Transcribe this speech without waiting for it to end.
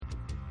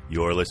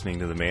You're listening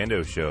to The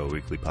Mando Show, a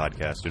weekly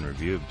podcast and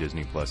review of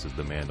Disney Plus's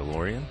The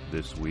Mandalorian.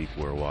 This week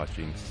we're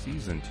watching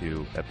Season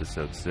 2,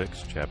 Episode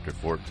 6, Chapter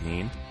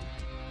 14,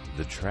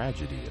 The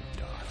Tragedy of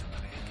Darth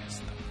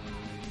Plagueis.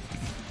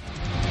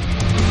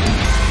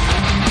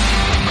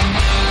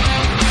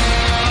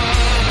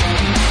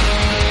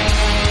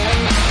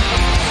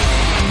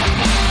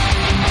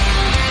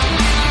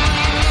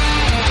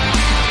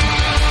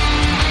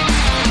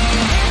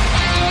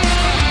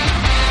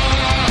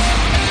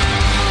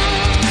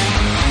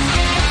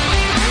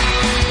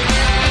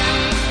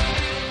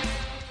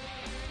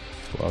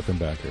 Welcome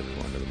back,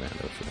 everyone, to the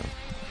Mando Show.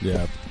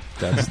 Yeah,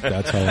 that's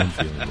how I'm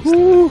feeling this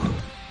time.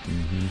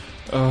 Mm-hmm.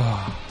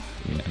 Oh,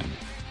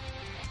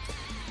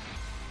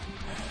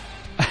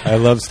 I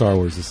love Star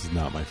Wars. This is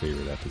not my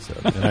favorite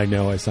episode, and I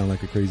know I sound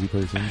like a crazy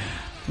person.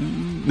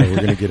 But we're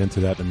going to get into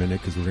that in a minute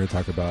because we're going to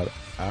talk about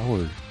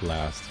our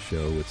last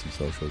show with some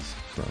socials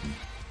from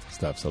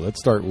stuff. So let's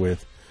start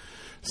with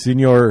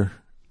Senor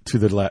to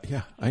the left.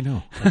 Yeah, I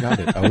know. I got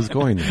it. I was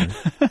going there.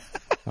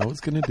 I was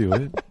going to do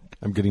it.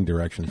 I'm getting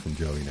directions from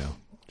Joey now.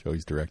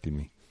 Joey's directing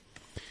me.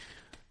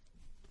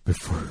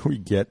 Before we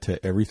get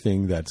to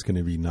everything that's going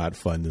to be not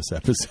fun this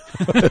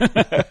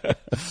episode.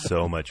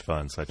 So much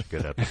fun. Such a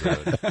good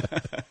episode.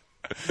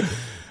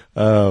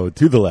 Oh,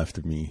 to the left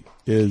of me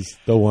is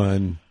the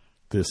one,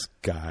 this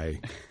guy.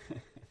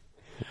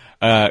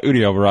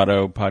 Udi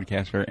Alvarado,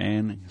 podcaster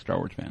and Star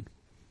Wars fan.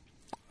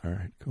 All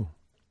right, cool.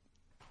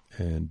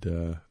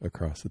 And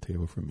across the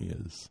table from me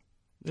is...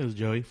 It was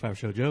Joey, Five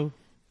Show Joe.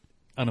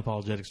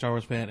 Unapologetic Star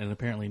Wars fan and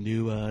apparently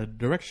new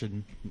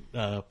direction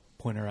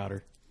pointer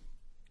outer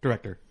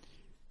director.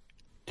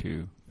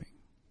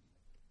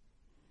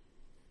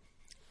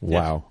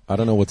 Wow. I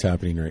don't know what's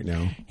happening right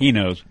now. He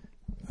knows.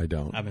 I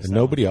don't. I missed And that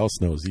nobody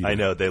else knows either. I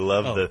know. They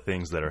love the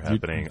things that are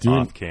happening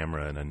off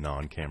camera in a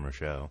non-camera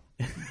show.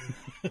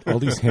 All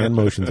these hand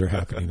motions are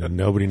happening and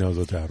nobody knows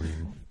what's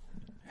happening.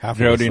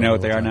 Joe, do you know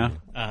what they are now?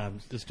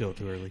 It's still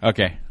too early.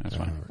 Okay, that's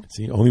fine. All right.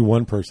 See, only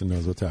one person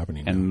knows what's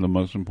happening now. And the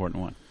most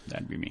important one,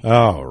 that'd be me.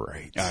 All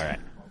right. All right.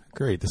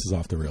 Great. This is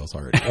off the rails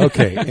already.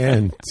 Okay.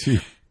 And to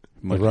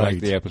Much the right like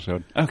the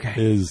episode. Okay.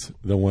 is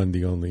the one,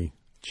 the only.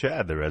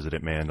 Chad, the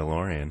resident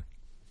Mandalorian.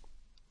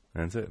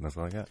 That's it. That's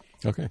all I got.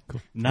 Okay,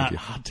 cool. Not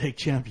hot take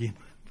champion.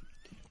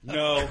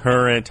 No.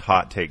 Current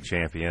hot take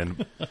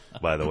champion,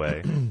 by the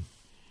way.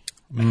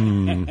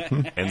 And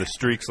the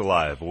streak's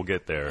alive. We'll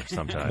get there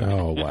sometime.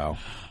 Oh, wow.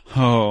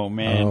 Oh,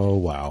 man. Oh,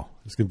 wow.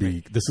 This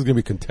is gonna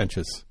be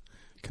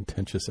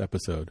contentious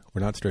episode.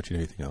 We're not stretching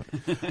anything out.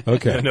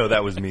 Okay. No,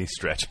 that was me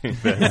stretching.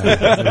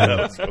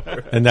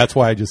 And that's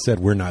why I just said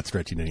we're not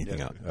stretching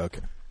anything out.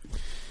 Okay.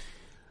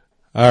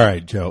 All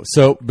right, Joe.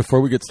 So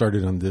before we get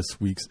started on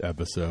this week's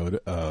episode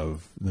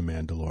of The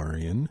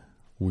Mandalorian,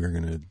 we're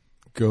going to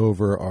go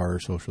over our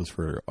socials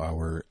for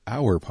our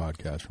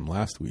podcast from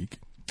last week.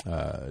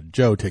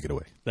 Joe, take it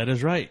away. That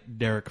is right.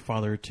 Derek,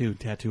 father to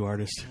tattoo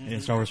artist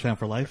and Star Wars fan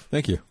for life.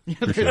 Thank you.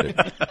 Appreciate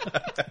it.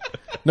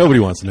 Nobody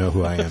wants to know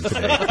who I am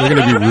today. They're going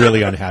to be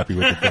really unhappy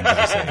with the things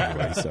I say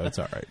anyway, so it's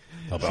all right.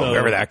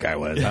 Whoever that guy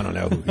was, I don't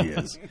know who he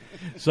is.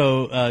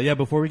 So,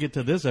 before we get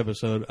to this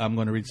episode, I'm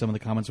going to read some of the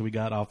comments that we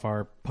got off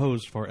our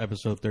post for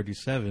episode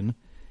 37.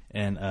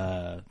 And,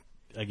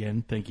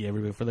 again, thank you,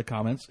 everybody, for the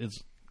comments.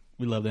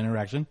 We love the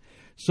interaction.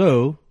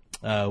 So,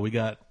 we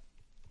got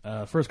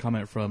first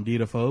comment from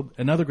Ditaphobe.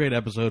 Another great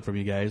episode from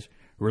you guys.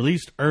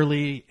 Released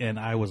early, and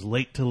I was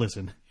late to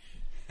listen.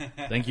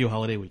 Thank you,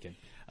 holiday weekend.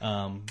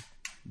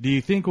 Do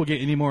you think we'll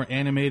get any more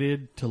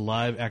animated to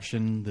live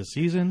action this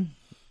season?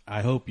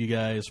 I hope you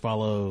guys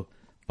follow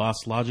Boss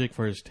Logic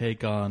for his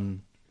take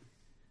on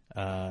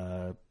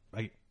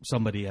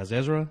somebody as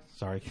Ezra.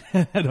 Sorry.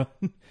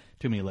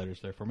 Too many letters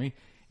there for me.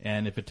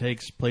 And if it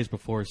takes place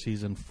before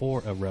season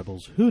 4 of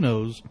Rebels, who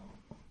knows?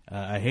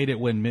 I hate it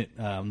when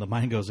the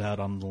mind goes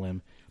out on the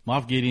limb.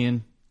 Moff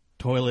Gideon,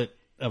 toilet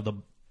the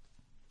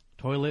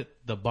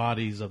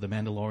bodies of the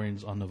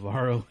Mandalorians on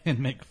Navarro and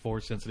make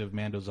 4 sensitive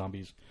Mando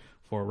zombies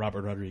for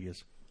Robert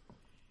Rodriguez.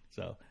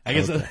 So I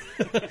guess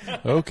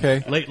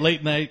Okay.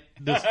 late night.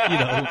 This,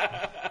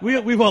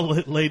 we've all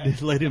laid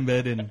in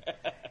bed and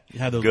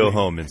had those. Go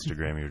home,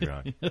 Instagram. You're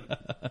drunk.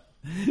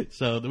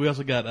 So we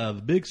also got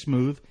the Big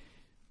Smooth.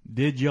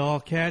 Did y'all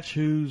catch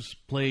who's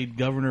played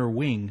Governor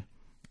Wing?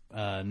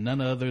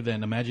 None other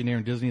than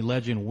Imagineering Disney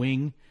legend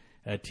Wing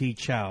T.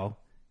 Chow.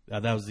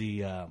 That was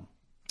the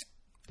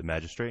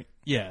magistrate.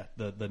 Yeah,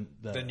 the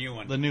new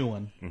one. The new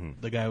one.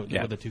 Mm-hmm. The guy with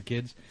the 2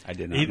 kids. I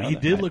did not know He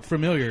that. did look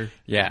familiar.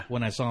 Yeah.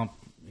 When I saw him,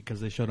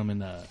 because they showed him in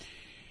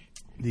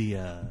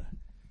the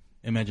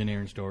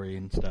Imagineering story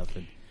and stuff.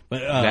 But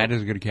that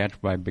is a good catch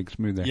by Big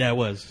Smooth there. yeah, it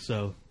was.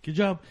 So good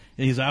job.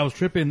 And I was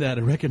tripping that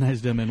I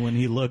recognized him, and when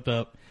he looked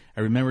up,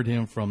 I remembered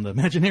him from the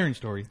Imagineering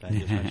story that I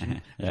just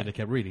mentioned that I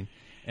kept reading,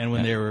 and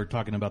when they were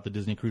talking about the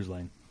Disney Cruise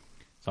Line.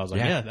 So I was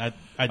like, I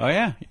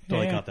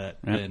totally caught that.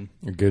 Yeah. And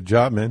Good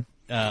job, man.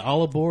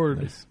 All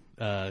Aboard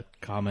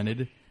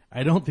commented,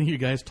 I don't think you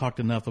guys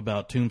talked enough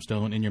about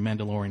Tombstone in your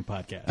Mandalorian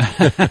podcast.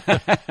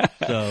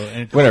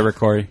 And Whatever,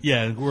 Corey.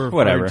 Yeah, we're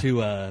Whatever. referring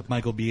to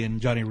Michael B. and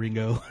Johnny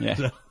Ringo. Yeah.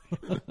 So.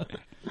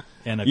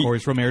 And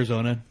Corey's from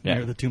Arizona, Yeah.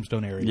 near the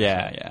Tombstone area.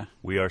 Yeah, yeah.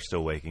 We are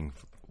still waiting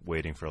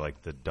for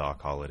like the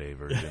Doc Holliday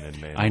version in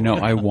Mandalorian. I know.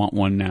 I want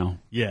one now.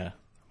 Yeah.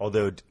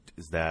 Although,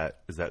 is that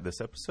this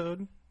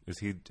episode?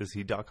 Does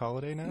he Doc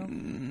Holliday now?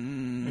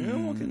 Yeah,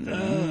 we'll get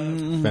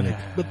that. Fennec.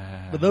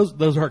 But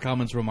those are our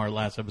comments from our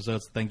last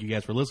episodes. Thank you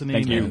guys for listening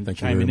Thank you. and Thank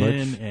you chiming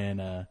very in much.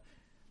 and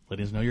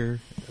letting us know your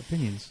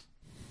opinions.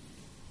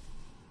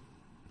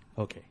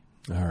 Okay.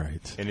 All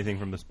right. Anything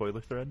from the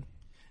spoiler thread?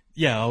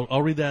 Yeah,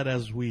 I'll read that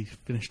as we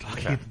finish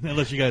talking.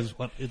 Unless you guys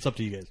want, it's up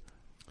to you guys.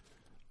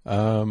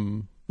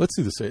 Let's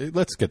do this.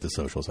 Let's get the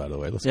socials out of the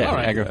way. Let's Yeah, go.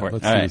 yeah, go for it.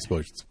 Let's All do right.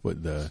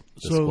 the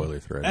So, spoiler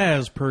thread.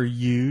 as per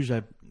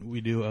usual,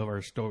 we do have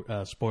our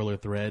spoiler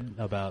thread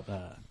about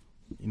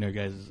your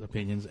guys'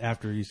 opinions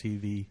after you see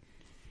the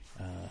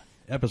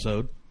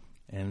episode.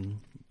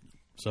 And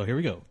so here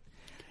we go.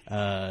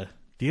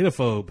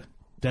 Deitaphobe,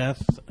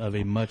 death of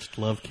a much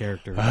loved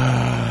character.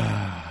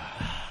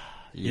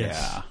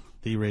 Yeah.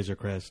 The Razor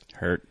Crest,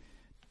 Hurt.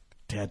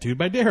 tattooed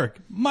by Derek.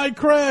 My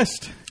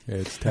crest.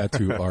 It's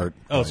tattoo art.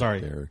 Oh, by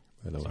sorry. Derek,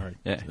 by the way. Sorry.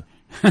 Yeah.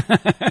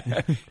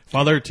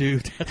 Father to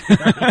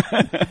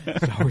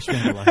Star Wars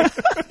fan life.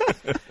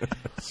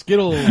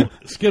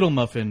 Skittle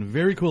Muffin,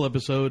 very cool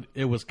episode.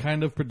 It was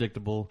kind of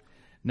predictable.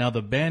 Now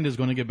the band is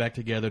going to get back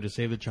together to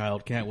save the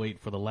child. Can't wait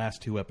for the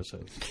last 2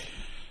 episodes.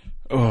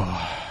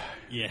 Oh,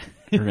 Yeah.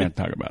 we're going to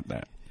talk about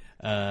that.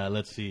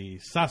 Let's see.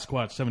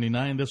 Sasquatch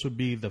 79. This would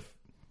be the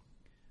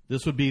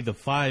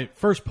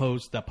first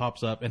post that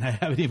pops up, and I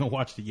haven't even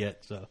watched it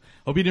yet. So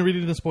hope you didn't read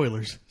it in the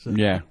spoilers. So.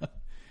 Yeah.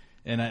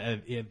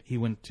 And he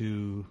went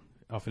to.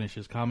 I'll finish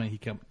his comment.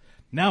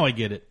 Now I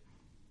get it.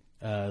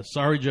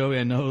 Sorry, Joey.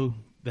 I know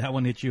that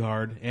one hit you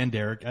hard, and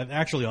Derek.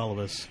 Actually, all of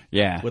us.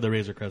 Yeah. With the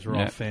Razor Crest, we're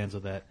all fans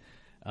of that.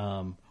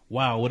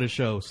 Wow, what a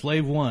show!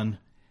 Slave 1.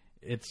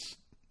 It's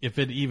if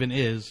it even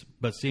is,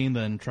 but seeing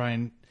But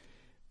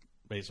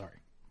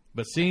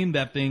seeing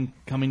that thing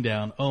coming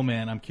down, oh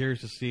man, I'm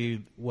curious to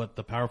see what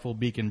the powerful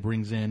beacon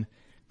brings in.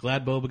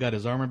 Glad Boba got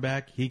his armor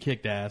back. He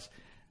kicked ass.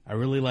 I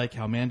really like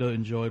how Mando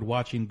enjoyed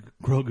watching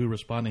Grogu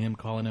respond to him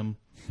calling him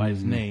by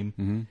his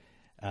name.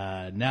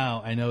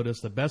 Now I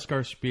noticed the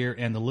Beskar spear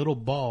and the little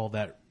ball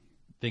that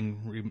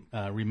thing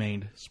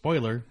remained.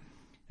 Spoiler.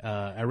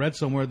 I read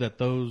somewhere that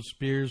those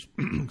spears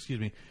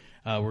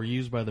were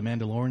used by the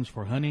Mandalorians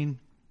for hunting,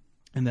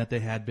 and that they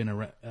had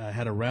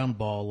had a round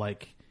ball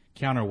like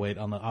counterweight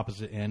on the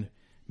opposite end.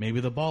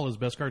 Maybe the ball is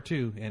Beskar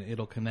too, and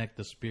it'll connect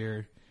the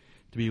spear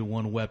to be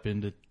one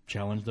weapon to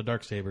challenge the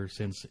Darksaber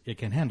since it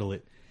can handle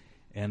it.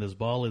 And this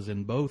ball is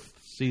in both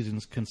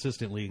seasons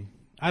consistently.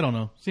 I don't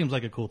know. Seems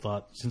like a cool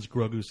thought since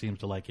Grogu seems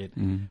to like it.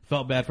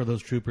 Felt bad for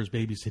those troopers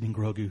babysitting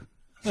Grogu.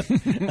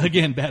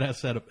 Again,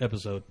 badass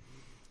episode.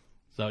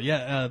 So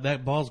yeah,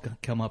 that ball's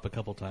come up a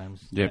couple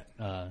times. Yep.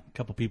 A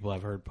couple people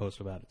I've heard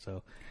post about it.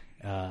 So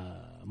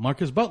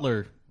Marcus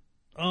Butler.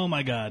 Oh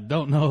my God,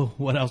 don't know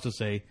what else to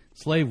say.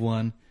 Slave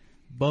 1,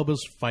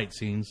 Boba's fight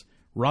scenes,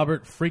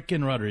 Robert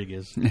freaking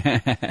Rodriguez.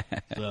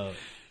 So,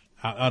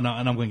 and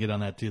I'm going to get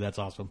on that too. That's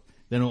awesome.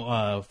 Then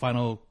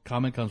final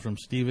comment comes from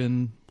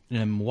Stephen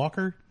M.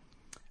 Walker.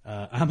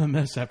 I'm a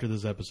mess after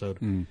this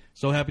episode.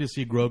 So happy to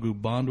see Grogu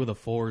bond with the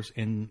Force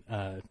and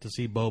to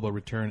see Boba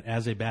return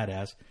as a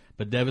badass,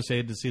 but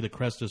devastated to see the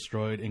crest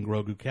destroyed and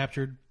Grogu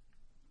captured.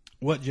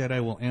 What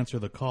Jedi will answer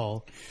the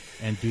call,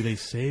 and do they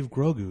save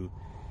Grogu?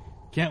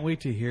 Can't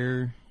wait to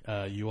hear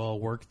you all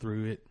work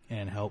through it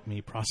and help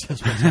me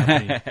process what's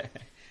happening.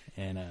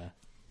 And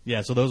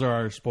yeah, so those are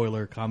our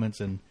spoiler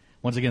comments. And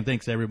once again,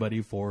 thanks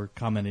everybody for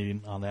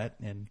commenting on that.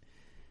 And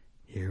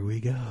here we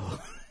go.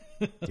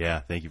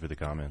 Yeah, thank you for the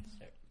comments.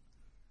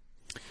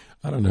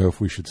 I don't know if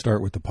we should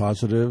start with the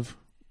positive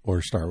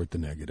or start with the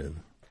negative,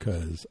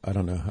 because I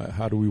don't know.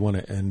 How do we want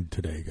to end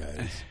today,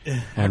 guys?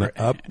 On an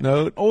up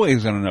note?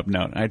 Always on an up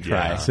note. I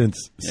try. Yeah.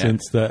 Since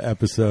the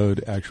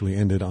episode actually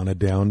ended on a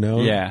down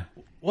note? Yeah.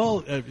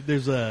 Well,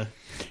 there's a.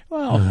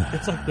 Well,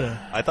 It's like the.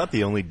 I thought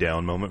the only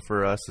down moment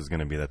for us is going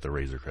to be that the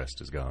Razor Crest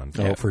is gone.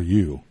 Oh, for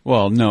you.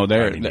 no.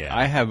 I mean, yeah.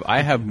 I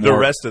have more. The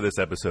rest of this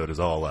episode is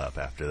all up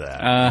after that.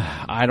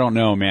 I don't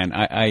know, man.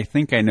 I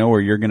think I know where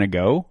you're going to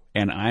go,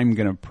 and I'm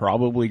going to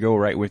probably go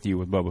right with you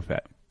with Boba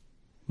Fett.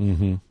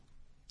 Mm-hmm.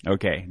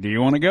 Okay. Do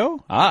you want to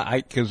go?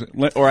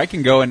 Or I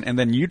can go, and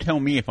then you tell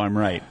me if I'm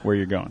right where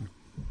you're going.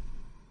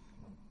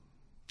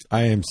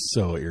 I am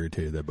so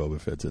irritated that Boba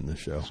Fett's in this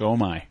show. So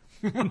am I.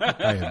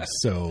 I am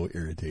so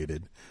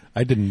irritated.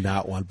 I did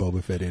not want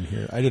Boba Fett in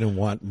here. I didn't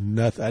want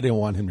nothing. I didn't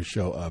want him to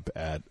show up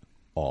at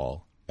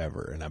all,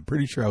 ever. And I'm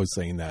pretty sure I was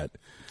saying that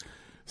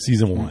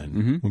season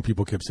 1 when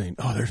people kept saying,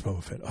 "Oh, there's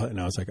Boba Fett," and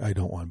I was like, "I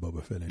don't want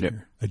Boba Fett in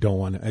here. I don't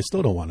want. I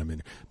still don't want him in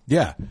here."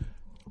 Yeah,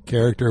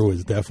 character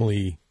was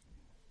definitely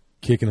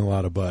kicking a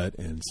lot of butt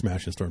and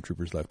smashing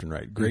stormtroopers left and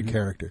right. Great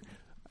character.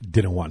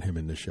 Didn't want him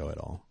in the show at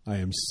all. I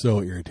am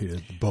so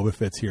irritated. Boba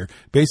Fett's here,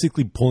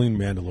 basically pulling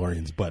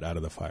Mandalorian's butt out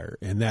of the fire,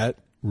 and that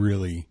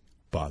really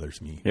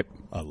bothers me Yep.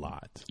 a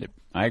lot. Yep.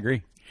 I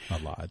agree. A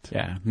lot.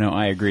 Yeah, no,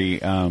 I agree.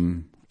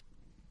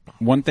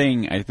 One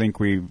thing I think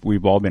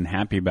we've all been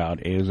happy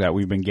about is that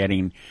we've been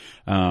getting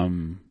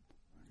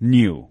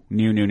new,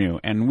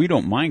 and we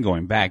don't mind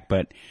going back.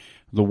 But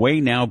the way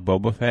now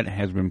Boba Fett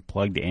has been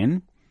plugged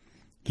in,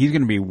 he's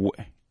going to be,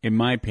 in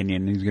my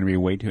opinion, he's going to be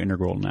way too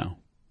integral now.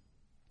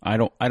 I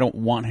don't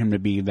want him to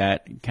be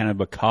that kind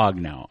of a cog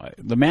now.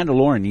 The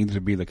Mandalorian needs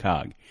to be the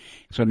cog.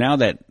 So now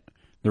that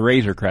the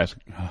Razor Crest,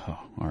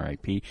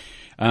 R.I.P.,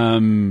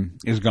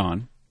 is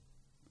gone,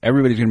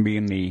 everybody's going to be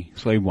in the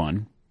Slave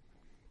One.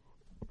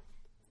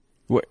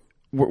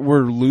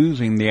 We're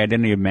losing the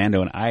identity of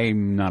Mando, and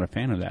I'm not a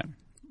fan of that.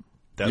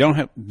 You don't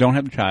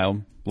have the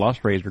child,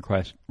 lost Razor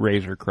Crest.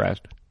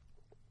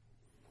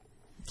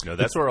 No,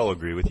 that's where I'll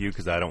agree with you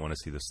because I don't want to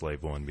see the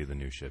Slave One be the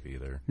new ship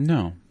either.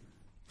 No.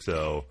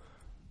 So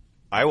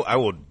I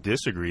will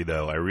disagree,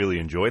 though. I really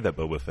enjoyed that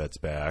Boba Fett's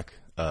back.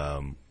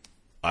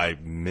 I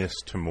miss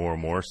Tamora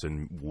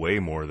Morrison way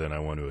more than I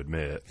want to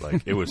admit.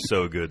 Like, it was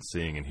so good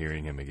seeing and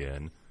hearing him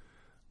again.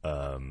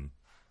 But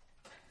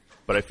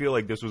I feel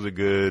like this was a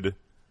good...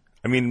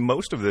 I mean,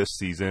 most of this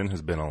season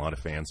has been a lot of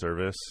fan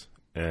service,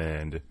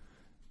 and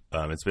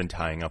it's been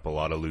tying up a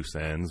lot of loose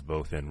ends,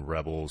 both in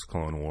Rebels,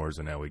 Clone Wars,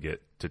 and now we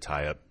get to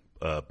tie up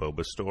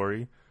Boba's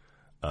story.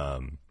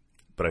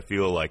 But I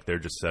feel like they're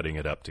just setting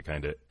it up to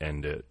kind of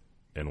end it,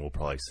 and we'll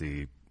probably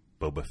see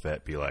Boba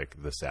Fett be like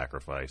the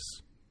sacrifice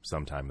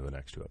sometime in the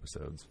next 2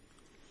 episodes.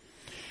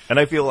 And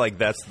I feel like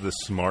that's the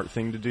smart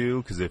thing to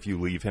do, because if you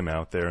leave him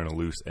out there in a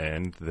loose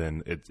end,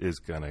 then it is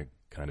going to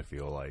kind of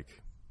feel like...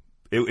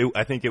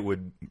 I think it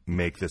would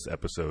make this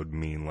episode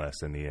mean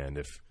less in the end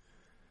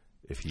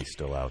if he's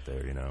still out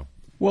there, you know?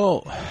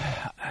 Well,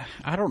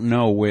 I don't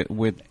know.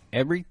 With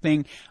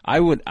everything,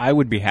 I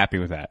would be happy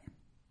with that.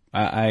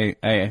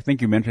 I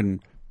think you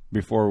mentioned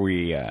before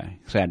we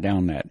sat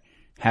down that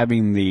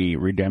having the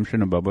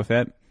redemption of Boba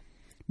Fett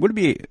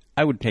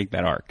I would take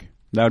that arc.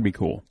 That would be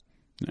cool.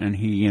 And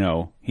he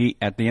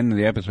at the end of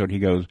the episode, he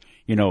goes,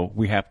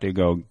 we have to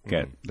go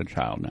get the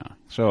child now.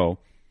 So,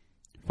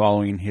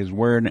 following his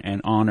word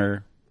and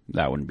honor,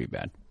 that wouldn't be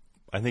bad.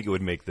 I think it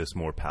would make this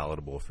more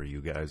palatable for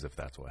you guys if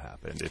that's what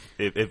happened.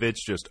 If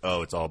it's just,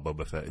 it's all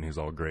Boba Fett and he's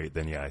all great,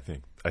 then yeah, I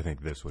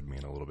think this would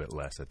mean a little bit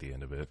less at the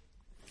end of it.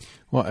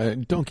 Well,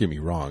 don't get me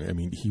wrong. I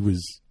mean,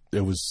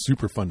 it was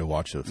super fun to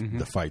watch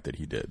the fight that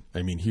he did.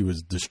 I mean, he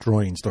was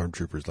destroying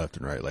stormtroopers left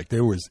and right. Like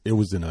it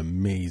was an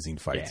amazing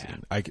fight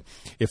scene.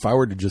 If I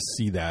were to just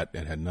see that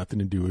and had nothing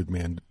to do with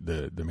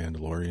the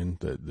Mandalorian,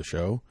 the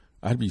show,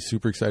 I'd be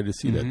super excited to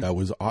see that. That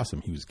was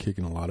awesome. He was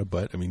kicking a lot of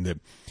butt. I mean,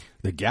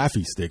 the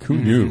gaffy stick, who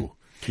knew?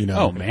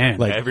 Oh man!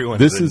 Like everyone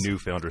has a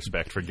newfound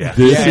respect for gaffy.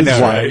 This is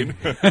why,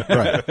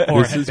 right?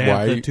 Or this is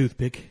why the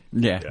toothpick.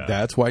 Yeah,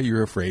 that's why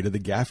you're afraid of the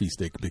gaffy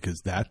stick,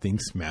 because that thing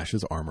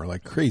smashes armor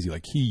like crazy.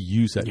 Like he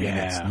used that. Yeah. And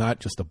it's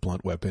not just a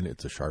blunt weapon;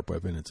 it's a sharp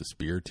weapon. It's a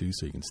spear too,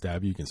 so you can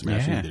stab you can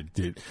smash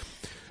it.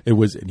 It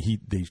was, and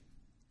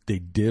they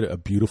did a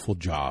beautiful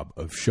job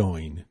of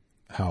showing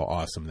how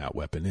awesome that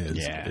weapon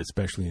is,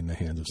 especially in the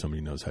hands of somebody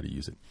who knows how to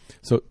use it.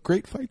 So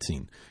great fight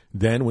scene.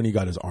 Then when he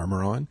got his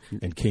armor on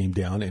and came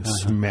down and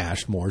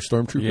smashed more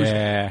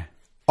stormtroopers,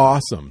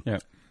 awesome.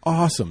 Yep.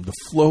 Awesome. The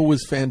flow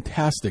was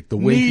fantastic. The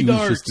way he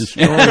was just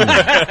destroying them.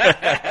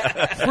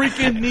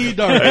 Freaking knee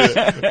darts.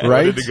 I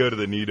Right? wanted to go to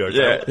the knee darts.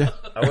 Yeah.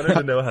 I wanted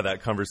to know how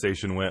that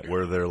conversation went,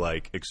 where they're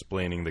like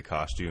explaining the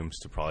costumes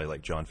to probably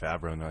like Jon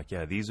Favreau, and they're like,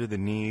 yeah, these are the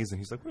knees. And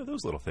he's like, what are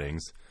those little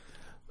things?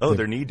 Oh,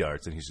 they're knee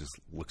darts. And he just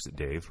looks at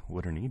Dave.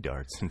 What are knee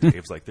darts? And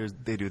Dave's like,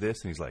 they do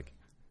this. And he's like,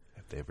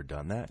 have they ever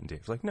done that? And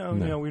Dave's like, no,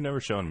 we've never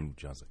shown him.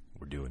 John's like,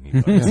 we're doing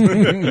knee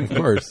darts. Of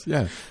course,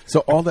 yeah.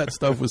 So all that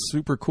stuff was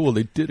super cool.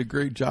 They did a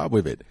great job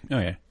with it. Oh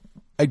yeah.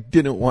 I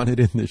didn't want it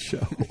in the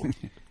show.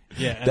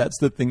 Yeah, That's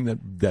the thing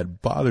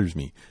that bothers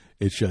me.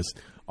 It's just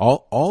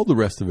all the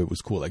rest of it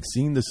was cool. Like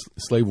seeing this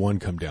Slave One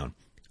come down.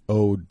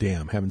 Oh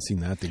damn, haven't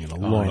seen that thing in a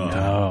long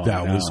time.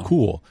 That was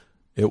cool.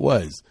 It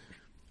was.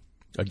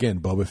 Again,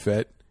 Boba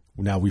Fett.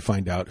 Now we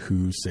find out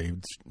who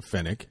saved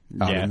Fennec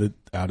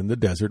out in the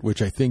desert,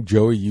 which I think,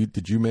 Joey,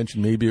 did you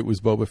mention maybe it was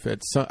Boba Fett?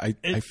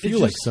 I feel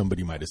like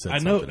somebody might have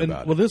said something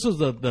about it. Well, this was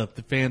the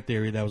fan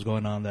theory that was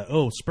going on that,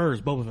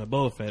 Spurs,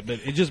 Boba Fett,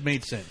 but it just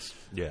made sense.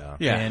 Yeah.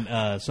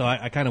 And so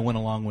I kind of went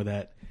along with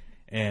that.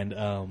 And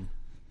I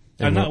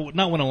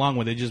not went along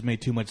with it, it just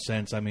made too much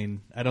sense. I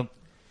mean, I don't...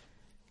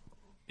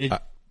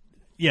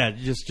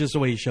 just the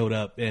way he showed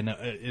up. And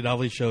it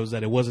obviously shows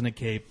that it wasn't a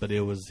cape, but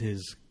it was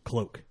his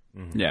cloak.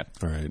 Mm-hmm. Yeah.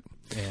 All right.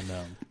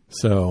 And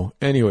so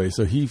anyway,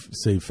 so he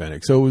saved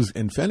Fennec. So it was,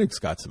 and Fennec's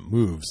got some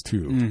moves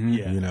too. Mm-hmm.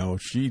 Yeah. You know,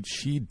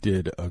 she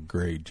did a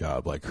great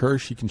job. Like her,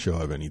 she can show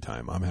up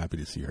anytime. I'm happy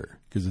to see her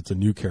because it's a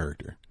new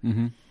character.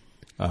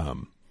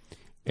 Mm-hmm.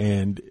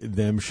 And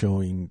them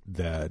showing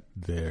that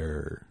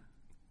their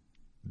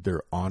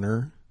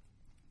honor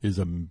is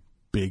a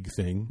big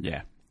thing.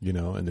 Yeah. You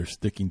know, and they're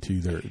sticking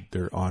to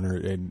their honor,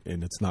 and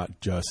it's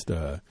not just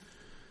a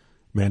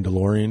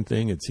Mandalorian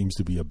thing. It seems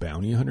to be a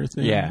bounty hunter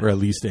thing, or at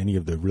least any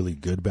of the really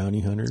good bounty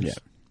hunters.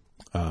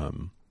 Yeah.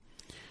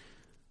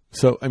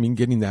 So, I mean,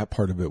 getting that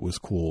part of it was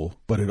cool,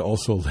 but it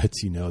also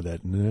lets you know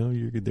that, no,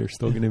 they're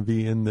still going to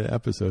be in the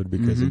episode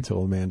because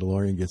until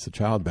Mandalorian gets the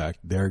child back,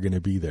 they're going to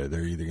be there.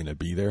 They're either going to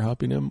be there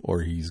helping him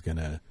or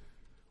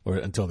or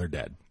until they're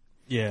dead.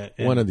 Yeah.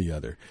 One or the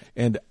other.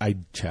 And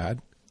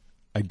Chad,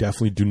 I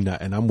definitely do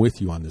not, and I'm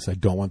with you on this. I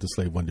don't want the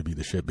Slave One to be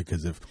the ship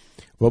because if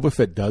Boba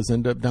Fett does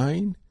end up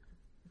dying,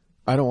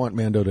 I don't want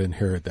Mando to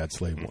inherit that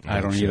Slave One.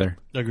 I don't either.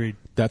 Agreed.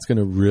 That's going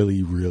to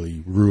really,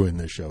 really ruin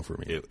this show for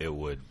me. It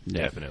would,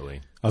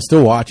 definitely. I'll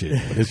still watch it,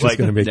 but it's just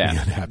going to make me yeah.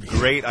 unhappy.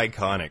 Great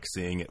iconic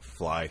seeing it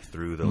fly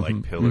through the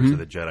like pillars of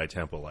the Jedi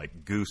Temple,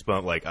 like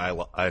goosebump. Like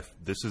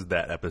this is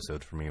that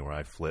episode for me where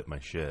I flip my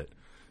shit.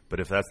 But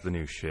if that's the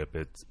new ship,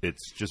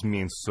 it's just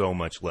means so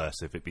much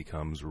less if it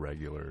becomes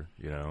regular,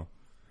 you know?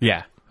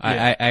 Yeah,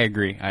 Yeah. I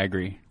agree. I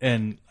agree.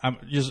 And I'm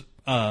just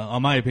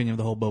on my opinion of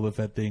the whole Boba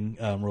Fett thing,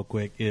 real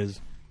quick is,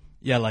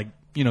 like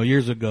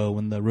years ago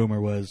when the rumor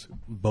was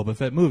Boba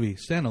Fett movie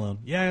standalone.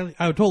 Yeah,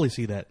 I would totally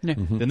see that. Yeah.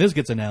 Then this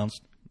gets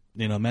announced,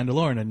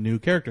 Mandalorian, a new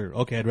character.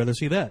 Okay, I'd rather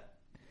see that.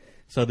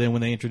 So then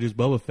when they introduced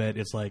Boba Fett,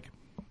 it's like,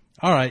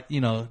 all right,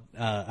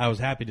 I was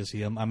happy to see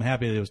him. I'm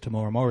happy that it was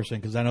Tamora Morrison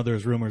because I know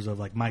there's rumors of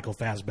like Michael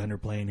Fassbender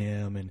playing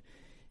him and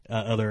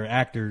other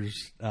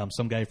actors,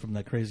 some guy from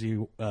the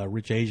Crazy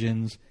Rich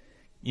Asians,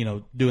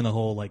 doing the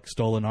whole like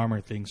stolen armor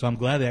thing. So I'm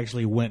glad they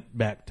actually went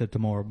back to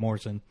Tamora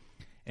Morrison.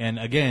 And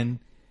again,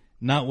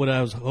 not what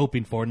I was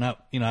hoping for.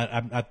 Not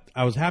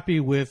I was happy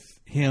with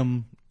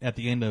him at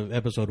the end of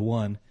episode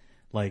 1.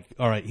 Like,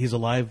 all right, he's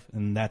alive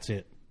and that's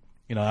it.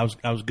 I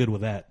was good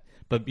with that.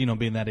 But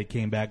being that it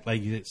came back,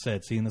 like you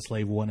said, seeing the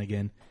Slave One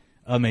again,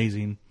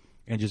 amazing,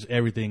 and just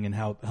everything and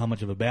how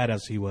much of a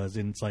badass he was.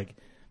 And it's like,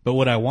 but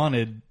what I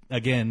wanted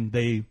again,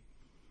 the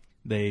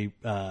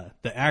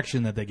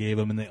action that they gave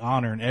him and the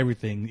honor and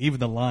everything,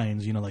 even the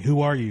lines, like, who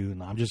are you?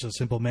 And I'm just a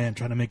simple man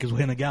trying to make his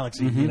way in the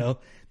galaxy.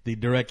 The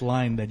direct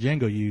line that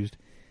Django used,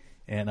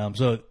 and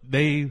so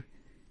they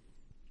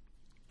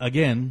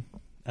again,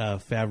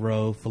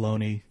 Favreau,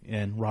 Filoni,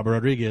 and Robert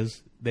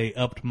Rodriguez. They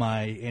upped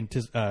my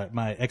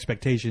my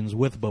expectations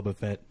with Boba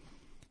Fett,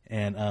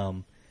 and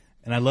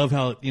I love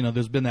how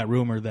there's been that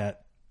rumor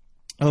that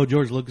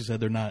George Lucas said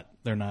they're not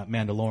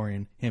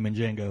Mandalorian, him and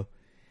Django,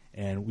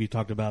 and we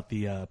talked about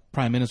the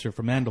Prime Minister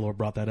from Mandalore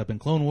brought that up in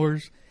Clone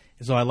Wars,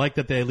 and so I like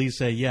that they at least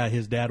say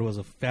his dad was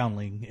a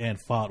foundling and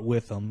fought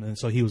with him, and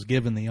so he was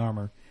given the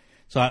armor,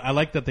 so I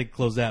like that they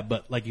closed that,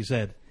 but like you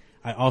said,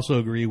 I also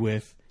agree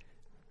with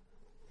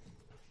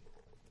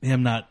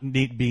him not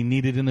being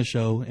needed in the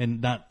show,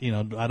 and not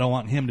I don't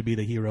want him to be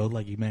the hero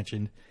like you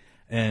mentioned,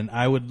 and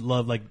I would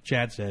love, like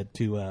Chad said,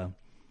 to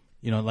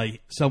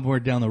like somewhere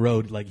down the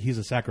road, like he's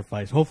a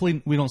sacrifice.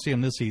 Hopefully we don't see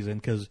him this season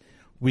because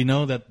we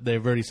know that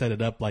they've already set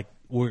it up like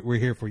we're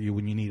here for you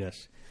when you need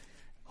us.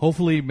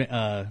 Hopefully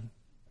Greef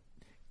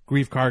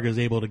Karga is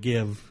able to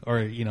give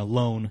or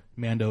loan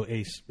Mando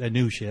a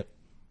new ship,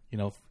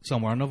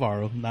 somewhere on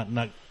Navarro,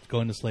 not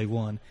going to Slave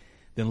One.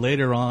 Then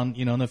later on,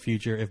 in the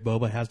future, if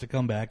Boba has to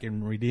come back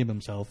and redeem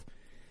himself,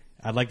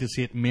 I'd like to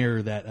see it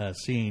mirror that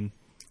scene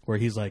where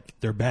he's like,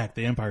 they're back,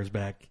 the Empire's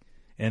back,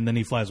 and then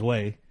he flies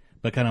away,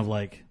 but kind of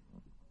like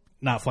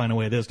not flying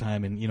away this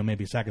time and,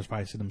 maybe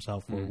sacrificing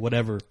himself or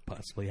whatever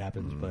possibly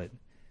happens, but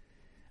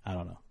I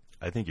don't know.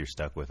 I think you're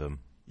stuck with him.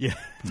 Yeah.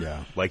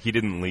 Yeah. Like he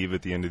didn't leave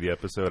at the end of the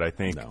episode, I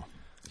think. No.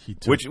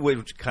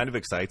 Which kind of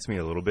excites me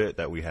a little bit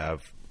that we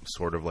have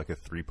sort of like a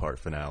 3-part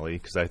finale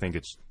because I think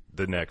it's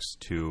the next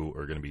 2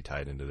 are going to be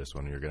tied into this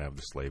one. You're going to have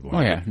the Slave One.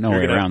 Oh yeah, no You're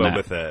way going around to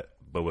have that.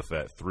 Boba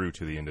Fett through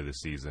to the end of the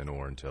season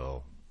or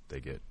until they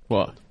get.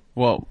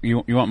 Well,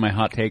 you want my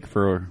hot take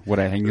for what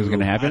I think is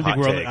going to happen?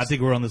 I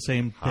think we're on the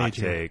same Hot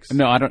page here. takes.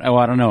 No, I don't. Oh,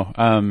 I don't know.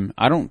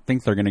 I don't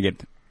think they're going to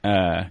get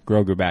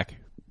Grogu back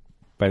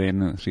by the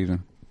end of the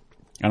season.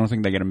 I don't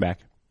think they get him back.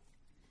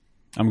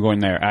 I'm going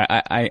there.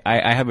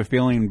 I have a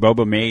feeling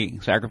Boba may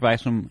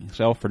sacrifice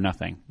himself for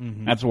nothing.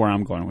 Mm-hmm. That's where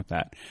I'm going with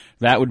that.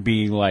 That would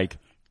be like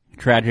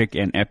tragic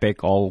and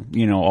epic. All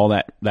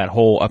that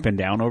whole up and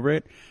down over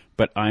it.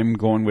 But I'm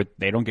going with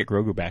they don't get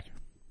Grogu back.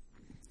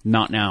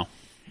 Not now.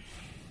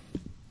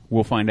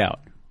 We'll find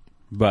out.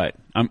 But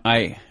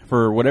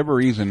for whatever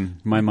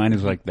reason, my mind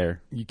is like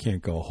there. You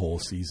can't go a whole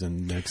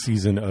season, next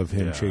season of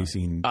him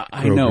chasing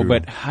I know,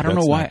 but I don't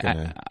know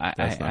why.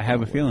 I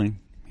have a feeling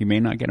he may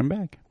not get him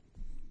back.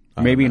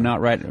 Maybe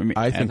not right.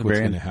 I think what's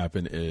going to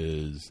happen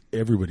is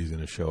everybody's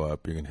going to show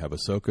up. You're going to have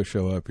Ahsoka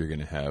show up. You're going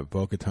to have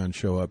Bo-Katan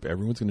show up.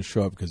 Everyone's going to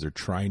show up because they're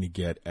trying to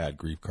get at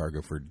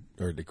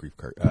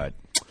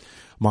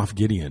Moff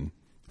Gideon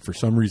for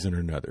some reason or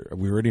another.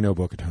 We already know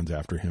Bo-Katan's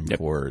after him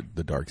for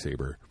the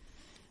Darksaber.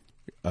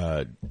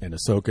 And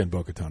Ahsoka and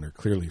Bo-Katan are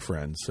clearly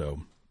friends,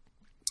 so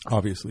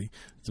obviously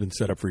it's been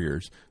set up for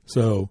years.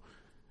 So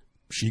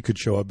she could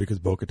show up because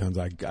Bo-Katan's,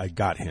 I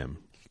got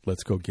him.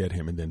 Let's go get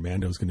him. And then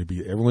Mando's going to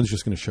be, everyone's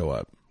just going to show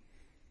up.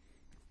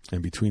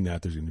 And between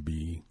that, there's going to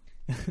be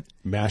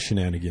mass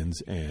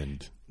shenanigans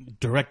and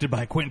Directed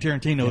by Quentin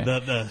Tarantino,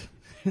 the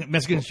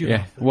Mexican shootout.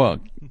 Yeah. Well,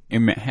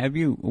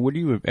 would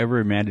you have ever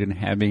imagined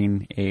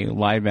having a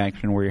live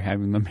action where you're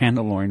having the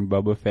Mandalorian,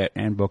 Boba Fett,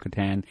 and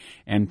Bo-Katan,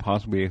 and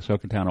possibly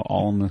Ahsoka Tano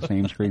all on the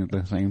same screen at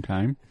the same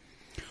time?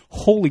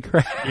 Holy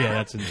crap! Yeah,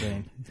 that's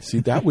insane. see,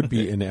 that would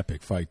be an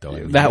epic fight, though.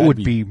 I mean, That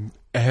would be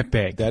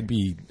epic. That'd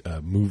be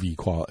a movie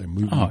Oh,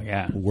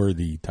 yeah.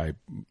 worthy type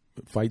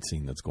fight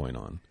scene that's going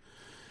on,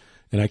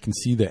 and I can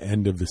see the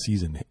end of the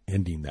season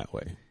ending that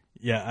way.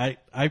 Yeah,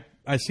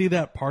 I see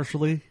that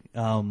partially.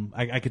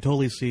 I could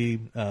totally see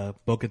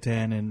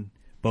Bo-Katan and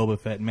Boba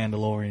Fett and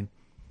Mandalorian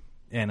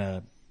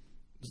and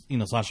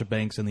Sasha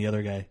Banks and the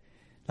other guy,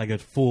 like a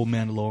full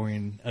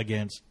Mandalorian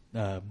against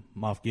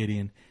Moff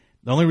Gideon.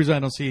 The only reason I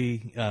don't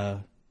see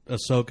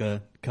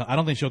Ahsoka, I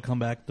don't think she'll come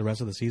back the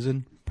rest of the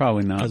season.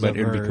 Probably not, but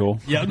it'd be cool.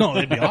 Yeah, no,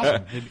 it'd be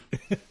awesome.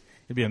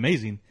 It'd be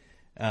amazing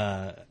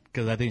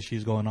because I think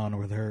she's going on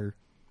with her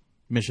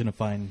mission to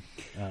find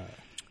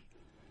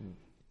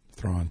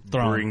Thrawn.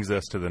 Brings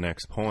us to the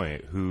next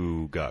point.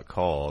 Who got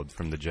called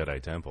from the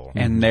Jedi Temple?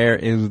 And there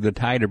is the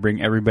tie to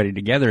bring everybody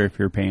together if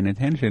you're paying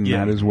attention.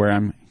 Yeah. That is where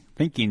I'm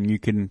thinking you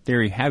can, in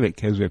theory, have it.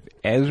 Because if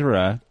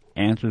Ezra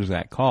answers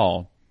that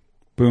call,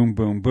 boom,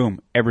 boom,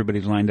 boom,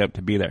 everybody's lined up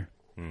to be there.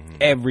 Mm-hmm.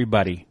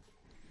 Everybody.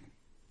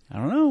 I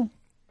don't know.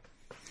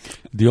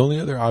 The only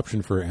other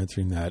option for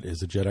answering that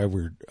is a Jedi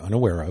we're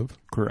unaware of.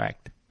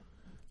 Correct.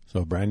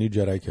 So a brand new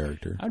Jedi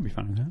character. I'd be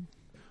fine with that.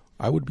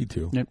 I would be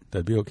too. Yep.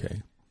 That'd be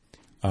okay.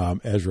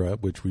 Ezra,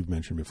 which we've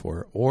mentioned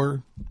before,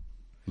 or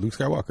Luke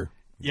Skywalker.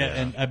 Yeah,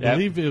 and I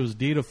believe it was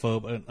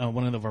Ditaphobe,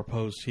 one of our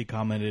posts, he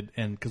commented,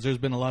 and because there's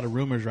been a lot of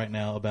rumors right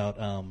now about,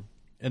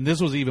 and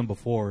this was even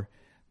before,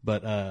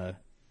 but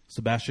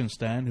Sebastian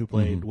Stan, who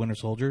played Winter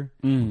Soldier,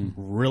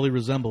 really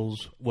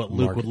resembles what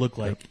Luke would look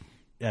like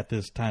at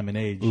this time and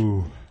age.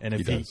 Ooh, and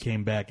if he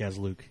came back as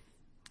Luke.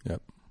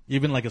 Yep.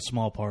 Even like a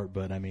small part,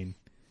 but I mean,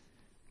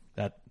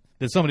 that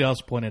somebody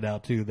else pointed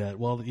out too that,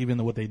 well, even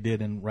what they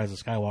did in Rise of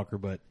Skywalker,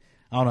 but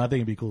I don't know, I think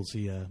it'd be cool to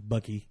see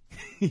Bucky,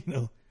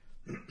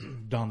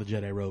 don the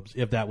Jedi robes,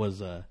 if that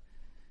was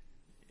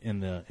in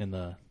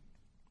the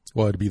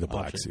Well, it'd be the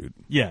black option. suit.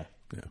 Yeah.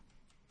 Yeah.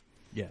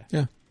 Yeah.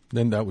 Yeah.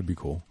 Then that would be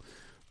cool.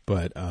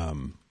 But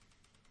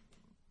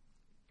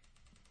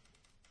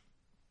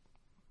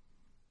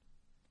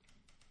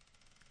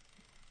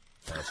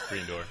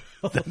Screen door.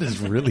 that is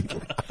really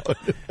loud.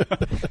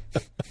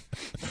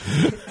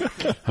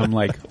 I'm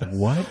like,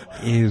 what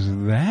is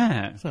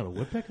that? Is that a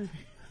woodpecker?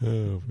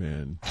 Oh,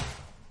 man.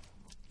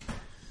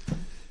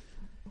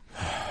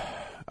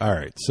 All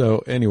right. So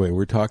anyway,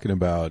 we're talking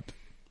about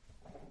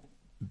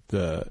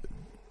the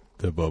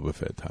Boba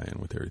Fett tie-in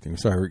with everything.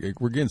 Sorry,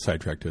 we're getting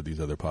sidetracked to these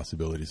other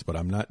possibilities, but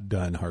I'm not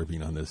done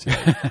harping on this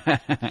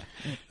yet.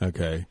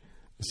 Okay.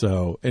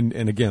 So, and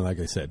again, like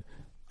I said,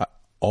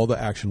 all the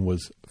action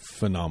was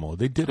phenomenal.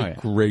 They did a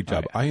great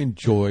job. I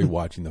enjoy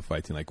watching the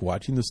fighting. Like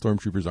watching the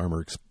Stormtrooper's armor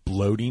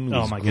exploding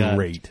was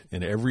great.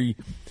 And every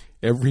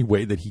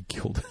way that he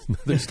killed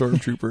another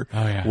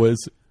Stormtrooper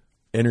was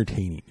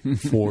entertaining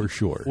for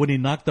sure. When he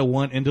knocked the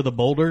one into the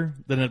boulder,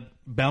 then it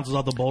bounces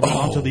off the boulder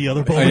onto the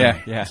other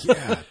boulder. Yeah.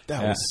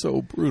 That was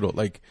so brutal.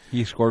 Like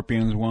He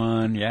Scorpions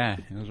won. Yeah,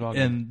 it was all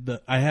good. And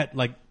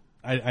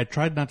I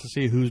tried not to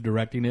see who's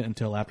directing it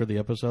until after the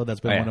episode. That's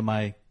been one of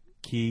my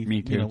key,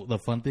 Me too. The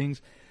fun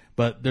things.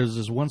 But there's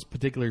this one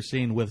particular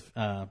scene with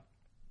Fennec.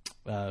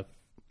 yeah,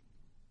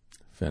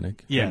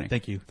 Fennec.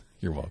 thank you.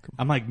 You're welcome.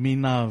 I'm like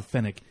Mina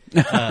Fennec.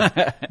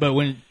 But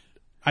when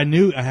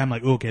I'm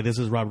like, okay, this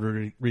is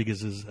Robert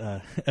Rodriguez's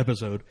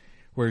episode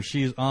where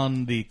she's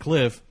on the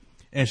cliff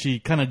and she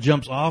kind of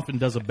jumps off and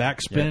does a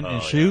backspin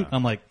and shoot.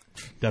 I'm like,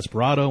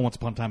 Desperado, Once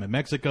Upon a Time in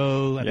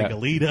Mexico, I think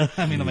Alita.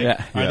 I mean, I'm like,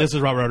 all right, this is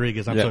Robert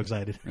Rodriguez. I'm so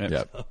excited.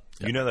 Yep.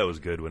 You know that was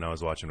good when I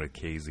was watching with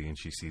Casey and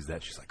she sees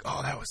that. She's like,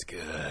 oh, that was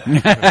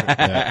good.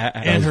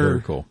 That was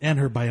very cool. And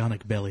her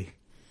bionic belly.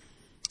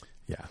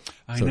 Yeah.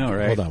 I know,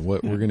 right? Hold on.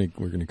 We're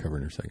gonna cover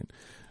in a second.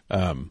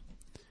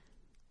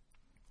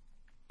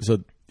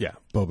 So yeah,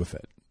 Boba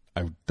Fett.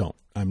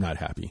 I'm not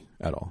happy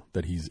at all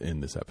that he's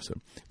in this episode.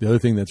 The other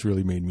thing that's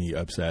really made me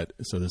upset,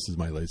 so this is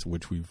my list,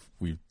 which we've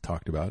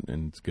talked about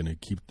and it's going to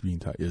keep being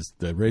taught, is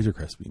the Razor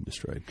Crest being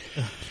destroyed.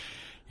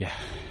 Yeah.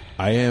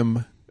 I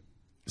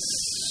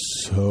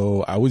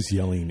was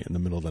yelling in the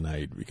middle of the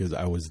night because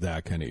I was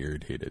that kind of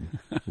irritated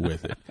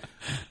with it.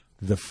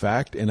 The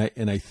fact, and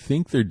I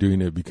think they're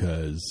doing it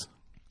because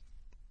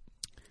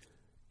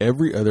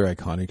every other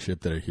iconic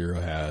ship that a hero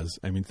has,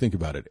 I mean, think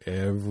about it.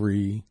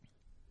 Every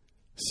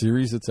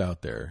series that's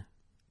out there,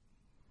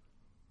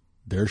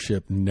 their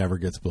ship never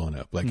gets blown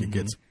up. Like it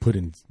gets put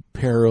in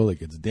peril, it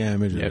gets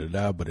damaged,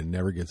 but it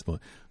never gets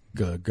blown.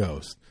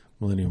 Ghost,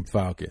 Millennium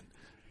Falcon,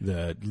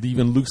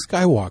 even Luke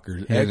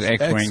Skywalker's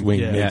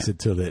X-wing makes it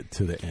to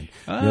the end.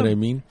 You know what I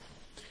mean?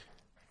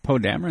 Poe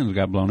Dameron's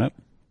got blown up.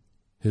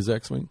 His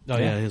X-wing? Oh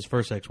yeah, his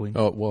first X-wing.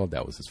 Oh well,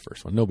 that was his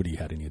first one. Nobody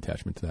had any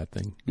attachment to that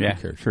thing. Yeah,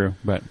 true,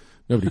 but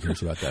nobody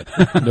cares about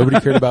that.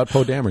 Nobody cared about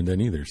Poe Dameron then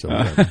either. So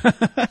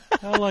whatever.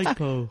 I like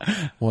Poe.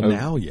 Well,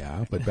 now,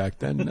 yeah, but back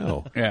then,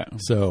 no. Yeah.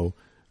 So,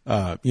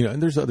 and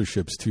there's other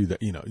ships too that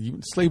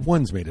Slave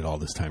One's made it all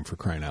this time for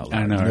crying out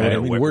loud. I know, You what right? I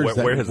mean? Where's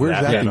Where has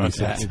that that been thing on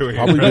sitting? Tatooine, It's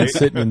probably been right?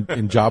 sitting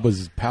in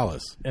Jabba's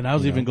palace. And I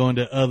was even going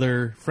to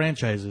other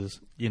franchises,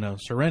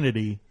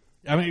 Serenity.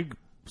 I mean,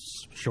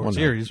 short Well, no.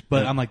 series,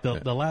 but I'm like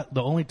the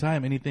only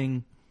time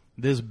anything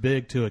this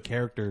big to a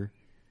character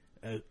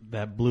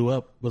that blew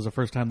up was the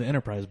first time the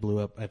Enterprise blew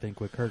up. I think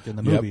with Kirk in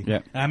the movie.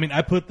 Yep. I mean,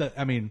 I put that.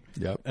 I mean,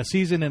 Yep. a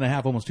season and a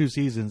half, almost 2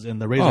 seasons,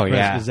 and the Razor Oh, Crest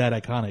yeah. is that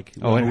iconic.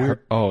 Oh, it When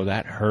hurt. Oh,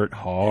 that hurt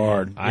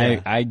hard.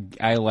 Yeah.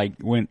 I like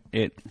when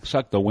it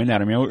sucked the wind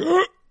out of me. I was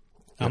like,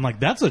 I'm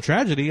like, that's a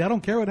tragedy. I don't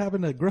care what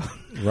happened to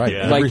Grogu. Right.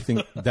 Yeah. Like-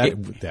 Everything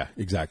yeah,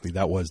 exactly.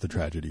 That was the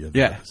tragedy of the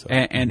yeah, episode.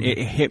 and it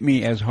hit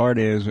me as hard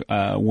as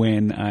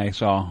when I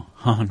saw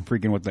Han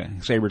freaking with the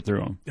saber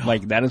through him.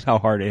 Like that is how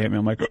hard it hit me.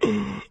 I'm like,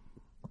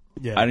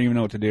 Yeah, I don't even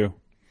know what to do.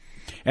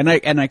 And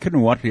I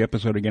couldn't watch the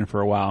episode again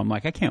for a while. I'm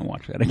like, I can't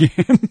watch that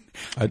again.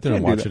 I didn't can't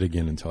do watch that. it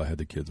again until I had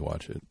the kids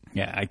watch it,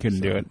 Yeah, I couldn't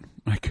do it.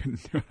 I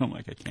couldn't do it. I'm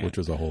like, I can't. which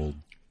was a whole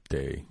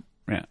day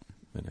Yeah.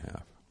 and a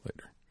half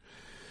later.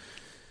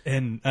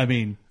 and I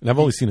mean, And I've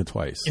only seen it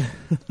twice.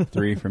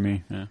 3 for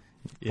me. Yeah.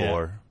 yeah,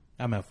 4.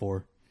 I'm at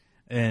 4,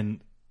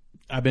 and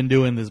I've been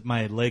doing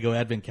my Lego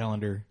Advent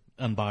Calendar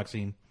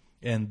unboxing,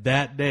 and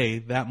that day,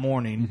 that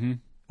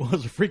morning,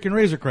 was a freaking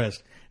Razor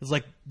Crest. It's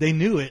like they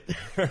knew it.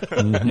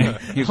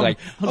 He's like,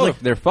 I was oh, like, if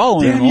they're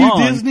following "Damn you,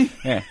 along. Disney."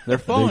 Yeah, they're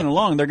following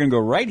along. They're going to go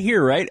right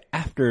here, right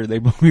after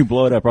we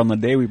blow it up, on the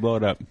day we blow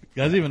it up.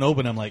 Guys, even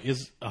open. I'm like,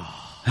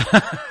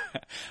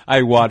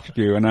 I watched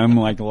you, and I'm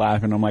like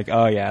laughing. I'm like,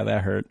 oh, yeah,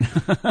 that hurt.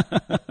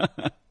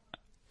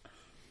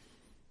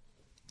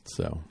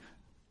 So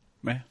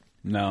Man,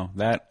 no,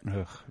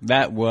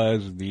 that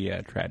was the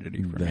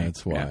tragedy for me.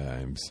 that's why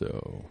Yeah.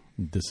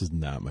 this is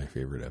not my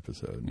favorite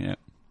episode. Yeah.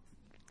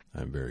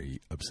 I'm very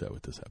upset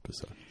with this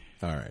episode.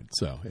 All right.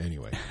 So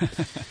anyway,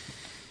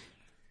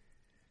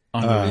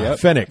 On to the up.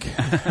 Fennec.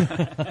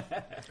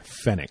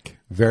 Fennec.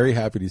 Very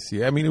happy to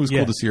see. I mean, it was Yeah.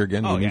 cool to see her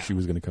again. Oh, We knew yeah. she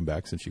was going to come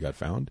back since she got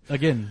found.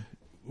 again,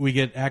 we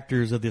get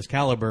actors of this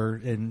caliber,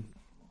 and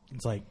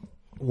it's like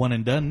one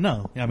and done.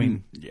 No, I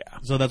mean, Yeah.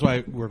 So that's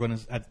why we're going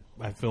to.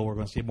 I feel we're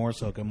going to see more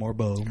Ahsoka, more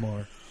Bo,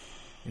 more,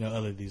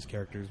 other of these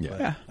characters. Yeah. But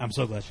Yeah. I'm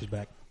so glad she's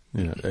back.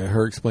 Yeah,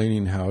 her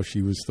explaining how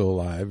she was still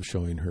alive,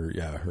 showing her,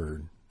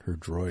 her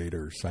droid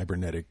or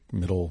cybernetic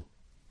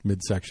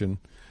midsection.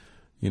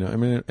 I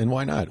mean, and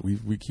why not?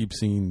 We keep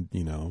seeing,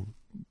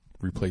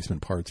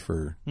 replacement parts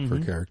for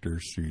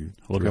characters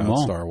Look at 'em throughout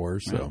all. Star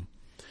Wars. So,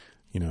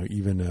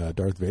 even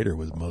Darth Vader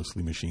was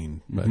mostly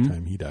machine by the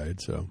time he died.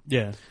 So,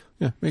 Yeah,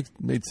 yeah,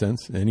 made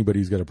sense. Anybody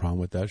who's got a problem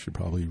with that should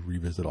probably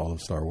revisit all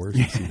of Star Wars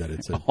and see that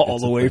it's All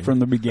it's the a way thing. from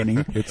the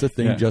beginning. It's a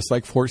thing, Yeah. just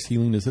like force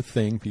healing is a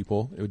thing.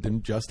 People, it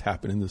didn't just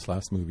happen in this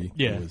last movie.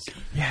 Yeah. It was,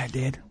 Yeah, I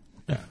did.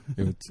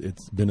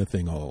 it's been a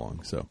thing all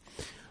along. So,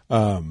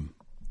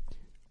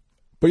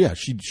 but yeah,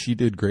 she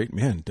did great,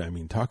 man. I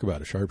mean, talk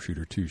about a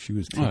sharpshooter too. She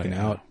was taking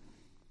yeah. out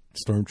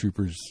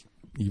stormtroopers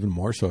even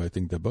more so, I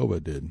think, than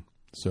Boba did.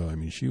 So, I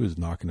mean, she was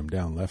knocking them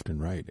down left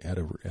and right, at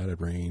a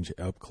range,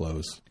 up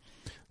close.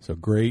 So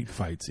great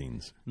fight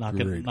scenes,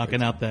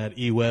 knocking out that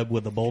E-Web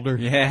with the boulder.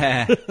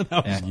 Yeah.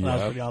 That was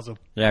pretty awesome.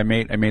 Yeah, I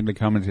made the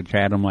comment to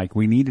Chad. I'm like,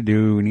 we need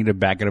to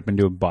back it up and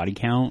do a body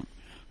count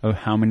of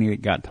how many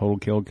got total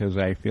killed, because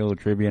I feel a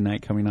trivia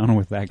night coming on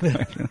with that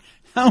question.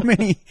 How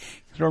many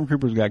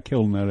stormtroopers got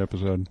killed in that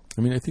episode?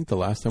 I mean, I think the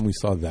last time we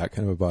saw that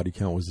kind of a body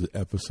count was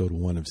episode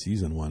 1 of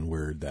season 1,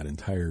 where that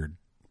entire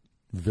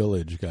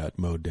village got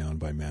mowed down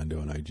by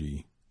Mando and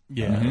IG.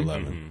 Yeah.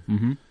 11.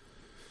 Mm-hmm.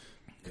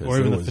 Or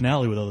even the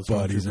finale with all the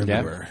bodies stormtroopers.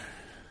 everywhere.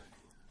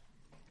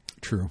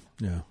 True.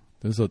 Yeah.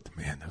 There's a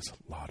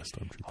lot of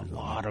stormtroopers. A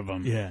lot of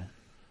them. Yeah.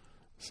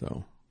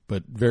 So,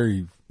 but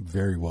very,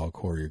 very well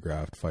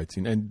choreographed fight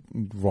scene, and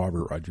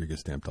Robert Rodriguez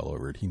stamped all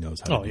over it. He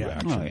knows how to do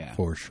action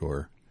for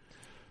sure.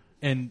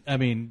 And I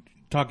mean,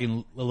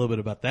 talking a little bit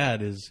about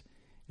that is,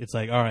 it's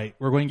like, all right,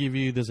 we're going to give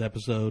you this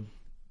episode.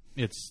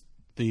 It's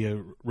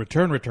the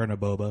return of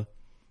Boba.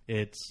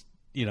 It's,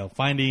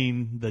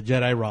 finding the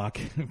Jedi Rock,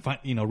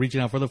 reaching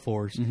out for the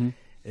Force.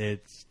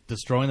 It's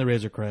destroying the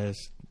Razor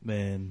Crest,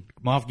 then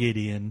Moff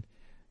Gideon.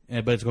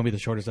 But it's going to be the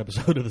shortest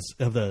episode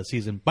of the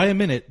season by a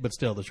minute, but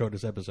still the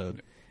shortest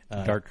episode.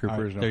 Dark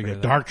Troopers. There you go.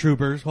 Dark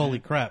Troopers. Holy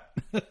crap.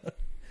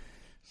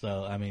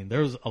 So, I mean,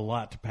 there's a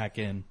lot to pack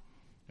in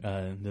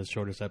this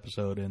shortest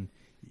episode, and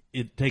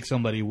it takes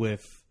somebody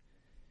with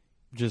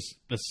just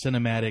a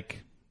cinematic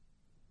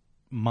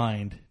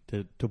mind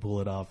to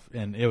pull it off,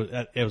 and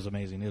it was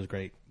amazing. It was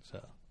great.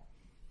 So,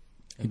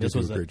 He did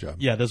a great job.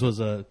 Yeah, this was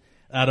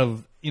out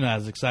of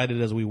as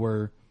excited as we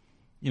were,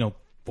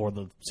 for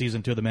the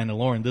season 2 of The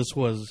Mandalorian. This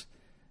was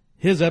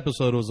his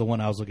episode was the one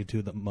I was looking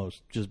to the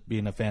most, just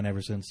being a fan ever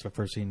since the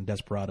first seeing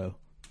Desperado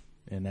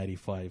in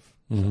 '95.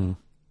 Mm-hmm. So.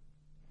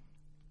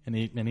 And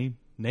he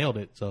nailed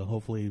it. So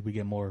hopefully we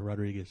get more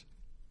Rodriguez.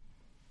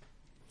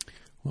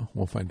 Well,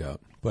 we'll find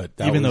out. But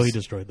Even though he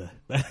destroyed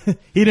that,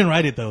 he didn't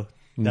write it though.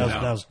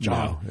 That was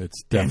John. No,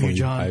 it's definitely.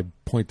 John. I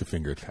point the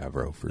finger at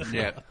Favreau for sure.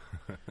 Yeah.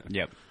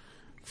 Yep.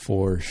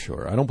 For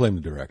sure. I don't blame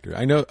the director.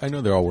 I know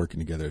they're all working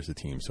together as a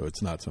team, so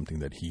it's not something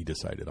that he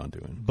decided on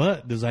doing.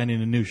 But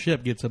designing a new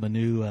ship gets him a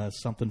new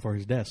something for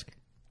his desk.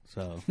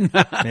 So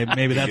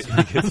maybe that's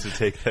He gets to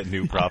take that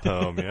new prop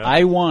home. Yeah.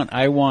 I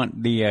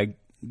want the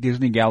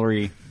Disney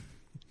Gallery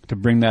to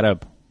bring that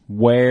up.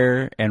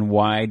 Where and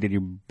why did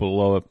you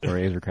blow up the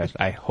Razor Crest?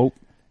 I hope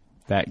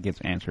that gets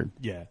answered.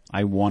 Yeah.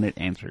 I want it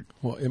answered.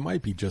 Well, it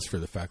might be just for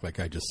the fact, like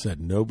I just said,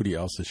 nobody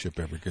else's ship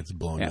ever gets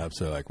blown up.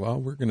 So, like, well,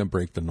 we're going to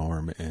break the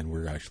norm, and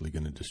we're actually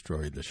going to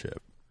destroy the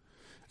ship.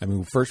 I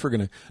mean, first we're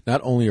going to, not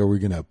only are we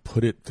going to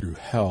put it through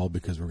hell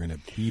because we're going to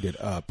beat it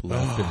up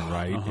left and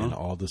right and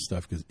all this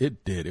stuff, because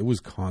it was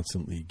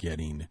constantly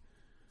getting,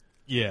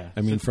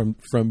 I mean, from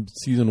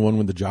season 1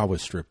 when the jaw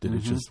was stripped, it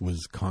just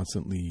was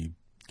constantly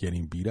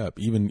getting beat up,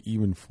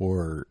 even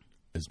for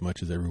as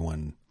much as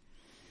everyone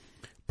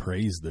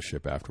praised the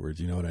ship afterwards.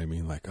 You know what I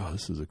mean? Like, oh,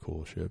 this is a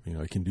cool ship. You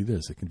know, it can do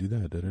this, it can do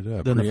that. Da, da,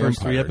 da. Then the first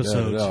 3 Pre-Empire,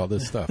 episodes all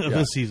this stuff of yeah.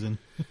 this season.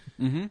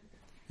 And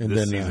this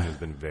then season has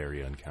been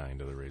very unkind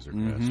to the Razor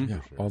Crest. yeah,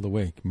 For sure. all the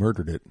way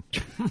murdered it,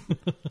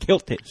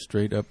 Killed it.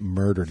 straight up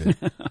murdered it.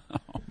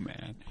 Oh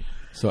man.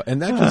 So,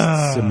 and that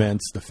just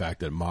cements the fact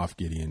that Moff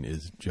Gideon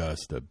is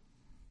just a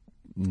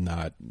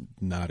not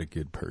a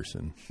good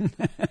person.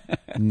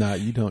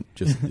 You don't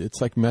just.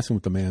 It's like messing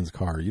with the man's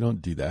car. You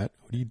don't do that.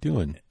 What are you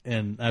doing?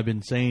 And I've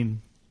been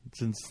saying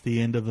since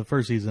the end of the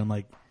first season,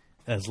 like,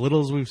 as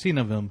little as we've seen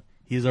of him,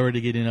 he's already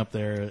getting up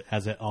there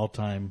as an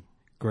all-time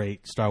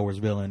great Star Wars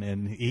villain.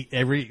 And he,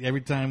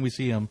 every time we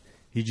see him,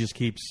 he just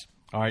keeps,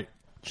 all right,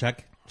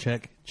 check.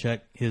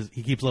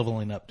 He keeps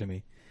leveling up to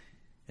me.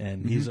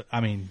 And he's,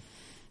 I mean,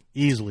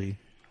 easily.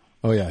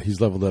 Oh yeah, he's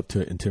leveled up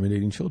to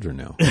intimidating children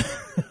now.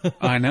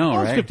 I know,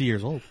 He's right? 50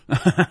 years old.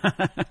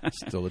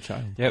 Still a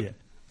child. Yep. Yeah.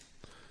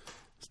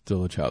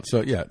 Still a child.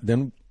 So yeah,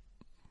 then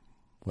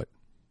what?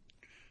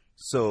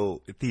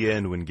 So at the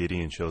end, when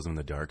Gideon shows him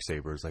the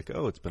Darksaber, it's like,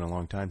 oh, it's been a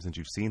long time since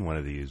you've seen one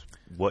of these.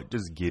 What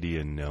does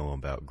Gideon know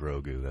about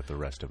Grogu that the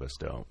rest of us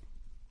don't?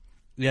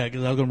 Yeah,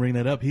 because I was going to bring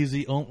that up. He's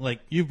the only, like,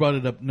 you've brought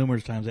it up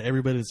numerous times that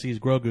everybody that sees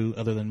Grogu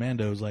other than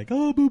Mando is like,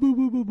 oh, boo, boo,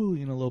 boo, boo, boo,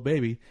 you know, little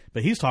baby.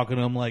 But he's talking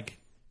to him like,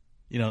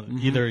 you know,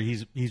 either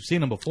he's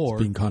seen him before.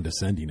 Being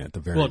condescending at the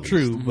very Well, least.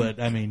 true,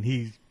 but I mean,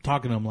 he's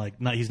talking to him like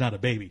he's not a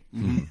baby.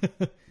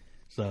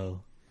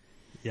 So,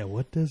 yeah,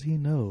 what does he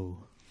know?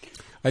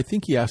 I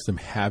think he asked him,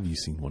 have you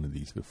seen one of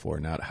these before?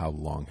 Not how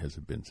long has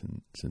it been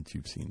since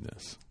you've seen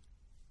this?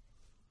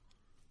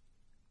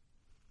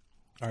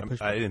 All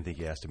right, I didn't think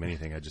he asked him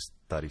anything. I just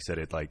thought he said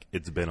it like,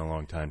 it's been a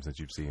long time since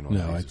you've seen one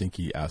of No, these. I think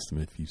he asked him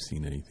if you've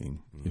seen anything,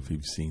 if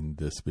you've seen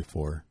this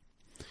before.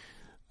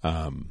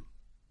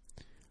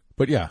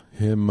 But yeah,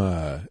 him.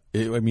 I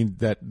mean,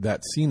 that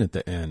scene at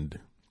the end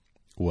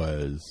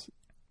was,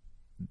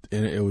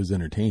 it was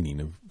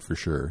entertaining for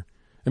sure.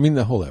 I mean,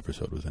 the whole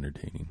episode was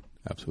entertaining,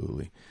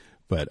 absolutely.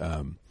 But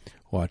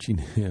watching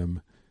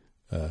him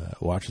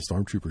watch the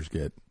stormtroopers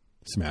get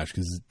smashed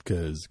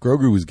because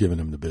Grogu was giving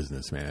him the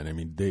business, man. I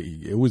mean,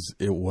 it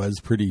was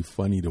pretty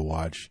funny to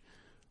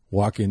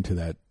walk into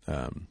that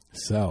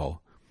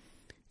cell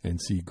and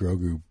see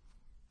Grogu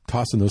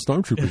tossing those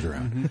stormtroopers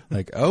around.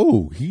 Like,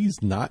 oh, he's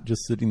not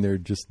just sitting there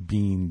just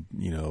being,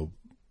 you know,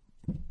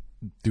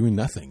 doing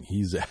nothing.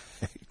 He's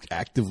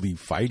actively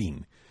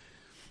fighting.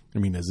 I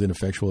mean, as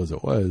ineffectual as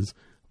it was,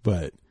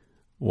 but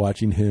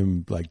watching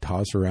him like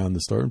toss around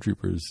the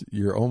stormtroopers,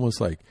 you're almost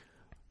like,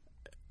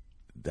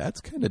 that's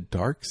kind of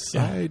dark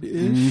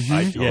side-ish.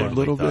 I a totally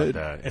little thought bit.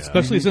 that, yeah.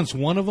 especially since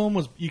one of them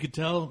was, you could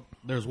tell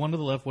there's one to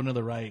the left, one to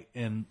the right,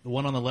 and the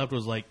one on the left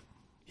was like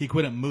he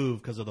couldn't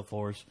move because of the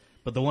Force,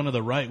 but the one to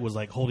the right was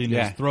like holding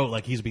his throat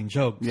like he's being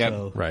choked. Yep.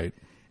 So. Right.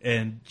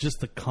 And just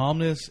the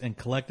calmness and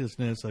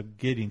collectedness of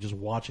Gideon, just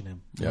watching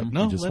him. Yep.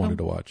 No, You just let wanted him.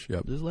 to watch.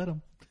 Yep. Just let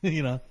him.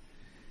 You know.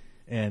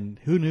 And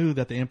who knew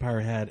that the Empire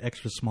had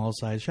extra small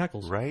size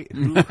shackles? Right?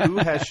 Who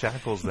has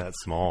shackles that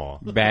small?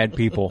 Bad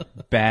people.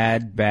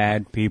 Bad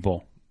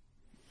people.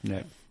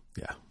 Yeah.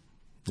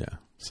 Yeah.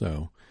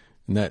 So,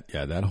 and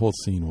that whole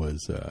scene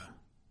was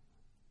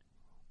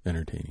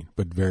entertaining,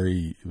 but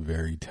very,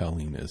 very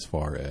telling as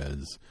far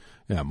as,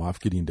 Moff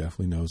Gideon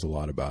definitely knows a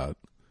lot about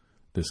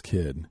this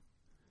kid,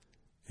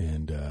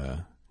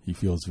 and he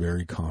feels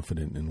very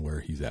confident in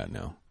where he's at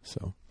now.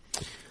 So,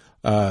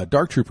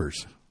 Dark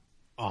Troopers,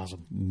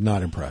 Awesome.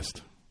 not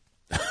impressed.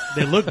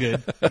 They look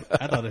good.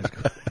 I thought it was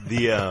good.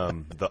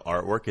 The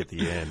artwork at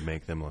the end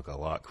make them look a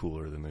lot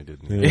cooler than they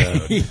did in the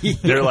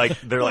episode.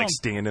 They're like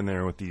standing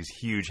there with these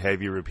huge,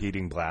 heavy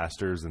repeating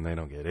blasters, and they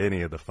don't get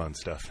any of the fun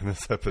stuff in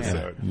this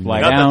episode.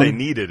 Fly Not down. that they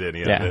needed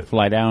any of it.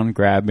 Fly down,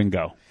 grab, and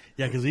go.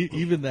 Yeah, because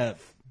even that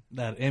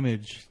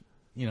image,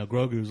 you know,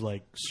 Grogu's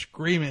like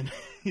screaming.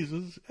 He's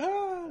just,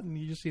 and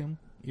you just see him,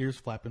 ears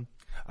flapping.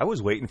 I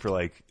was waiting for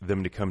like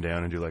them to come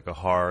down and do like a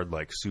hard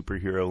like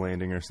superhero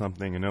landing or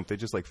something, and nope, they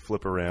just like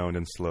flip around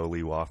and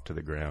slowly waft to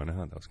the ground. I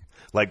thought that was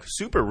like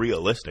super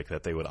realistic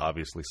that they would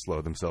obviously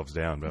slow themselves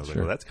down, but I was like,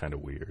 well, that's kind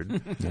of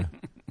weird.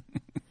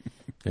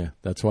 Yeah,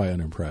 that's why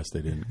unimpressed.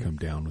 They didn't come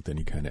down with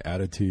any kind of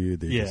attitude.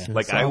 They Yeah. just,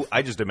 Like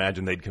I just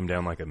imagine they'd come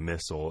down like a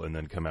missile and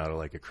then come out of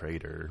like a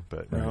crater,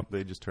 but no,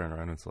 they just turn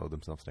around and slow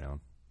themselves down.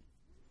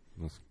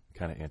 It was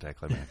kind of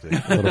anticlimactic.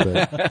 a little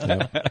bit.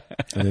 Yep.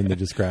 And then they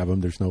just grab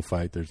them. There's no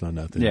fight. There's no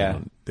nothing. Yeah.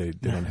 They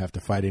don't have to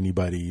fight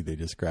anybody. They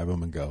just grab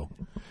them and go.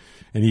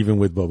 And even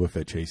with Boba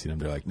Fett chasing them,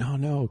 they're like,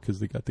 no, because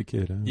they got the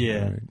kid. Huh?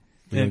 Yeah. All right.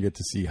 We don't get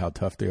to see how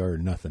tough they are or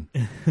nothing.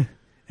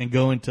 And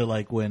going to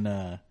like when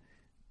to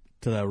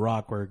that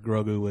rock where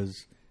Grogu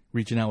was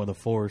reaching out with a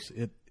force.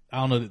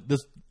 I don't know,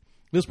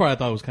 this part I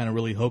thought was kind of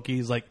really hokey.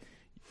 He's like,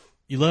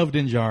 you love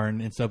Din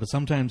Djarin and stuff, but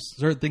sometimes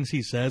certain things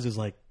he says is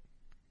like,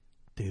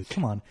 dude,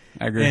 come on.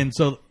 I agree. And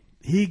so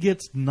he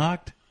gets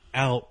knocked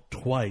out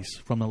twice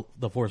from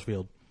the force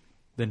field,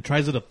 then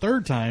tries it a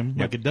third time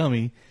like a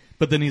dummy,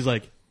 but then he's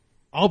like,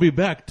 I'll be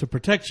back to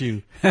protect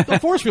you. The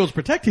force field's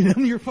protecting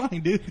him. You're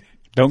fine, dude.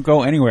 Don't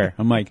go anywhere.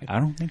 I'm like, I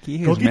don't think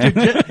he is, Go get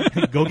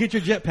man. go get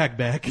your jetpack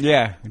back.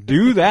 Yeah,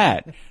 do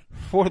that.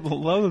 For the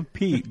love of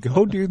Pete,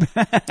 go do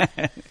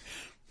that.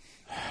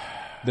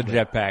 The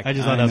jetpack. I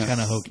just thought that was know.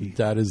 kind of hokey.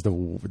 That is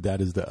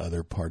the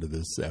other part of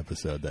this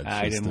episode. That's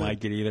I didn't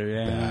like it either.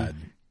 Yeah.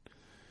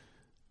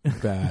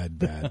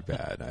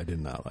 Bad. I did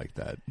not like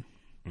that.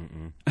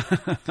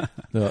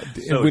 No,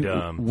 So when,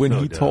 dumb. When So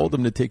he dumb. told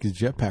him to take his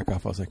jetpack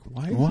off, I was like,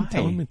 "Why did Why? he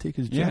tell him to take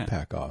his Yeah.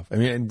 jetpack off?" I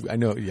mean, I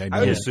know. I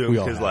would assume we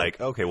all because, have.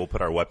 like, okay, we'll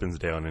put our weapons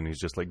down, and he's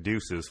just like,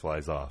 deuces,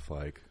 flies off.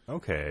 Like,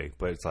 okay,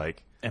 but it's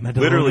like, And that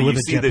literally, with you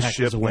a see this jetpack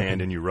ship is a weapon.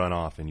 land, and you run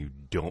off, and you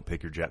don't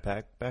pick your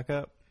jetpack back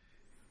up.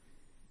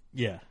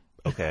 Yeah.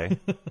 Okay,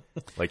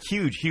 like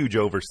huge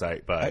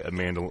oversight by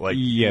Amanda. Like,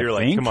 You you're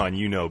like, think? come on,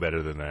 you know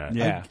better than that.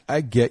 Yeah.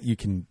 I get you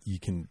can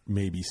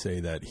maybe say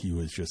that he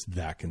was just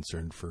that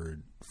concerned for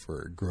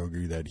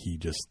Grogu that he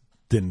just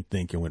didn't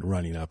think and went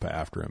running up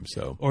after him.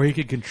 So Or he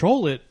could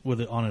control it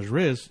with it on his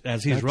wrist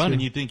as he's That's running.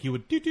 true. You think he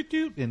would doot doot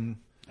doot, and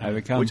I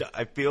become. Which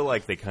I feel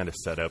like they kind of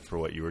set up for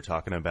what you were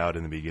talking about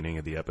in the beginning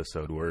of the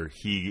episode, where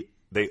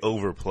they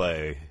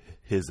overplay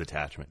his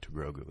attachment to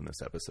Grogu in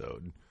this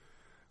episode,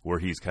 where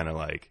he's kind of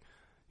like,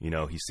 you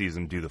know, he sees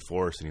him do the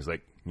Force, and he's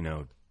like, you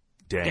know,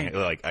 dang,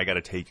 like, I got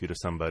to take you to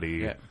somebody.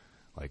 Yeah.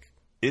 Like,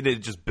 it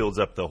just builds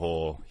up the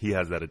whole, he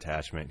has that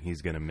attachment,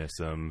 he's going to miss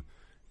him,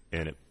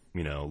 and it,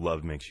 you know,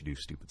 love makes you do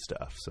stupid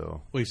stuff.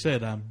 So, well, he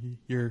said,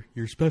 "You're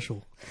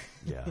special."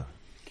 yeah.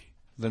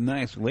 The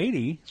nice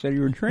lady said you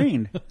were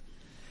trained.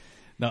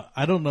 Now,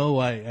 I don't know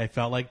why I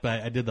felt like,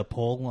 but I did the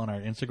poll on our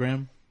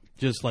Instagram.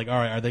 Just like, all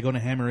right, are they going to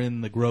hammer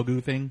in the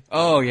Grogu thing?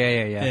 Oh,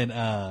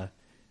 yeah.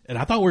 And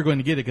I thought we were going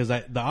to get it because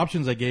the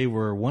options I gave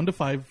were 1 to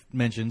 5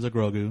 mentions of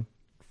Grogu,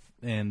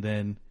 and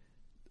then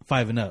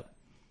 5 and up.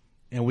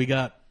 And we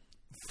got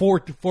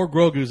four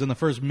Grogus in the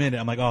first minute.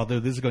 I'm like, oh,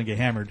 dude, this is going to get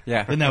hammered.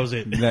 Yeah. And that was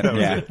it.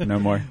 No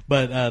more.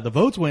 But the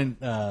votes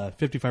went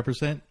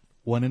 55%,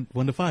 1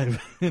 to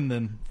 5, and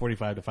then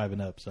 45 to 5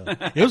 and up. So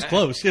it was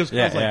close. I was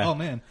like, oh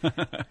man.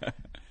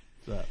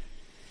 So,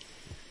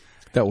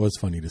 that was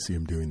funny to see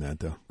him doing that,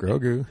 though.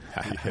 Grogu,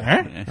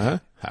 huh?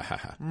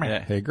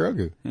 Yeah. Hey,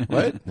 Grogu,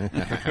 what?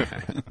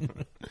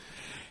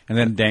 And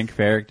then Dank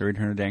Ferrick, the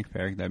return of Dank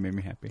Ferrick, that made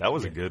me happy. That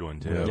was a good one,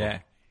 too.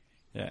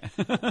 Yeah.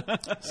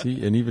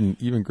 See, and even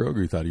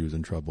Grogu thought he was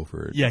in trouble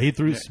for it. yeah, he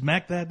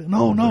smacked that.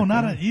 No,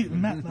 not at you.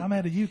 I'm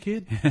mad at you,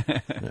 kid.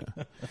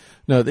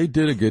 No, they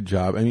did a good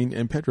job. I mean,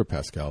 and Pedro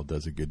Pascal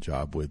does a good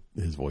job with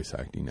his voice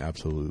acting,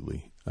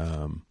 absolutely.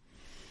 And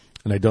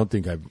I don't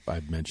think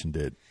I've mentioned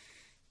it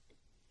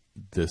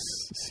this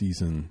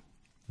season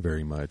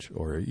very much,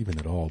 or even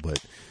at all,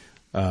 but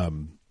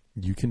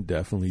you can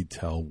definitely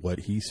tell what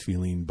he's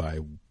feeling by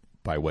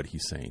what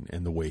he's saying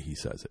and the way he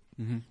says it.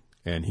 Mm-hmm.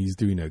 And he's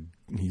doing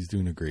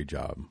a great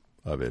job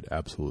of it,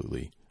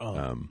 absolutely.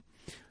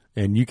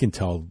 And you can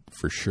tell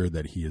for sure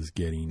that he is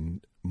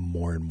getting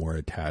more and more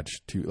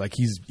attached to, like,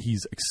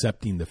 he's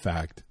accepting the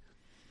fact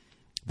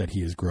that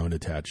he has grown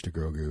attached to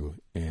Grogu,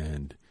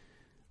 and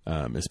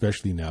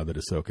especially now that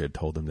Ahsoka had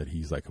told him that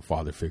he's like a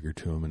father figure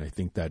to him, and I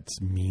think that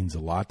means a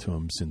lot to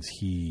him since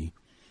he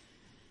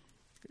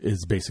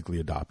is basically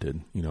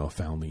adopted, you know, a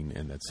foundling,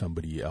 and that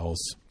somebody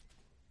else,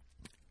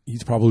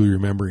 he's probably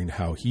remembering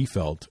how he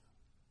felt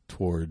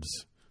towards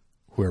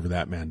whoever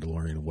that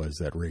Mandalorian was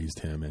that raised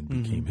him and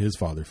became his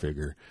father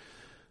figure.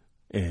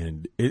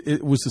 And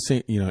it was the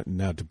same, you know,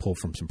 now to pull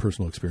from some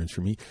personal experience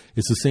for me,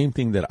 it's the same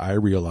thing that I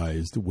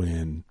realized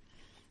when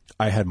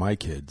I had my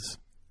kids,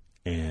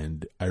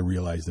 and I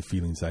realized the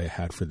feelings I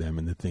had for them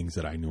and the things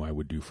that I knew I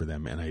would do for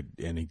them. And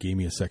it gave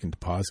me a second to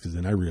pause, because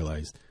then I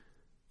realized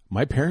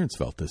my parents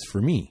felt this for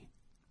me,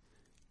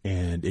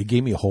 and it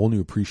gave me a whole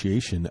new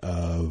appreciation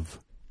of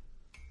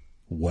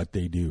what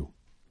they do,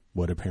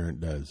 what a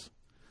parent does.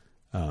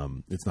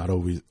 It's not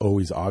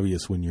always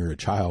obvious when you're a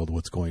child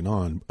what's going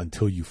on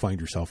until you find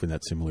yourself in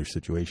that similar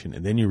situation.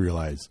 And then you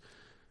realize,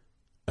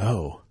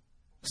 oh,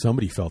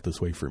 somebody felt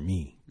this way for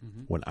me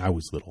when I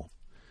was little.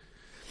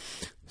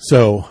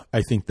 So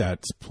I think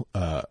that's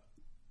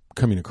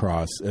coming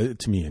across,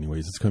 to me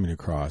anyways, it's coming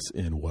across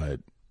in what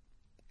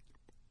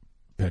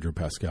Pedro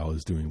Pascal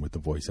is doing with the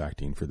voice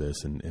acting for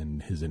this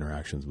and his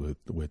interactions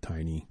with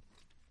Tiny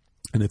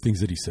and the things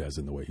that he says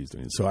and the way he's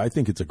doing it. So I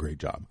think it's a great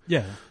job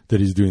that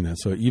he's doing that.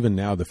 So even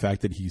now, the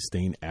fact that he's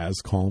staying as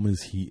calm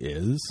as he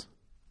is,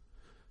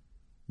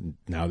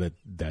 now that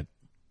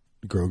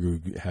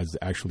Grogu has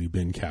actually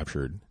been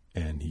captured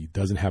and he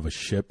doesn't have a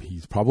ship,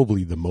 he's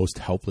probably the most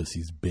helpless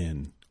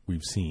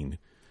we've seen.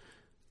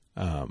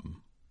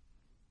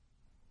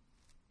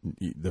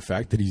 The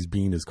fact that he's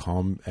being as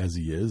calm as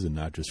he is and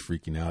not just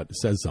freaking out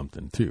says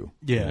something too.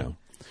 Yeah.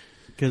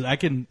 Because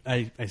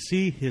I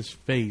see his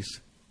face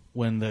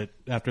when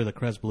after the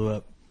crest blew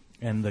up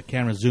and the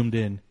camera zoomed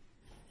in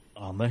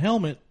on the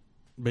helmet,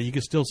 but you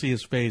can still see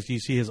his face. You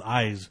see his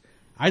eyes.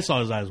 I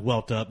saw his eyes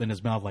welt up and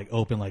his mouth like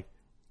open, like,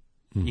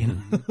 you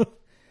know,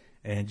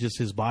 and just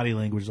his body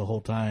language the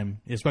whole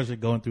time, especially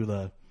going through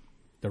the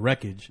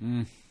wreckage.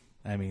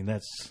 I mean,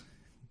 that's,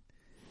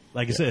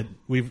 like I said,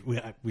 we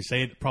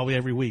say it probably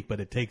every week, but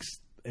it takes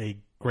a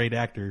great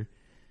actor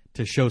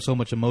to show so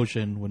much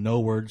emotion with no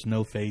words,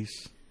 no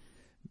face,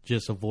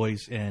 just a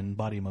voice and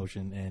body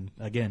motion. And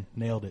again,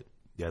 nailed it.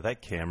 Yeah,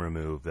 that camera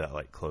move that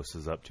like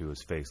closes up to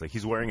his face, like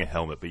he's wearing a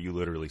helmet, but you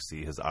literally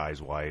see his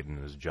eyes widen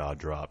and his jaw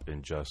drop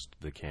in just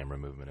the camera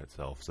movement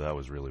itself. So that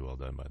was really well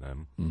done by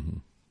them. Mm-hmm.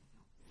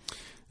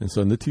 And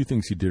so, the two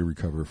things he did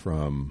recover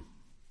from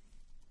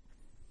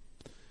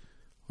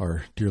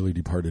our dearly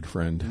departed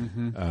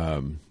friend,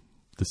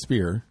 the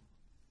spear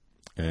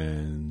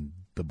and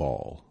the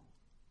ball.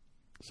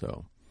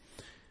 So,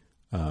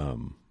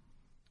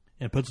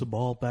 and puts the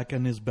ball back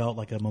in his belt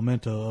like a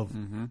memento of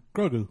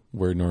Grogu,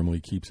 where it normally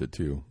keeps it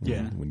too.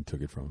 Yeah, when he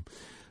took it from him.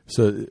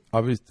 So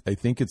obviously, I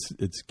think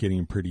it's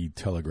getting pretty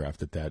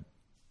telegraphed that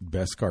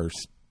Beskar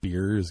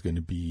spear is going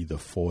to be the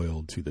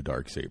foil to the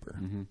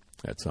Darksaber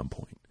at some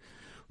point.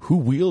 Who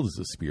wields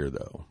the spear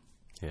though?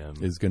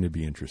 Is going to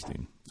be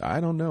interesting. I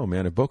don't know,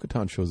 man. If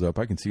Bo-Katan shows up,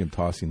 I can see him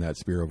tossing that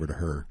spear over to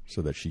her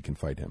so that she can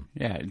fight him.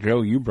 Yeah,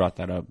 Joe, you brought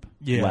that up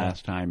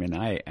last time, and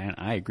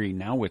I agree.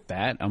 Now with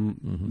that,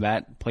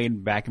 that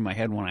played back in my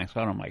head when I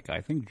saw it. I'm like, I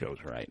think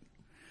Joe's right.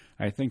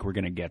 I think we're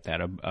going to get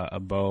that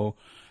a Bo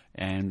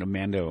and a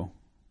Mando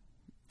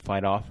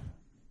fight off,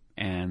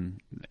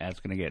 and that's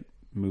going to get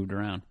moved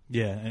around.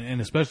 Yeah, and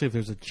especially if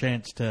there's a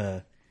chance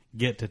to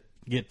get to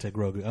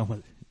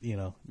Grogu.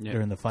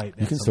 During the fight.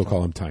 You can still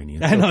call him Tiny.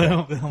 I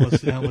know, I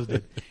almost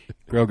did.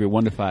 Grogu,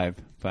 1 to 5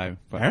 and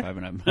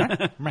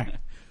up.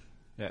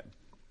 Yeah.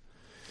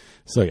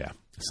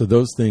 So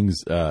those things,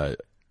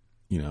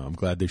 I'm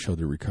glad they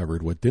showed it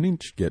recovered. What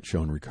didn't get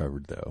shown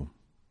recovered, though?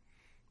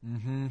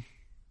 Do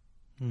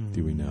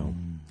we know?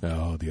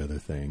 Oh, the other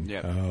thing.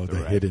 Yep. Oh, the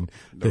rifle.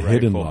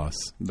 hidden loss.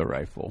 The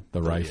rifle.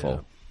 The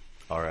rifle.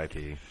 Yeah.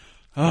 R.I.P.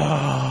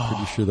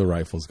 Pretty sure the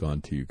rifle's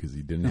gone too because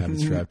he didn't have it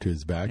strapped to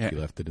his back. Yeah. He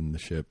left it in the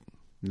ship.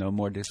 No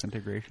more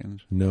disintegrations.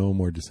 No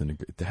more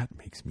disintegration. That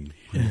makes me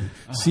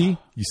see.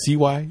 You see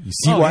why? You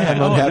see why I'm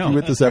unhappy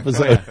with this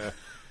episode?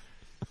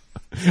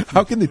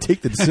 How can they take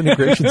the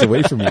disintegrations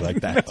away from me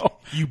like that?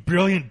 You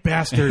brilliant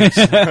bastards!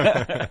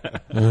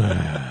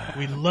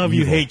 We love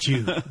you, hate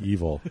you.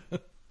 Evil.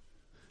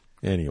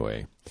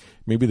 Anyway,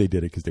 maybe they did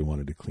it because they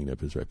wanted to clean up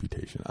his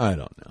reputation. I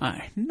don't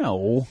know.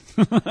 No.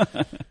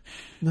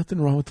 Nothing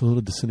wrong with a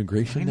little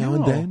disintegration now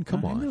and then.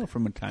 Come on. I know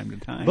from time to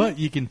time. But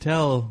you can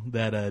tell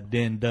that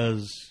Din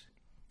does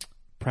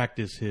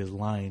practice his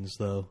lines,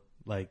 though,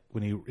 like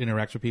when he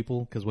interacts with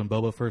people. Because when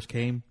Boba first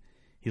came,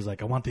 he's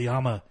like, I want the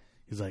Yama.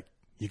 He's like,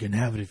 you can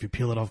have it if you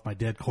peel it off my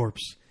dead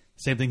corpse.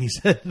 Same thing he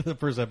said in the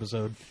first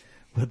episode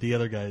with the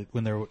other guy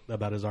when they're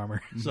about his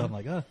armor. So I'm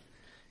like,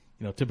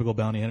 typical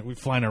bounty hunter. We're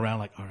flying around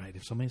like, all right,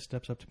 if somebody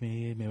steps up to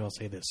me, maybe I'll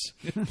say this.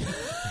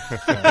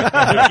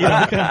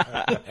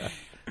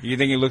 You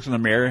think he looks in the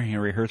mirror and he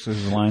rehearses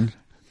his lines?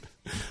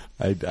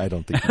 I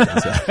don't think he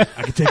does that.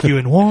 I could take you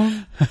in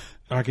one,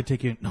 or I could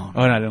take you in... No.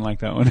 Oh, no, I didn't like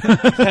that one.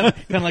 Kind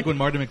of like when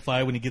Martin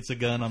McFly, when he gets a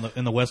gun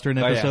in the Western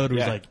episode,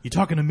 he's like, you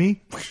talking to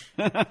me?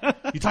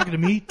 You talking to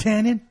me,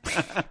 Tannen?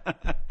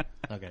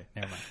 Okay,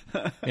 never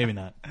mind. Maybe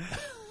not.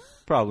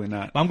 Probably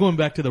not. I'm going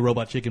back to the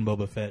Robot Chicken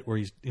Boba Fett where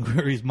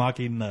he's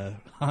mocking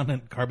Han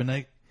and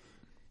Carbonite.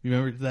 You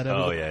remember that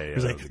episode? Oh, yeah.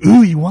 He's like,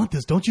 ooh, you want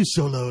this, don't you,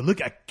 Solo?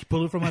 Look, I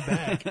pulled it from my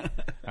bag.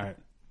 All right.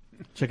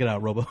 Check it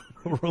out,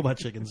 Robot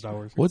Chicken Star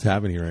Wars. What's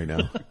happening right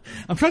now?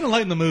 I'm trying to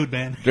lighten the mood,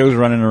 man. Joe's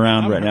running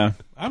around right now.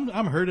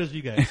 I'm hurt as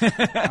you guys.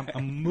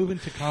 I'm moving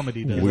to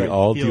comedy. We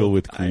all deal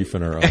with grief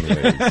in our own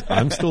ways.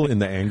 I'm still in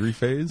the angry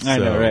phase. I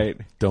know, right?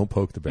 Don't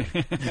poke the bear.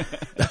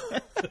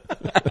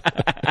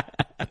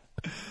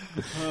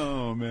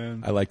 Oh,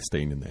 man. I like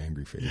staying in the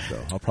angry phase,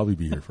 though. I'll probably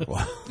be here for a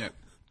while. Yep.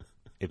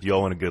 If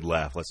y'all want a good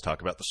laugh, let's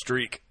talk about the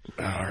streak.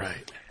 All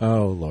right.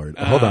 Oh, Lord.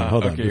 Hold on.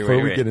 Okay, Before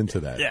we wait. get into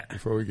that. Yeah.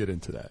 Before we get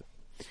into that.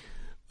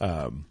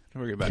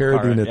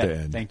 Cara Dune at the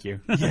end. Thank you.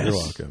 Yes. You're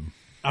welcome.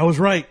 I was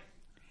right.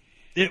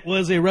 It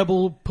was a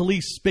Rebel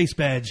police space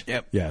badge.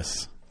 Yep.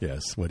 Yes.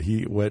 What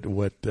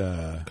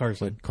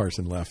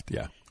Carson left,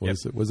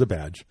 was a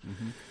badge.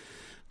 Mm-hmm.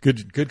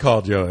 Good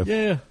call, Joe.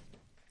 Yeah.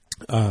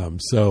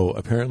 So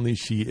apparently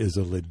she is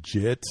a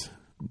legit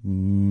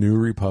New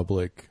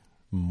Republic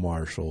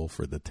marshal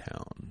for the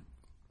town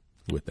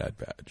with that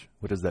badge.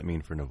 What does that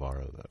mean for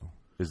Navarro, though?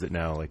 Is it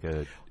now like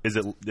is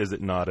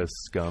it not a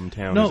scum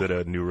town? No. Is it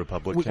a New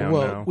Republic town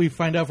now? We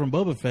find out from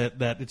Boba Fett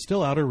that it's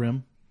still Outer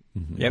Rim.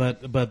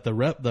 Yep. But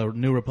the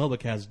New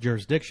Republic has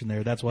jurisdiction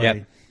there. That's why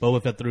Yep.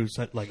 Boba Fett threw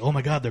like, oh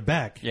my God, they're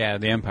back. Yeah,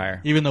 the Empire.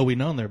 Even though we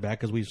know they're back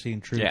because we've seen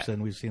troops Yeah.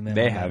 and we've seen them.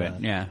 They on,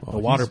 haven't, yeah. the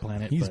water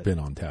planet. He's but- been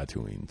on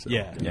Tatooine, so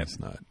Yeah. it's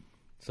not.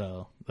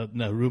 So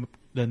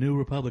the New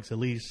Republic's at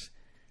least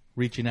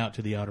reaching out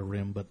to the Outer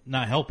Rim, but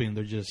not helping.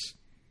 They're just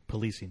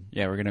policing.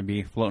 Yeah, we're going to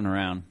be floating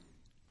around.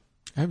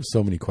 I have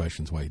so many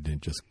questions why he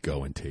didn't just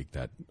go and take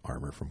that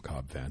armor from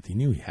Cobb Vanth. He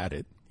knew he had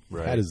it. He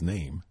Right. had his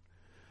name.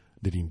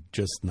 Did he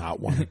just not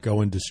want to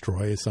go and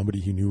destroy somebody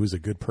he knew was a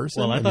good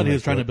person? Well, I thought he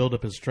was trying to to build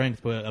up his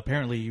strength, but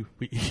apparently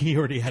he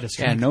already had his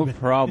Yeah, strength. no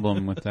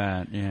problem with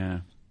that.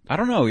 Yeah. I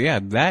don't know. Yeah,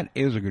 that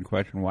is a good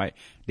question. Why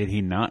did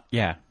he not?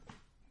 Yeah.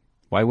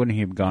 Why wouldn't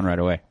he have gone right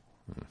away?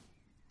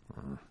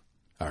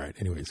 All right.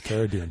 Anyways,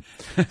 Cara Dune.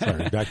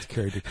 Sorry, back to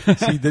Cara Dune.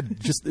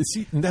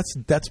 See,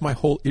 that's my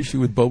whole issue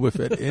with Boba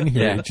Fett in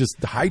here. Yeah. It just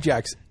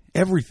hijacks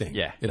everything.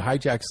 Yeah. It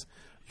hijacks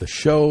the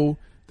show,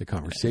 the I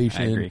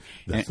conversation, agree.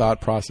 the And-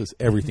 thought process,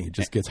 everything. It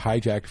just gets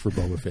hijacked for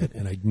Boba Fett,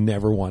 and I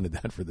never wanted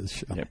that for this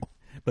show. Yep.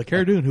 But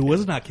Cara Dune, who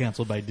was not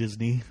canceled by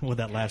Disney with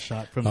that last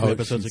shot from 2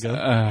 episodes she's-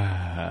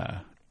 ago.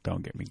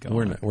 Don't get me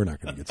going. We're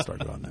not going to get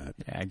started on that.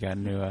 Yeah, I got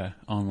into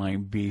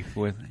online beef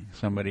with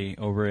somebody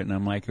over it, and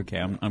I'm like, okay,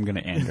 I'm going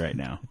to end right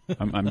now.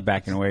 I'm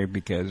backing away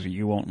because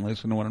you won't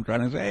listen to what I'm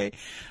trying to say.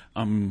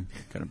 I'm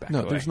going to back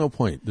away. No, there's no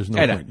point. There's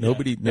no I know. point.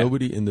 Yeah.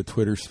 Nobody in the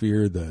Twitter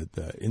sphere, the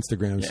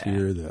Instagram Yeah.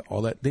 sphere,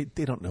 all that, they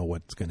don't know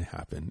what's going to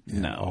happen.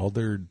 And No. all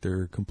their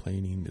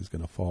complaining is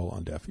going to fall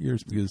on deaf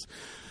ears because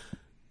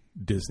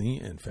Disney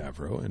and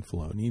Favreau and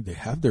Filoni, they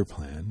have their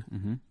plan.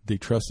 Mm-hmm. They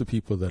trust the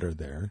people that are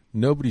there.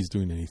 Nobody's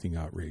doing anything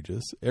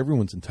outrageous.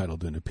 Everyone's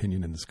entitled to an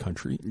opinion in this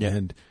country. Yeah.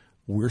 And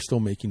we're still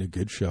making a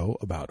good show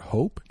about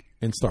hope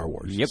and Star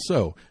Wars. Yep.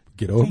 So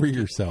get over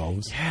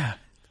yourselves. Yeah.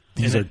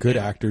 These are good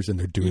actors and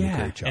they're doing Yeah.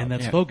 a great job. And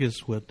that's Yeah.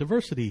 focused with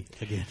diversity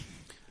again.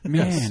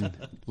 Man.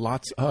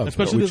 Lots of,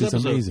 Especially which this is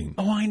episode. amazing.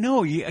 Oh, I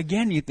know. You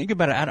think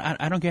about it.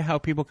 I don't get how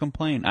people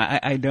complain.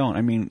 I don't.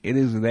 I mean, it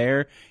is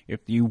there. If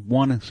you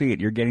want to see it,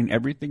 you're getting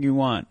everything you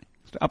want.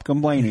 Stop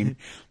complaining.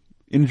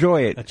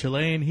 Enjoy it. A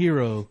Chilean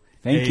hero.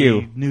 Thank a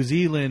you. New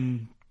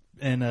Zealand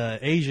and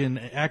Asian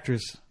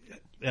actress.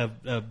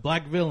 A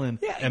black villain.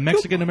 A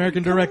Mexican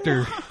American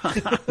director.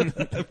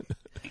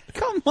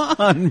 Come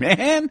on,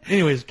 man.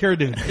 Anyways, Cara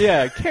Dune.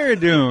 Yeah, Cara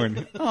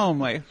Dune. Oh,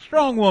 my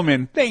strong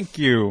woman. Thank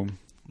you.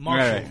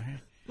 Marshall.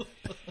 All right.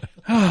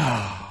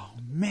 Oh,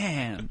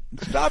 man.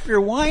 Stop your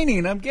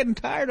whining. I'm getting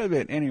tired of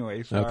it.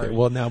 Anyway, sorry. Okay,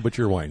 well now, but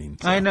you're whining.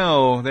 so. I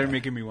know. They're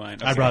making me whine.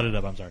 I brought it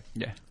up. I'm sorry.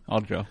 Yeah,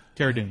 I'll Joe.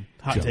 Cara Dune.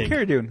 Hot Joe. take.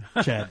 Cara Dune.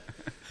 Chad.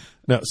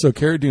 No, so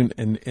Cara Dune,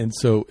 and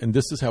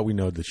this is how we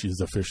know that she's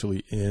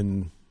officially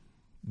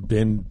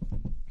been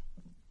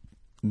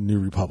New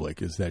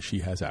Republic, is that she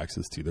has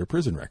access to their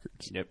prison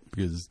records. Yep.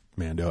 Because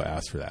Mando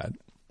asked for that,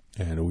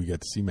 and we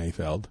get to see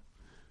Mayfeld,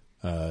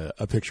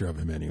 a picture of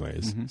him,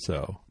 anyways. Mm-hmm.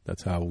 So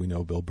that's how we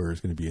know Bill Burr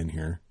is going to be in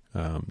here.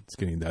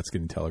 That's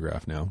getting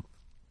telegraphed now.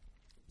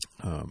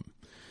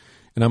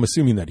 And I'm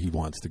assuming that he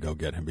wants to go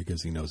get him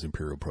because he knows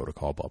Imperial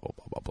Protocol, blah blah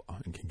blah blah blah,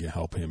 and can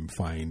help him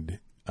find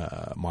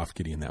Moff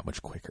Gideon that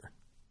much quicker.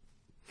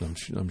 So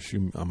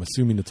I'm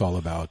assuming it's all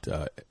about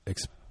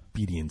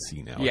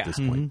expediency now at this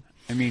point.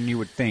 I mean, you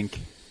would think,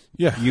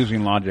 Yeah.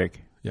 using logic,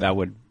 Yeah. that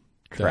would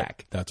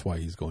track. That's why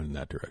he's going in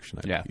that direction.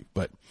 I Yeah. believe.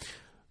 But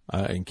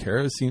and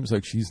Cara seems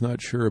like she's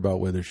not sure about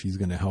whether she's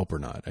going to help or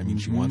not. I mean,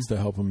 she wants to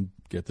help him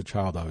get the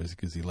child, obviously,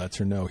 because he lets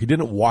her know. He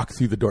didn't walk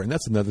through the door. And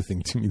that's another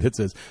thing to me that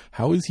says,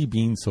 how is he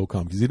being so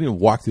calm? Because he didn't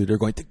walk through the door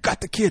going, they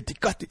got the kid, they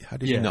got the... How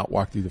did he Yeah. not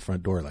walk through the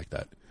front door like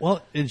that?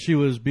 Well, and she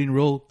was being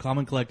real calm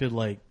and collected,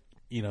 like,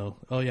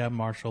 oh yeah,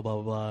 Marshall, blah,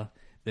 blah, blah.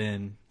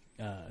 Then,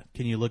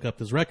 can you look up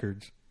his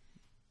records?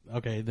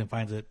 Okay, then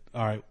finds it.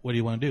 All right, what do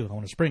you want to do? I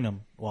want to spring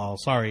them. Well,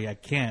 sorry, I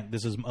can't.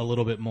 This is a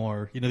little bit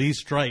more, these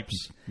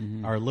stripes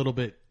are a little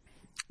bit,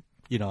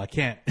 I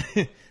can't.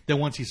 Then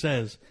once he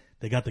says,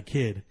 they got the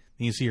kid,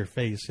 then you see her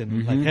face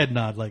and like head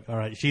nod, like, all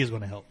right, she is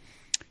going to help.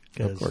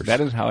 Of course. That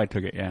is how I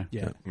took it, yeah.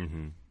 Yeah.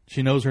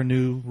 She knows her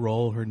new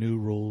role, her new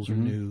rules, her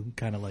new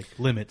kind of like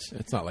limits.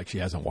 It's not like she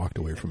hasn't walked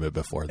away from it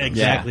before. Though.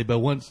 Exactly. But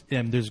once,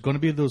 and there's going to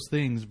be those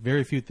things,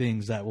 very few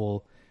things that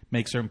will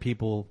make certain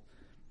people,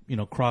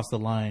 cross the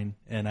line.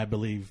 And I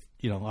believe,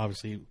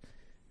 obviously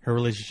her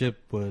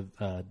relationship with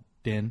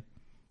Din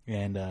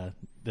and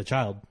the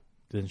child,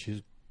 then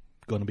she's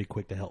going to be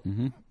quick to help.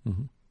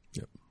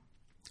 Yep,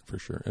 for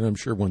sure. And I'm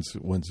sure once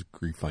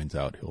Grief finds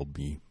out, he'll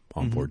be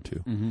on board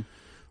too,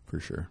 for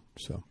sure.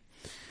 So,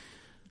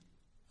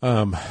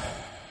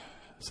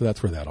 so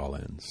that's where that all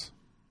ends.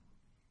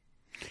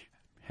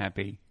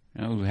 Happy.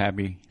 I was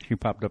happy. She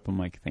popped up. I'm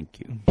like, thank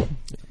you.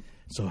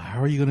 So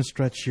how are you going to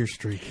stretch your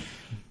streak?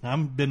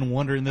 I've been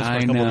wondering this for I a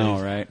couple know, of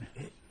days. right?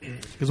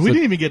 Because we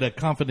didn't even get a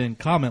confident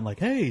comment like,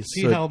 hey,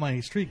 see So- how my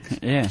streak...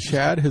 Yeah.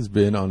 Chad has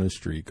been on a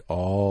streak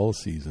all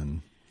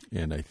season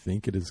and I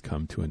think it has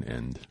come to an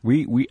end.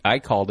 I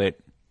called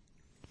it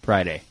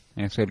Friday.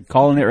 I said,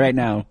 calling it right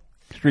now.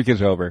 Streak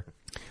is over.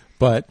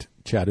 But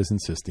Chad is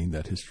insisting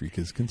that his streak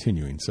is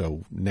continuing.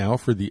 So now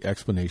for the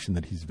explanation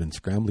that he's been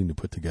scrambling to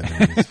put together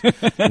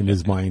in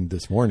his mind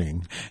this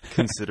morning.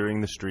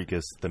 Considering the streak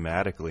is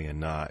thematically and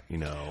not,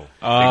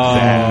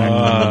 exact.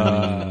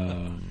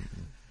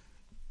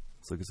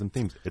 Let's look at some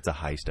themes. It's a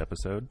heist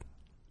episode.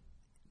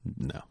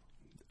 No.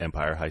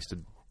 Empire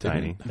heisted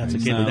Tiny. That's a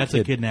kid. No, That's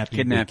a kidnapping.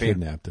 They Kidnapping.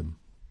 kidnapped him.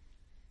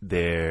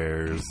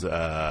 There's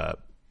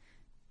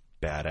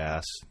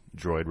badass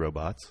droid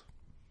robots.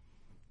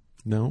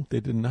 No, they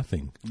did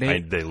nothing.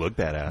 They look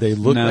badass. They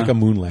looked No. like a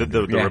moonlander.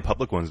 the Yeah.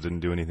 Republic ones didn't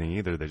do anything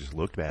either. They just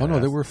looked badass. Oh no,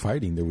 they were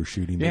fighting. They were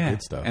shooting the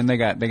good stuff. and they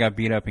got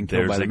beat up and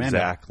killed There's by the Mando.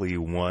 exactly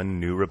one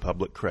New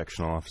Republic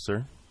correctional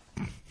officer.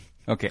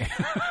 Okay.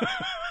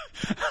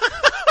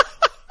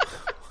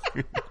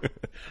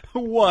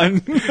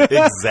 One.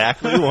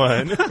 Exactly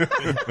one.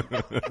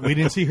 Oh, We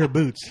didn't see her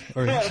boots.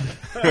 Or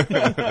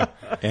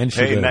and she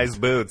Hey, lived. nice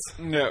boots.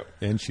 No.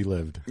 And she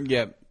lived.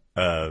 Yep.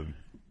 Let's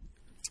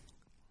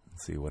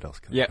see what else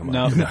can Yeah, come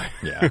no. up.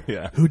 Yeah.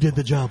 Yeah. who did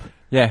the job?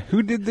 Yeah.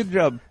 Who did the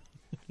job?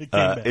 It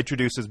came back.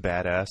 Introduces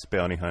badass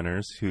bounty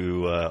hunters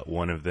who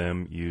one of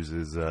them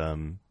uses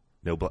no.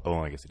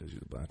 I guess he does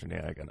use a blaster.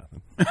 Yeah, I got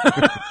nothing.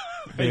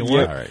 They All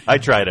were. right. I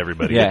tried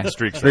everybody. Yeah. The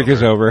streak's Streak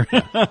is over.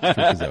 Streak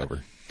is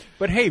over.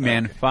 But hey,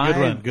 man,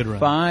 Good run.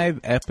 5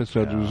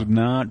 episodes was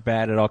not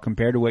bad at all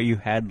compared to what you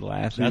had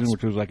last season, That's-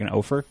 which was like an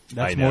offer.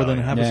 That's I know, more than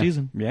yeah. half a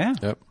season. Yeah.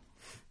 Yep.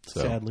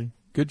 So Sadly.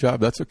 good job.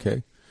 That's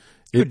okay.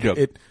 Good job.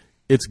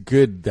 It's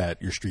good that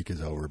your streak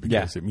is over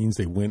because Yeah. it means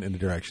they went in a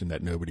direction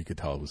that nobody could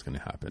tell was going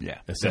to happen. Yeah.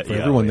 Except for Yeah,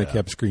 everyone yeah. that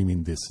kept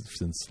screaming this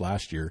since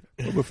last year.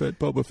 Boba Fett,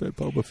 Boba Fett,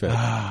 Boba Fett.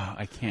 Ah,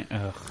 I can't.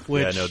 Ugh.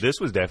 Which, Yeah, no, this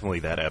was definitely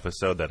that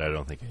episode that I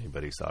don't think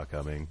anybody saw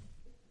coming.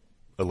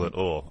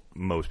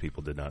 Most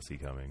people did not see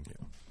coming.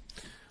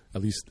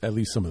 At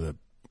least some of the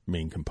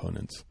main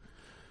components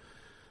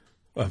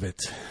of it.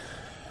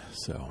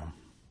 So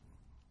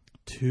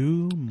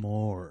 2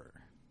 more.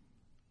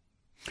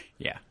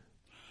 Yeah.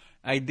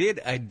 I did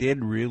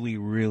really,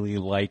 really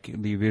like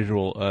the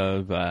visual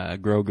of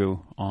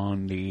Grogu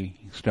on the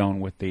stone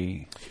with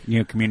the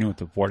communion with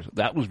the Force.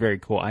 That was very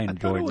cool. I I thought it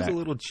enjoyed was that. a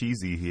little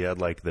cheesy. He had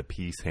like the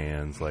peace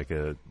hands, like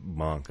a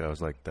monk. I was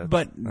like, that's,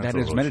 But that's that a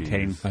is little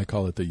meditating. cheese. I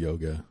call it the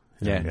yoga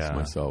Yeah. hands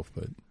myself,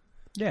 but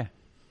Yeah.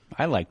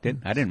 I liked it.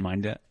 I didn't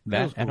mind that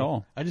was at cool.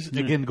 all. I just,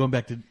 again, going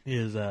back to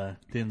his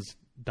Din's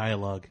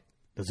dialogue.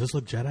 Does this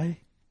look Jedi?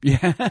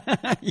 Yeah.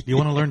 Do you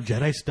want to learn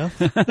Jedi stuff?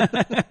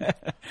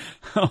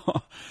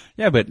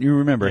 Yeah, but you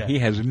remember, Yeah. he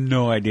has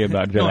no idea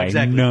about Jedi. No,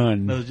 exactly.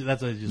 None. No,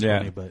 that's just Yeah.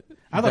 funny, but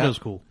I thought it was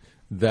cool.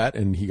 that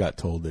and he got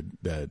told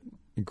that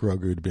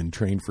Grogu had been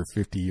trained for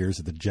 50 years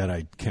at the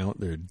Jedi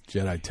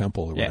Jedi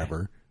Temple or Yeah.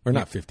 whatever. Or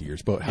not 50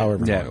 years, but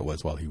however Yeah. long it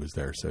was while he was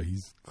there. So he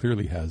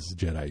clearly has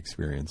Jedi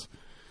experience.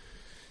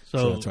 So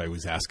So, that's why I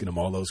was asking him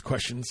all those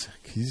questions.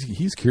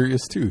 He's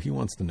curious too. He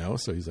wants to know.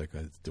 So he's like,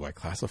 "Do I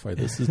classify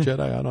this as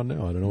Jedi? I don't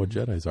know. I don't know what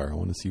Jedis are. I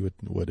want to see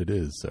what it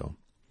is." So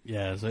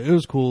yeah, so it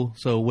was cool.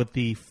 So with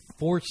the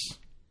Force,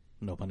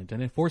 no pun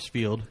intended, Force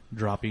field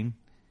dropping,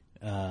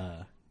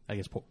 I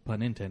guess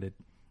pun intended,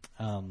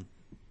 do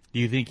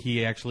you think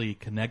he actually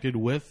connected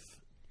with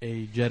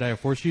a Jedi or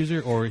Force user,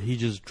 or he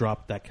just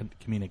dropped that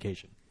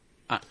communication?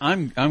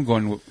 I'm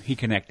going with he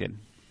connected.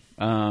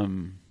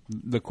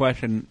 The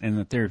question and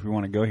the theory, if we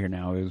want to go here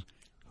now, is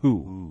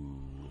who?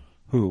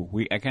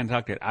 I kind of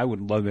talked it. I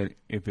would love it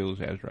if it was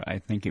Ezra. I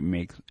think it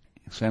makes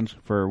sense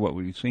for what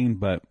we've seen,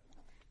 but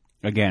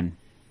again,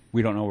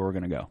 we don't know where we're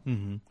going to go.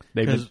 Mm-hmm.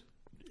 Good.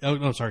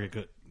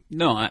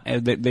 No,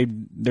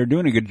 they're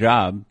doing a good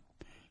job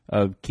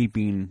of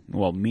keeping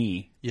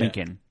me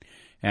thinking,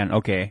 and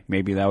okay,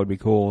 maybe that would be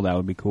cool,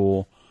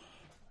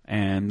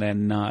 and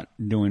then not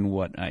doing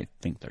what I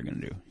think they're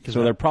going to do.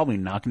 So they're probably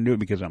not going to do it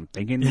because I'm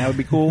thinking that would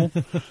be cool.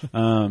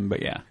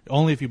 But yeah,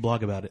 Only if you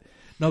blog about it.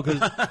 No,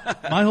 because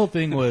my whole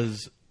thing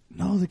was,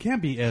 no, they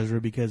can't be Ezra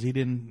because he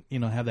didn't,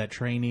 have that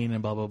training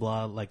and blah, blah,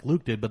 blah like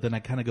Luke did. But then I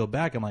kind of go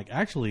back. I'm like,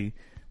 actually,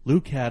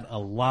 Luke had a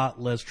lot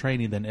less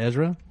training than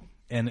Ezra.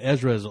 And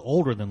Ezra is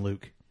older than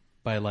Luke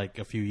by like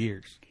a few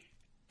years.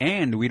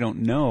 and we don't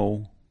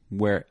know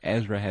where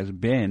Ezra has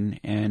been,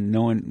 and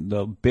knowing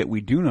the bit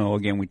we do know,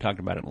 again, we talked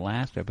about it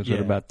last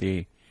episode about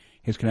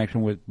his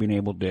connection with being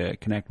able to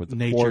connect with the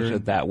Nature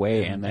Force that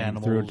way, and then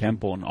animals through a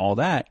temple and all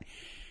that.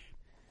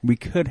 We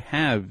could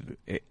have,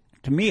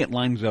 to me, it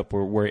lines up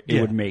where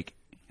it would make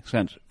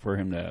sense for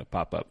him to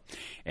pop up.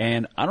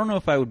 And I don't know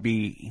if I would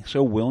be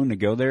so willing to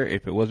go there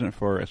if it wasn't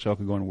for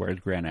Ahsoka going, where's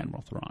Grand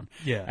Admiral Thrawn?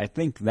 Yeah. I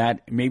think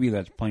that maybe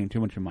that's playing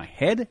too much in my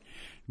head,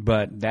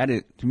 but that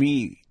is, to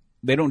me,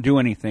 they don't do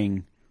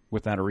anything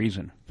without a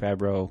reason.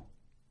 Favreau,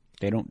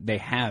 they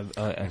have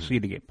a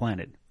seed to get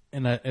planted.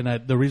 And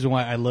the reason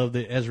why I love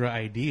the Ezra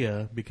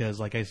idea, because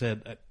like I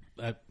said,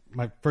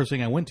 my first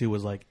thing I went to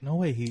was like, no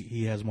way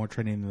he has more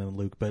training than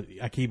Luke. But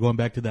I keep going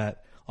back to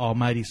that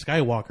almighty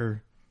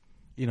Skywalker,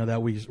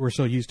 that we're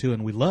so used to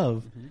and we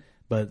love. Mm-hmm.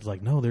 But it's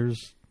like, no,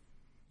 there's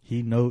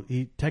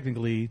he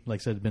technically,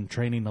 like I said, been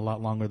training a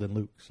lot longer than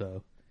Luke.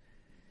 So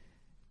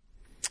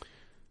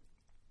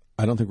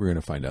I don't think we're going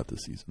to find out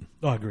this season.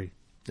 oh, I agree.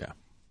 Yeah.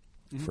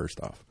 First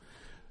off.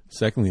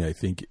 Secondly, I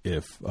think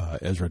if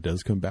Ezra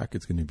does come back,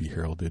 it's going to be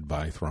heralded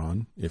by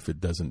Thrawn if it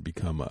doesn't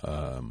become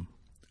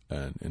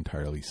an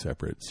entirely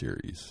separate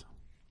series.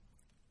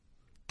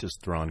 Does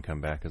Thrawn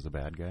come back as a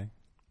bad guy?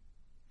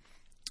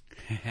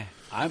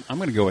 I'm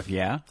going to go with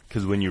yeah.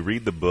 Because when you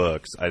read the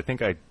books, I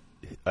think I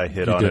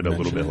hit You on did it a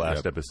little mention bit it,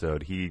 last yep.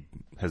 episode. He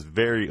has a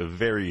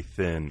very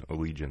thin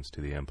allegiance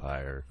to the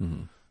Empire.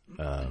 And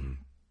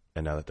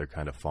now that they're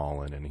kind of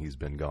fallen and he's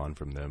been gone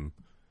from them,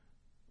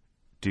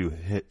 do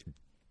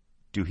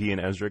he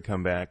and Ezra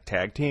come back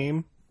tag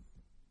team?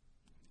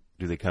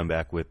 Do they come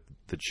back with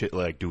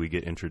the do we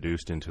get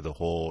introduced into the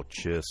whole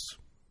Chiss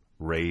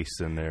race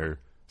and their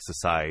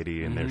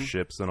society and their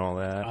ships and all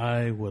that?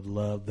 I would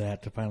love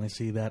that to finally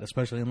see that,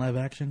 especially in live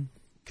action.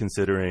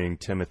 Considering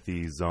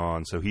Timothy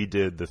Zahn, so he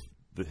did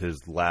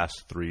his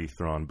last 3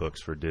 Thrawn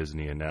books for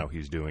Disney, and now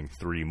he's doing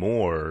 3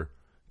 more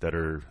that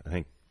are, I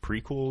think,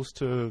 prequels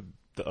to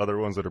the other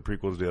ones that are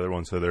prequels to the other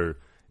ones. So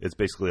it's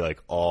basically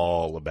like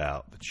all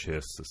about the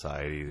Chiss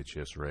society, the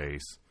Chiss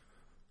race.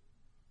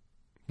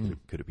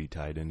 Could it be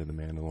tied into The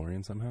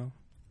Mandalorian somehow?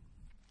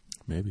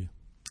 Maybe.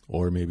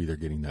 Or maybe they're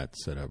getting that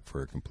set up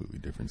for a completely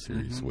different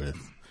series with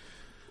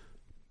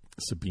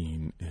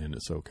Sabine and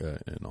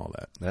Ahsoka and all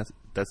that.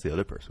 That's the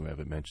other person we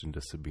haven't mentioned.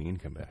 Does Sabine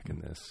come back in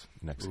this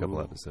next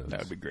couple episodes? That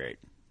would be great.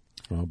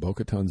 Well,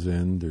 Bo-Katan's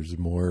in. There's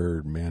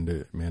more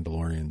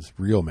Mandalorians,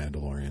 real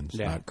Mandalorians,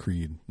 not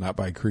Creed, not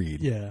by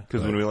Creed. Yeah.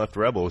 Because when we left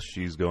Rebels,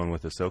 she's going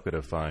with Ahsoka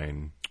to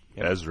find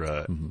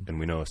Ezra, and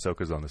we know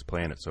Ahsoka's on this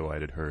planet, so why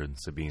did her and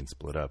Sabine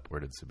split up? Where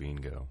did Sabine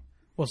go?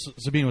 Well,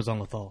 Sabine was on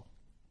Lothal.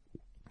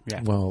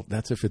 Yeah. Well,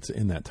 that's if it's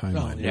in that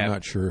timeline. yeah. We're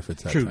not sure if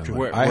it's that True, timeline. true.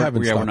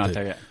 We're not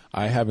there yet.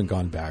 I haven't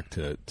gone back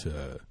to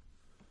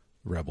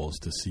Rebels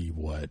to see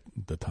what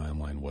the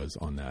timeline was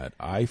on that.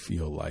 I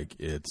feel like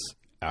it's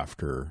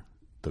after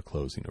the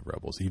closing of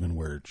Rebels, even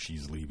where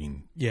she's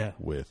leaving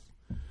with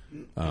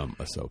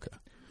Ahsoka.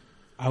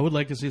 I would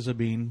like to see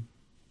Sabine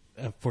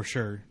for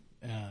sure.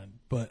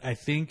 But I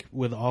think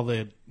with all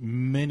the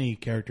many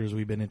characters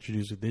we've been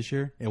introduced with this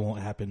year, it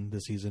won't happen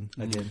this season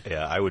again.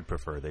 Yeah, I would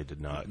prefer they did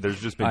not. There's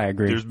just been I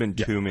agree. There's been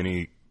too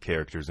many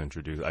characters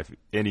introduced.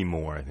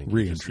 Anymore, I think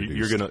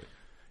Reintroduced.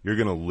 you're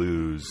gonna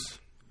lose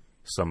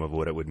some of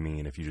what it would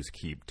mean if you just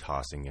keep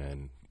tossing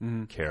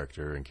in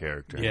character and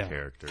character and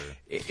character.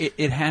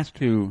 It has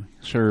to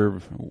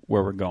serve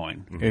where we're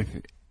going.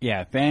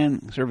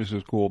 Fan service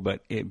is cool,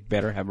 but it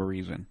better have a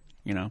reason.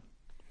 You know.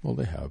 Well,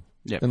 they have.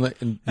 Yep. And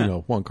you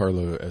know, Juan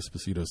Carlo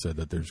Esposito said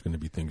that there's going to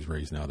be things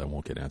raised now that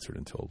won't get answered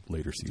until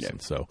later season.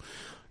 Yep. So,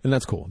 and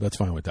that's cool. That's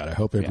fine with that. I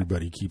hope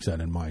everybody keeps that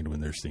in mind when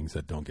there's things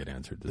that don't get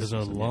answered this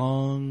There's season. a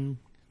long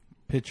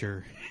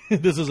picture.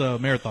 This is a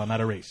marathon,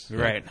 not a race.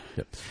 Right.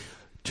 Yep.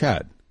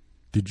 Chad,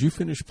 did you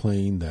finish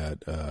playing that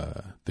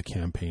the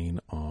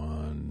campaign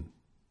on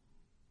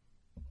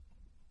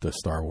the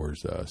Star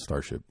Wars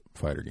Starship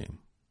Fighter game?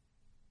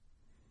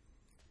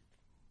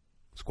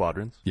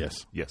 Squadrons?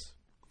 Yes. Yes.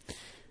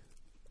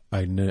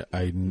 I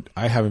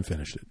haven't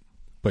finished it,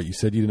 but you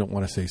said you didn't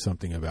want to say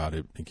something about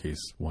it in case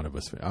one of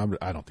us. I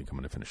don't think I'm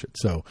going to finish it.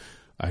 So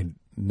I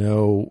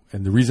know,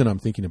 and the reason I'm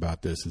thinking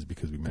about this is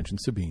because we mentioned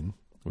Sabine,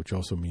 which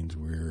also means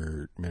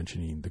we're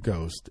mentioning the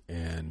Ghost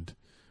and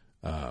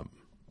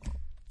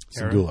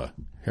Syndulla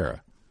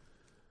Hera,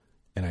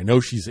 and I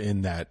know she's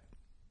in that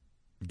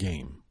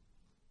game.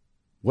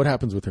 What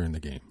happens with her in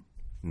the game?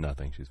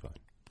 Nothing. She's fine.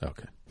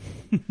 Okay.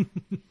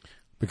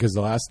 Because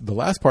the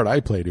last part I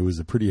played, it was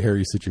a pretty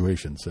hairy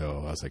situation.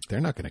 So I was like, they're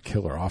not going to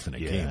kill her off in a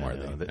game, are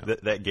they? No.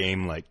 That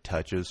game like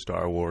touches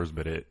Star Wars,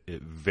 but it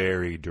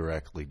very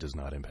directly does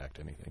not impact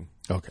anything.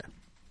 Okay.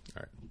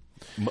 All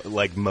right.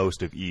 Like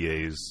most of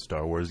EA's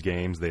Star Wars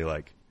games, they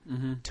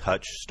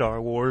touch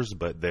Star Wars,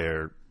 but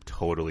they're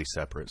totally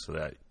separate, so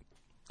that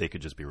they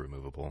could just be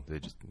removable. They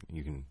just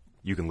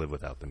you can live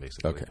without them,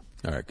 basically. Okay.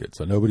 All right, good.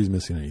 So nobody's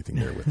missing anything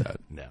there with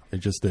that. No.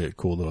 It's just a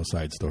cool little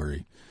side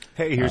story.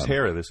 Hey, here's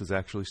Hera. This is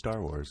actually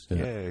Star Wars.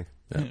 Yeah.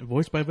 Yay.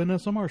 Voiced by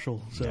Vanessa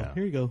Marshall. So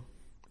here you go,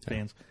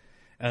 fans.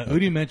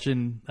 Udi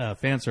mentioned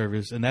fan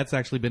service, and that's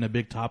actually been a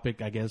big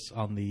topic, I guess,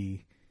 on the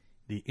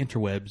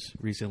interwebs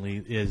recently.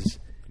 Is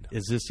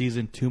this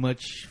season too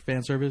much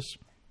fan service?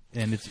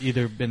 And it's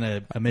either been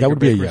a make or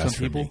break for some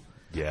people. Me.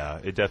 Yeah,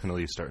 it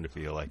definitely is starting to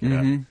feel like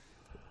it.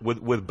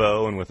 With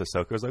Bo and with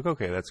Ahsoka, I was like,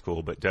 okay, that's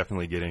cool, but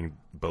definitely getting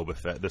Boba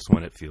Fett, this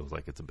one, it feels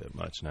like it's a bit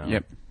much now.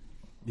 Yep.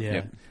 Yeah.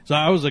 Yep. So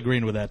I was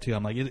agreeing with that too.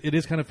 I'm like, it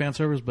is kind of fan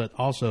service, but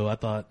also I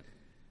thought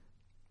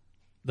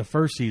the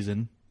first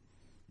season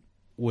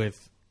with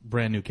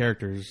brand new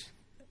characters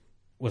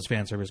was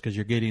fan service because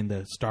you're getting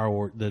the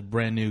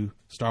brand new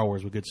Star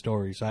Wars with good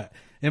stories. So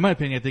in my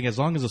opinion, I think as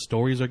long as the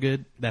stories are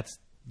good, that's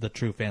the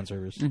true fan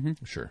service.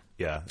 Sure.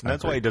 Yeah, and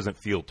that's why it doesn't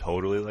feel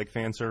totally like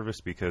fan service,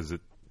 because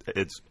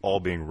it's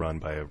all being run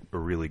by a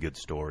really good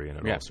story, and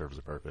it all serves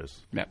a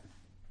purpose. Yep.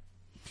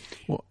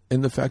 Well,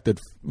 and the fact that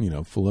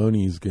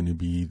Filoni is going to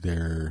be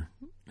there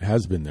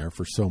has been there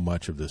for so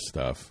much of this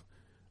stuff.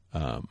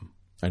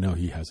 I know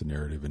he has a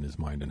narrative in his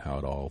mind and how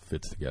it all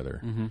fits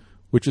together,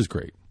 which is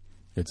great.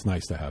 It's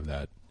nice to have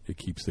that. It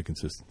keeps the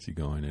consistency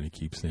going, and it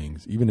keeps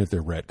things, even if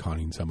they're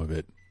retconning some of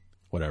it,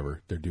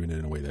 whatever, they're doing it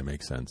in a way that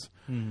makes sense.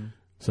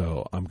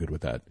 So I'm good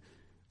with that.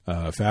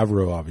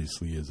 Favreau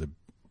obviously is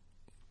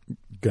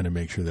going to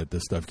make sure that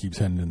this stuff keeps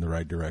heading in the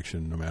right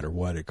direction, no matter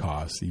what it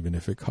costs, even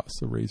if it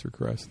costs a Razor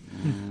Crest.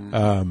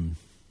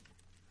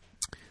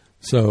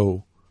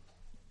 So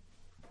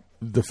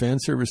the fan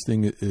service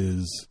thing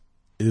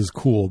is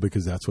cool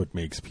because that's what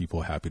makes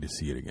people happy to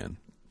see it again,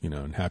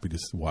 and happy to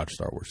watch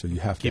Star Wars. So you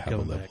have to have a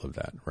level of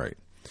that, right?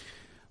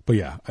 But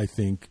yeah, I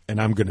think,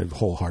 and I'm going to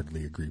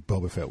wholeheartedly agree,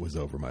 Boba Fett was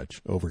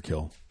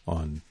overkill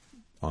on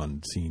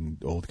seeing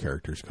old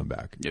characters come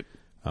back. Yep.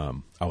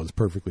 I was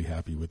perfectly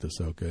happy with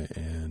Ahsoka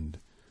and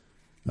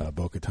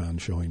Bo-Katan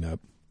showing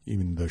up,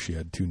 even though she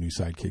had 2 new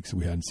sidekicks that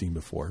we hadn't seen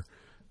before.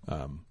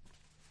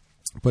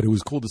 But it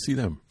was cool to see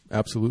them.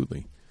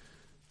 Absolutely.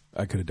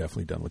 I could have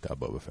definitely done without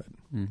Boba Fett.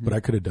 But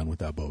I could have done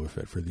without Boba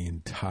Fett for the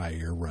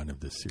entire run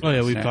of this series. Oh,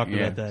 yeah, we've talked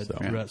about that So-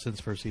 throughout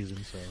since first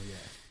season, so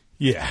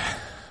Yeah.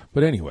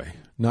 But anyway,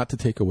 not to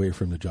take away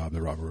from the job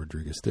that Robert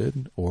Rodriguez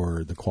did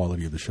or the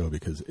quality of the show,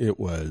 because it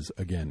was,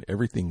 again,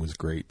 everything was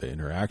great. The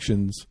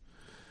interactions,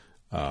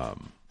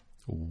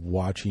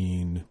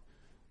 watching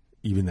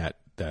even that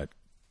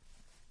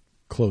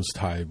close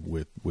tie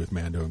with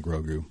Mando and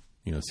Grogu,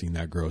 seeing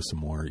that grow some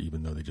more,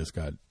 even though they just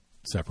got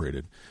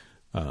separated.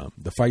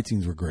 The fight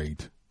scenes were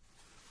great.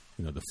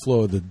 The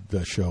flow of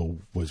the show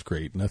was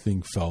great.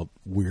 Nothing felt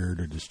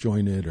weird or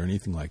disjointed or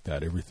anything like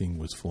that. Everything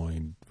was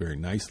flowing very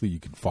nicely. You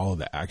could follow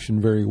the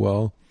action very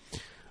well.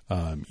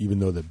 Even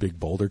though the big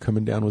boulder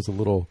coming down was a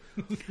little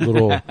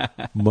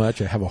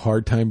much. I have a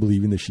hard time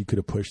believing that she could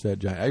have pushed that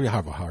giant. I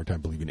have a hard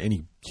time believing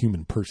any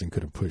human person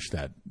could have pushed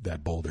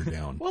that boulder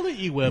down. well, the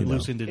E-Web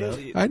loosened it up.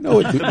 I know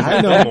it.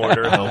 I know. The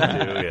mortar helped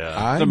too, yeah.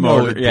 I The know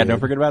mortar. it Yeah, did. don't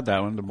forget about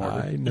that one. The mortar.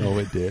 I know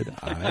it did.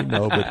 I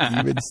know, but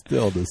even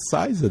still, the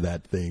size of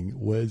that thing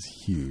was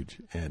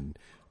huge, and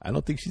I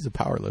don't think she's a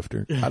power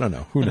lifter. I don't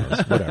know. Who knows?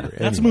 Whatever.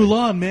 That's Anyway,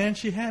 Mulan, man.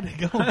 She had it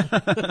going.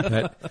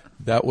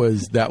 that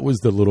was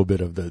the little bit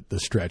of the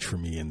stretch for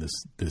me in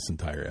this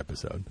entire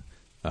episode.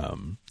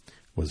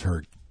 Was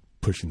her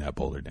pushing that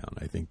boulder down.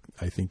 I think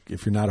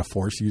if you're not a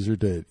Force user,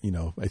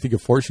 I think a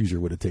Force user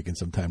would have taken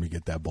some time to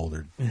get that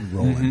boulder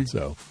rolling.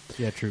 So.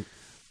 Yeah, true.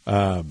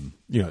 And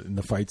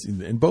the fights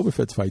and Boba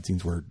Fett's fight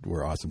scenes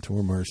were awesome.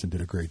 Tamora Morrison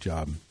did a great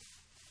job.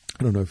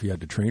 I don't know if he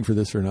had to train for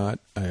this or not.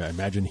 I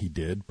imagine he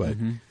did, but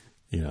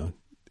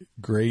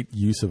great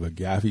use of a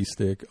gaffy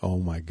stick. Oh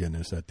my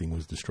goodness, that thing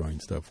was destroying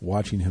stuff.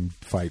 Watching him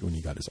fight when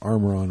he got his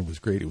armor on was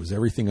great. It was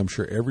everything I'm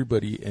sure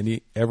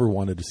everybody ever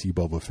wanted to see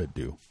Boba Fett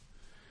do,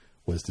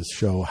 was to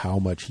show how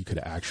much he could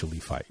actually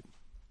fight.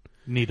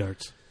 Knee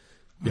darts.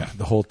 Yeah,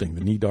 the whole thing,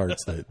 the knee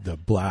darts, the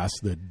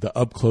blast, the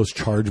up close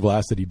charge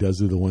blast that he does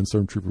to the one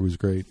stormtrooper was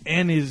great.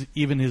 And his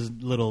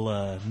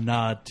little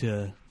nod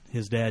to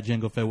his dad,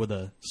 Jango Fett, with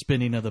a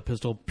spinning of the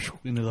pistol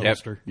into the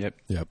holster. Yep.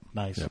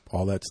 Nice. Yep.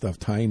 All that stuff,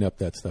 tying up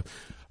that stuff,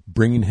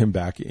 bringing him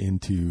back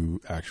into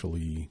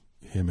actually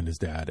him and his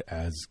dad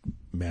as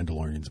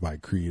Mandalorians by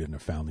Creed and a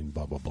founding,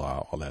 blah, blah, blah,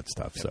 all that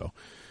stuff. Yep. So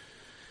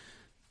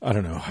I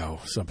don't know how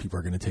some people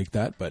are going to take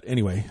that. But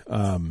anyway,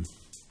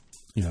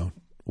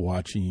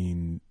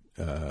 watching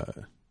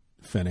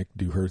Fennec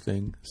do her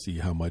thing, see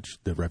how much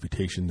the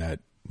reputation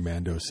that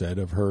Mando said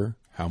of her,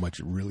 how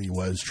much it really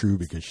was true,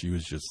 because she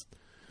was just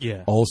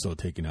also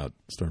taking out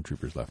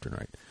stormtroopers left and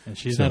right. And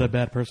she's not a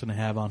bad person to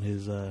have on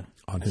his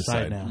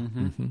side now.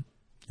 Mm-hmm.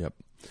 Yep.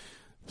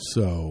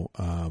 So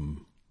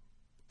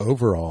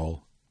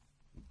overall,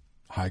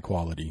 high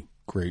quality,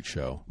 great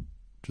show.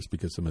 Just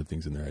because some of the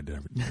things in there I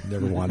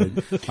never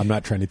wanted. I'm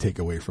not trying to take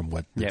away from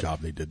what the job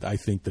they did. I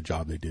think the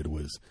job they did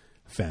was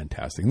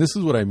fantastic. And this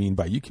is what I mean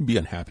by you can be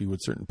unhappy with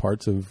certain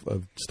parts of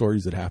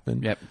stories that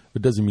happen. Yep.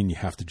 It doesn't mean you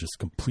have to just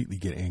completely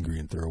get angry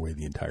and throw away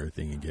the entire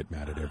thing and get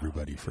mad at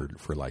everybody for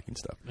liking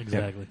stuff.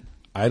 Exactly. Yep.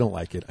 I don't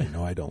like it. I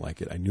know I don't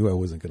like it. I knew I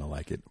wasn't going to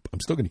like it.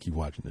 I'm still going to keep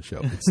watching the show.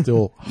 It's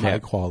still high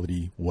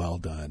quality, well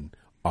done,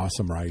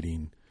 awesome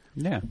writing.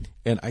 Yeah.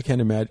 And I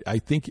can't imagine. I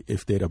think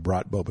if they'd have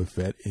brought Boba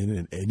Fett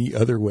in any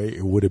other way,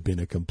 it would have been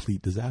a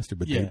complete disaster.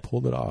 But they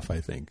pulled it off,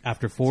 I think.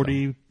 After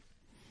 41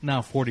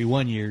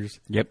 years,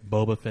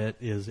 Boba Fett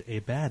is a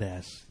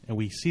badass. And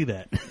we see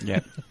that.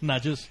 Yep.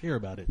 Not just hear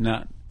about it. In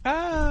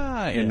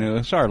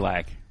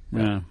Sarlacc.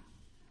 Yeah.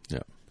 Yeah.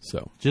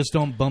 So just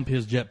don't bump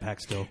his jetpack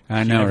still.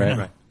 I know,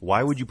 right?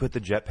 Why would you put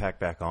the jetpack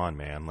back on,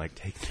 man? Like,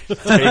 take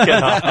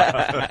it off.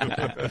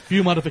 A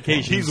few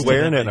modifications. He's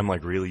wearing it, and I'm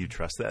like, really? You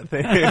trust that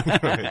thing?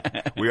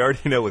 We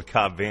already know with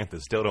Cobb Vanth,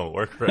 it still don't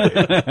work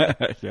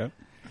right. Yeah.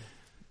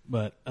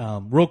 But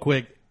real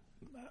quick,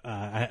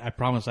 I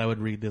promised I would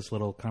read this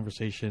little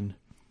conversation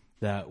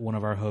that one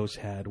of our hosts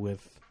had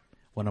with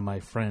one of my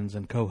friends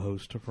and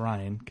co-host,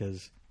 Ryan,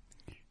 because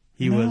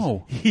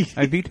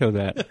I veto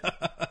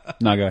that.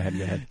 No, go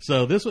ahead.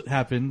 So this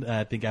happened,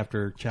 I think,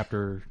 after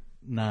Chapter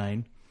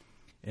 9.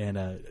 And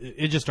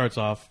it just starts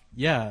off,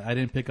 yeah, I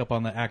didn't pick up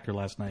on the actor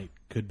last night.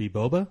 Could be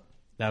Boba.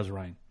 That was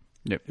Ryan.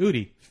 Yep.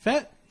 Udi,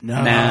 Fett?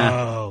 No.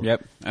 Nah.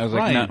 Yep. I was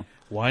Ryan, like, no.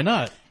 why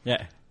not?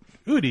 Yeah.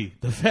 Udi,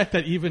 the fact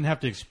that you even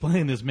have to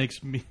explain this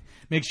makes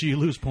you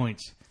lose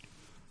points.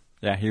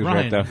 Yeah, he was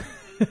Ryan. right,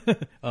 though.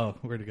 Oh,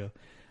 where'd it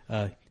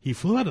go? He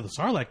flew out of the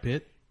Sarlacc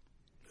pit.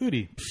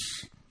 Udi,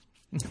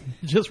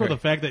 just for the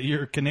fact that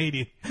you're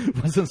Canadian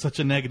wasn't such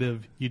a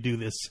negative, you do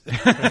this.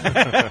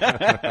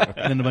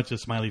 And then a bunch of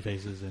smiley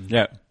faces. And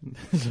Yeah.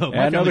 so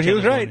Yeah, no, but he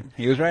was right. Morning.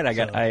 He was right.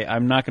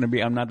 I'm not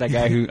that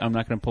guy who, I'm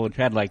not going to pull a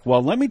Chad like,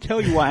 well, let me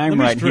tell you why I'm Let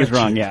me right and he's stretch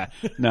wrong. you. Yeah.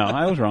 No,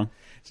 I was wrong.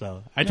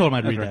 So I told him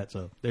I'd that's read right. that.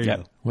 So there you Yep.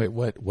 go. Wait,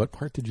 what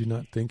part did you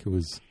not think it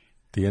was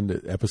the end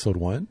of episode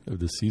 1 of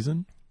the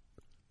season?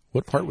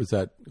 What part was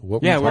that?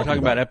 What Yeah, were we're you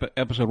talking about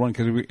episode 1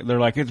 because they're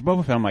like, it's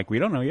Boba Fett. I'm like, we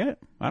don't know yet.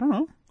 I don't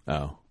know.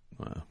 Oh,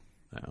 wow.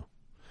 No.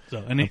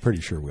 So I'm pretty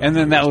sure we. And all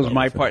then knew that it was Boba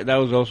my Fett. part. That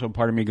was also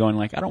part of me going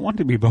like, I don't want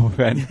to be Boba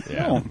Fett.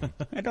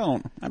 I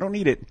don't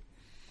need it.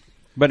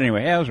 But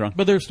anyway, yeah, I was wrong.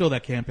 But there's still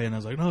that campaign. I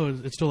was like, no,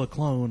 it's still a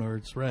clone or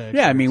it's Rex.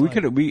 Yeah, I or mean, it's we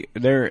like-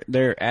 could have.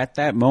 They're at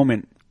that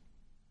moment.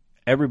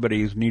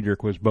 Everybody's knee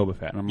jerk was Boba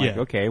Fett. And I'm like,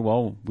 Yeah. okay,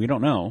 well, we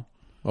don't know.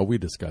 Oh, we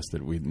discussed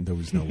it. There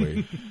was no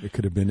way it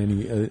could have been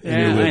any.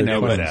 Yeah, I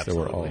know, but clones that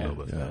were all.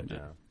 absolutely Boba yeah. Fett,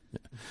 yeah.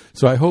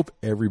 So I hope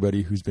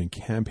everybody who's been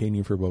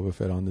campaigning for Boba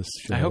Fett on this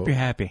show, I hope you're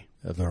happy.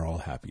 they're all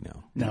happy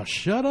now. Now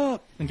shut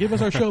up and give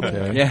us our show back.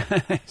 Okay?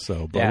 Yeah.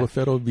 So Boba Yeah.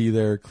 Fett will be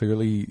there.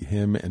 Clearly,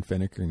 him and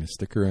Fennec are going to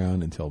stick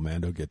around until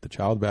Mando get the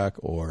child back,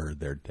 or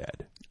they're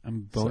dead.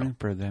 I'm voting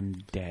for them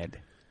dead.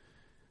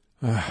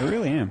 I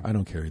really am. I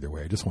don't care either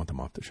way. I just want them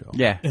off the show.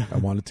 Yeah. I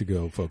want it to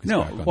go focus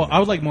No, back on. Well, the I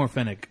would main like more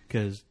Fennec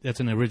because that's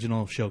an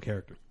original show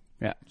character.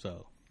 Yeah.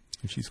 So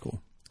story. She's cool.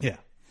 yeah,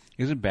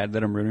 Is it bad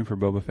that I'm rooting for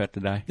Boba Fett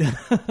to die?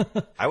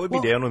 I would be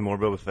down with more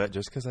Boba Fett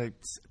just because I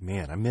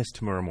miss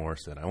Tamura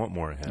Morrison. I want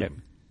more of him. Yep.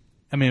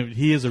 I mean,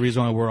 he is the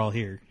reason why we're all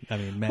here. I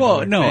mean, Well,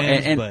 Mandalorian no,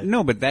 fans,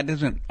 but but that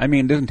doesn't. I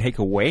mean, it doesn't take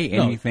away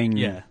anything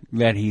yeah.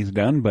 that he's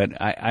done. But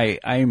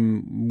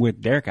I'm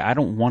with Derek. I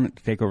don't want it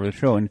to take over the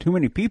show. And too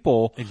many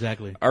people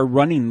exactly. are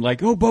running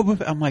like, oh, Boba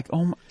Fett. I'm like,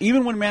 oh,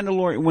 even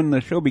when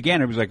the show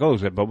began, it was like, oh,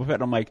 is that Boba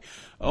Fett? I'm like,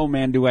 oh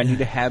man, do I need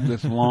to have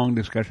this long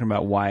discussion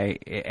about why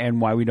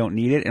we don't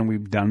need it? And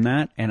we've done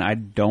that, and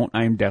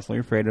I'm deathly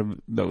afraid of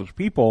those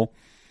people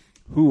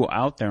who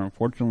out there,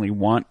 unfortunately,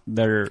 want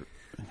their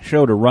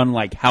show to run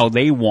like how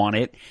they want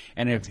it,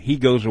 and if he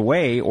goes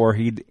away or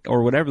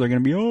whatever, they're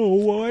going to be, oh,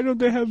 well, why don't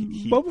they have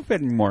Boba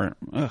Fett anymore?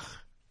 Ugh.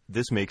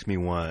 This makes me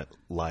want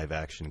live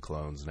action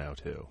clones now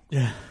too.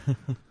 Yeah.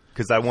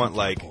 Because I want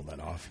Pull that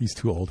off. He's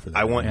too old for that.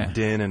 I want Yeah.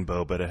 Din and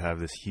Boba to have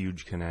this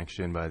huge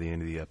connection by the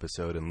end of the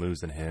episode, and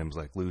losing him's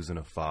like losing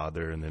a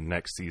father. And then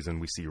next season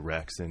we see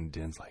Rex and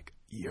Din's like,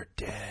 "You're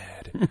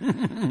dead."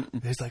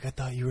 He's like, "I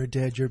thought you were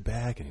dead. You're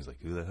back." And he's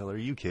like, "Who the hell are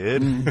you,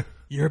 kid?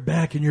 You're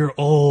back and you're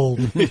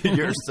old.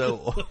 You're so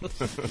old."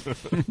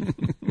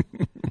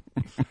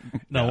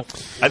 No,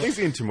 I think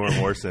seeing Tamura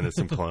Morrison as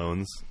some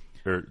clones,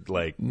 or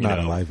like Not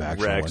a live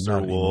action Rex one, or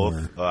not Wolf.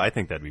 anymore. I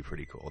think that'd be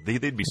pretty cool.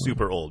 They'd be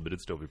super old, but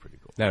it'd still be pretty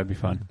cool. That would be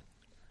fun.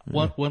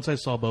 once I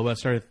saw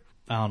Boba,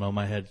 I don't know,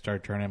 my head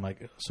started turning. I'm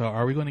like, so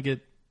are we going to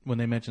get, when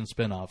they mention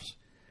spinoffs,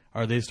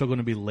 are they still going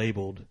to be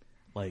labeled?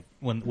 Like,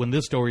 when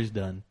this story's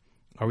done,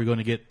 are we going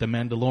to get the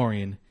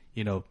Mandalorian,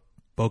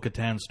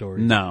 Bo-Katan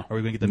story? No. Are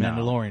we going to get the No.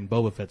 Mandalorian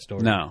Boba Fett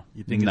story? No.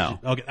 You think No.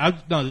 Okay.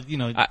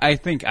 I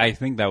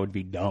think that would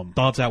be dumb.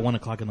 Thoughts at 1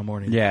 o'clock in the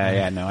morning.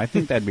 Yeah, no, I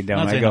think that'd be dumb.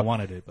 Not I saying go, I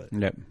wanted it, but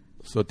Yep.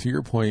 So to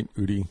your point,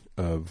 Udi,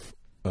 of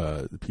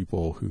the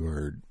people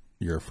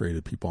you're afraid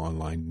of people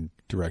online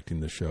directing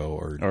the show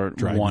or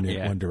driving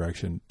it one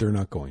direction, they're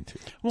not going to.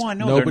 Well, I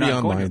know Nobody they're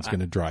not online is going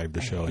to drive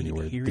the show I hate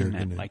anywhere. hearing They're that.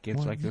 gonna, Like it's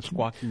well, like the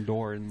squawking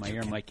door in my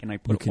ear. I'm like, can I you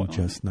put can a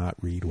just not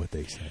read what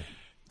they say.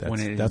 when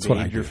it That's what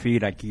I invades your do.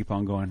 feed? I keep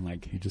on going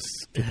like, You just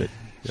skip it.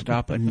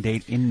 stop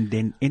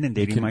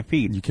inundating my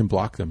feed. You can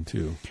block them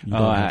too. You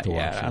don't have to watch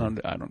yeah, them.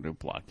 I don't do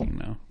blocking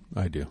now.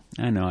 I do.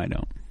 I know I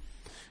don't.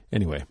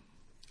 Anyway,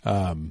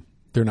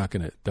 they're not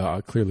going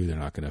to. Clearly, they're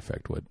not going to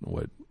affect what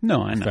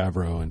No, I know.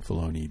 Favreau and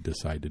Filoni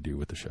decide to do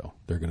with the show.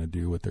 They're going to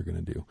do what they're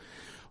going to do,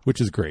 which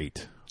is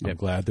great. I'm Yep.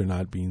 glad they're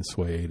not being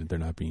swayed. They're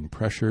not being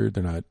pressured.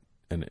 They're not.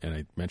 And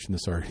I mentioned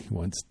this already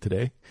once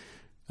today.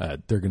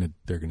 They're going to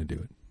do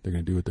it. They're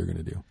going to do what they're going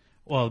to do.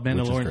 well, is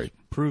Mandalorian's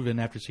great. proven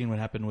after seeing what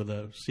happened with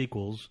the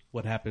sequels,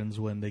 what happens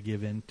when they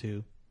give in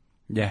to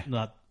Yeah.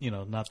 not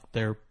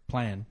their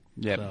plan.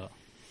 Yep. So,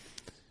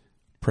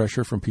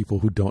 Pressure from people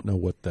who don't know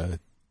what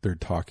they're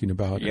talking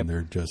about, Yep. and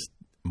they're just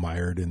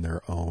mired in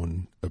their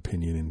own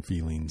opinion and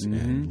feelings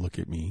and look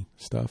at me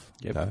stuff.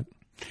 Yep. That.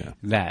 Yeah.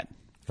 That.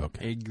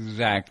 Okay.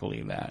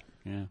 Exactly that.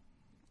 Yeah.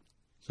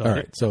 so All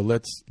right. So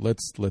let's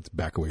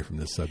back away from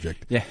this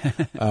subject. Yeah.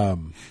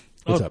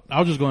 What's up? I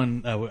was just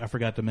going. I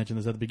forgot to mention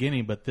this at the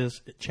beginning, but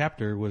this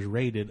chapter was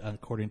rated,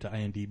 according to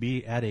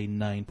IMDb, at a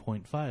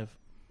 9.5.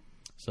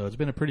 So it's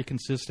been a pretty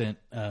consistent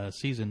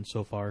season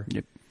so far.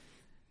 Yep.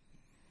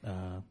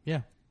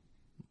 Yeah.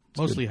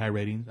 Mostly high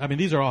ratings. I mean,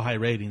 these are all high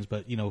ratings,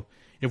 but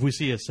if we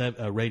see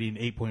a rating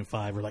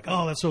 8.5, we're like,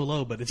 oh, that's so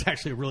low, but it's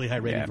actually a really high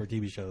rating for a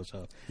TV show.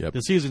 So the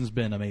season's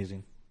been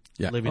amazing.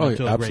 Yeah. Living up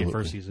to a absolutely. great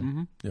first season.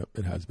 Mm-hmm. Yep,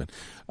 it has been.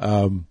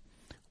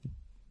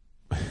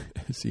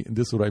 See,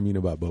 this is what I mean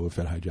about Boba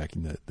Fett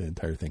hijacking the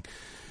entire thing.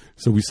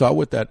 So we saw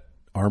what that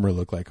armor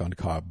looked like on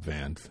Cobb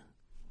Vanth.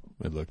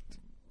 It looked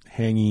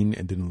hanging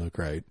and didn't look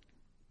right.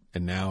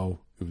 And now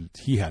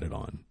he had it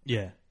on.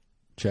 Yeah.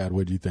 Chad,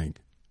 what do you think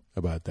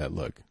about that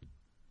look?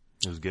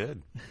 It was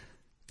good.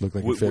 Looked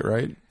like it fit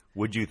right?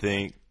 Would you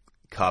think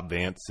Cobb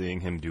Vanth, seeing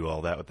him do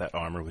all that with that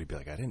armor, would he be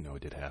like, I didn't know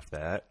it did half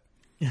that?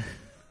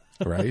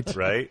 Right?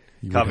 Right?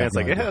 You Cobb would have Vanth's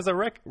like, no it idea. has a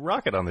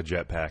rocket on the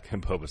jetpack.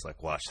 And Boba's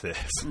like, watch this.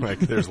 Like,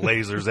 there's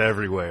lasers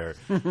everywhere.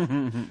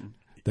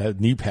 That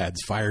knee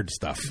pads fired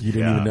stuff. You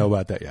didn't even know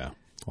about that. Yeah.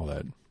 All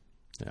that.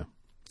 Yeah.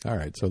 All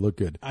right. So it looked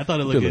good. I thought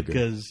it looked good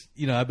because,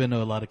 I've been to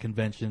a lot of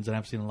conventions and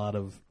I've seen a lot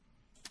of,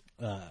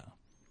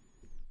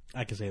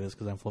 I can say this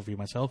because I'm fluffy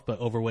myself, but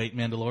overweight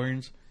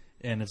Mandalorians.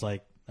 And it's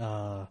like,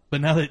 but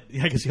now that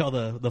I can see all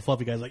the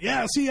fluffy guys like,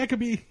 yeah, see, I could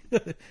be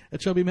a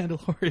chubby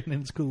Mandalorian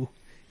and it's cool.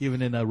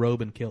 Even in a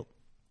robe and kilt.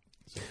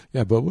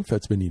 Yeah, Boba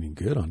Fett's been eating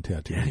good on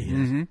Tatooine. Yeah, he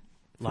is. Mm-hmm.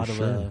 A lot of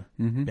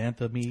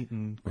bantha meat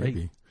and great.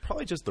 Maybe.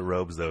 Probably just the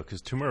robes, though,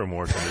 because Tamura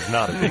Morrison is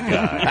not a big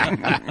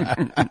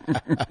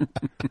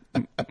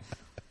guy.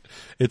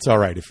 It's all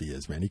right if he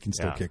is, man. He can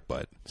still Yeah. kick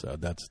butt. So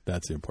that's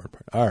the important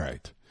part. All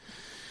right.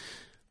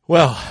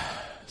 Well,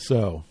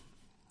 so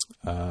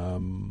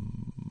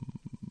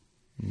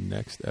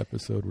next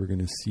episode we're going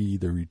to see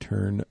the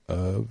return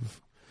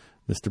of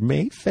Mr.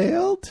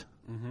 Mayfield.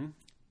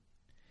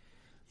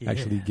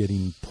 Actually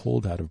getting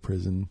pulled out of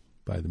prison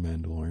by the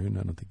Mandalorian.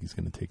 I don't think he's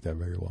going to take that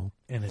very well.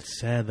 And it's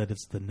sad that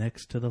it's the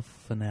next to the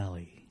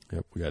finale.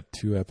 Yep, we got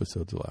 2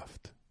 episodes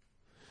left.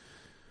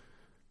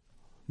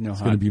 No It's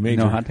hot, gonna be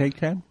major. No hot take,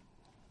 Chad?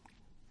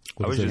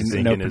 I was is just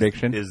it? No thinking,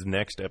 prediction? is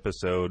next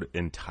episode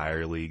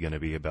entirely going to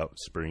be about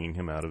springing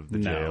him out of the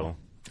No. jail?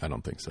 I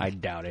don't think so. I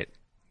doubt it.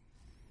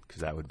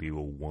 Because that would be a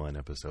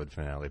 1-episode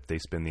finale. If they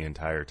spend the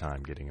entire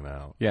time getting him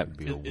out, Yep.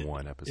 it would be a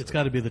 1-episode. It's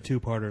got to be the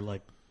two-parter.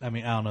 I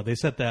don't know. They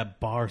set that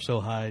bar so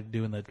high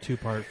doing the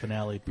two-part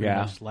finale pretty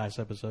much last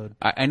episode.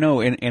 I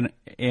know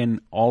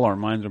in all our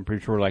minds, I'm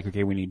pretty sure like,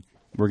 okay,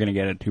 we're going to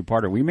get a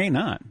 2-parter. We may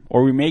not.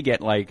 Or we may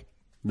get like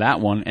that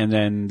one and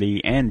then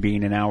the end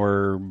being an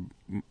hour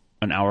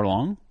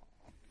long.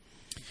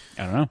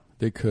 I don't know.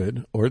 They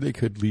could, or they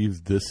could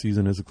leave this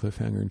season as a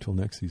cliffhanger until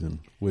next season,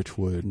 which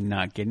would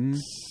Not getting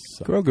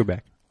suck. Grogu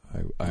back. I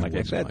like I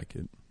wouldn't said. like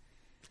it.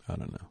 I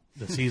don't know.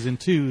 The season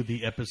 2,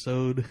 the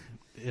episode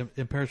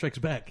Empire Strikes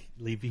Back,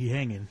 leave you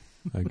hanging.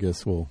 I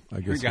guess we'll.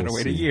 We gotta we'll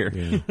wait a see. year.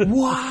 Yeah.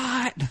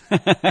 What?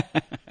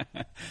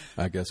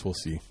 I guess we'll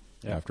see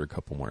after a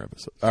couple more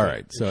episodes. All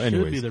right. So, it should be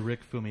anyways, the Rick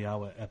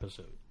Fumiyawa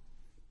episode.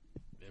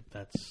 If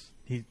that's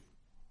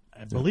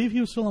I believe he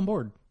was still on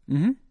board.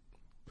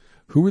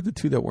 who were the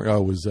 2 that were?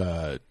 Oh, it was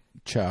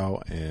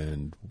Chow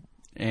and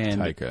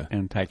Taika.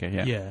 And Taika,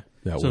 yeah. Yeah.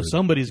 That So was-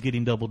 somebody's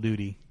getting double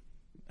duty,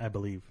 I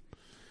believe.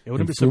 It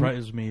wouldn't be And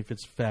surprised me if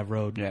it's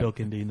Favreau, Yeah. Bill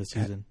Kennedy in the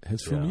season.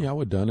 Has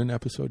Fumiyawa done an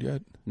episode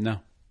yet? No.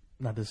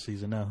 Not this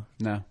season, no.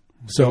 No.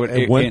 So,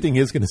 it- one it- thing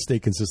is going to stay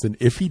consistent.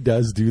 If he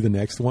does do the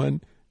next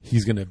one,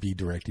 he's going to be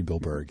directing Bill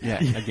Burr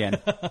again. Yeah,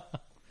 again.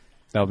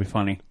 That'll be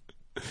funny.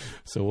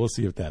 So we'll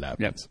see if that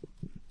happens.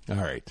 All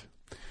right.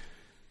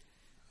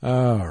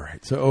 All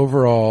right. So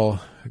overall,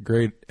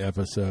 great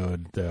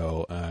episode.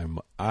 Though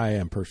I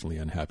am personally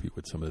unhappy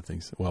with some of the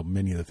things. Well,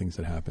 many of the things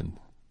that happened,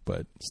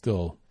 but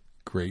still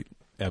great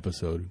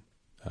episode.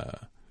 I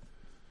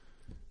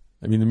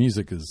mean, the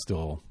music is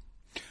still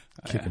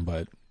kicking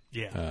butt.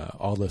 Yeah.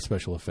 All the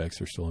special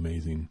effects are still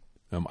amazing.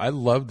 I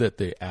love that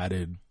they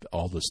added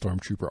all the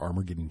Stormtrooper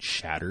armor getting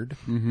shattered.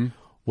 Mm-hmm.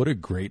 What a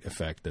great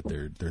effect that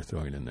they're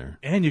throwing in there.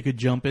 And you could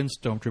jump in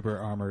Stormtrooper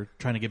armor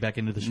trying to get back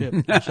into the ship,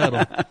 the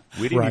shuttle.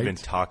 We didn't Right. even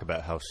talk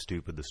about how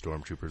stupid the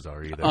stormtroopers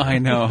are either. I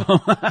know.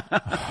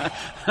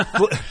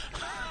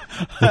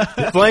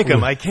 Flank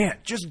him. I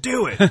can't. Just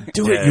do it.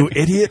 Do it, you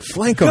idiot!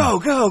 Flank him.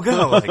 Go.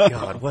 Oh, my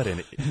God. What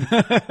an...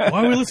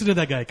 Why are we listening to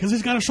that guy? Because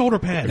he's got a shoulder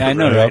pad. I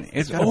know, right?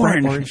 It's Got a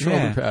orange. bright orange shoulder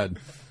Yeah. pad.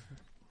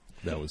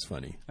 That was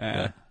funny.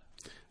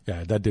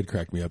 Yeah, that did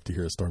crack me up to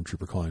hear a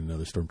stormtrooper calling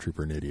another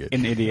stormtrooper an idiot.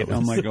 An idiot. That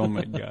was- Oh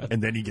my God.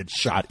 And then he gets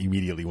shot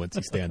immediately once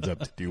he stands up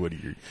to do what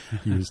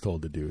he was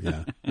told to do.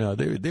 Yeah, no,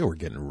 they were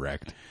getting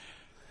wrecked.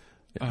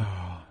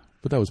 Yeah.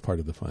 But that was part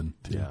of the fun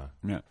too. Yeah.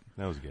 Yeah.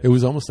 That was good. It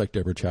was almost like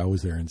Deborah Chow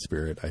was there in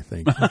spirit. I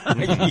think. Can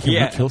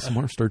Yeah. we kill some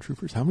more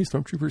stormtroopers? How many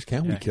stormtroopers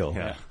can we kill?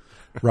 Yeah.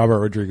 Robert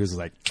Rodriguez is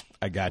like,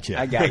 I got you.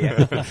 I got you.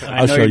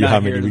 I'll show you how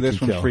many we This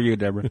can one's kill. for you,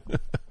 Deborah.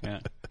 Yeah.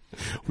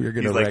 We're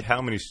He's gonna like, wreck.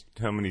 how many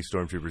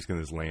stormtroopers can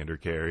this lander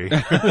carry?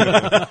 What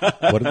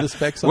are the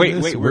specs on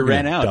this? Wait, we We're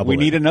ran gonna out. double We it.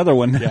 need another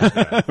one.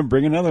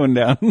 Bring another one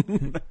down.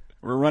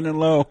 We're running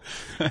low.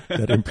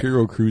 That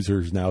Imperial cruiser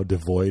is now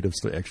devoid of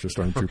extra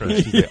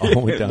stormtroopers. They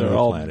all went down to They're the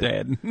all planet.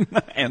 dead.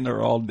 And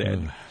they're all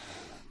dead.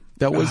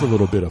 That was a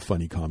little bit of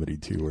funny comedy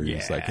too, where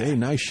he's Yeah. like, "Hey,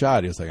 nice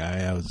shot." He's like,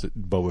 "I was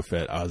Boba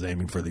Fett. I was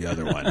aiming for the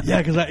other one." Yeah,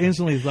 because I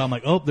instantly thought, I'm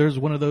like, oh, there's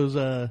one of those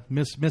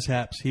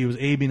mishaps. He was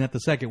aiming at the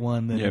second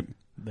one. Then Yep.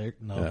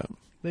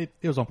 It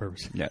was on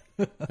purpose. Yeah.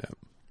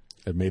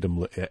 It made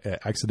him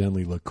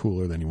accidentally look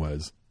cooler than he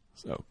was.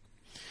 So,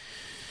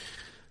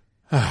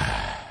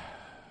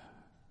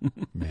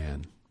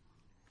 man.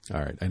 All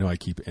right. I know I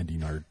keep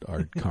ending our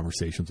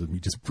conversations with me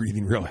just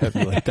breathing real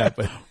heavy like that,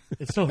 but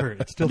It still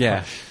hurt. It's still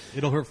Yeah. fresh.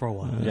 It'll hurt for a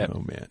while. Yep. oh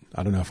man,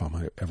 I don't know if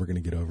I'm ever going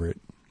to get over it.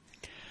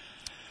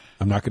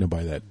 I'm not going to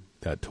buy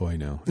that toy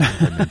now. I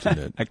think I mentioned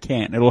it. I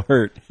can't. It'll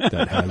hurt.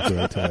 That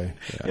Hasbro toy.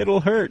 Yeah. It'll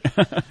hurt.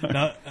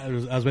 No, I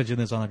was mentioning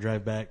this on a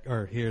drive back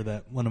or here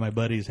that one of my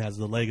buddies has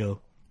the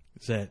Lego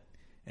set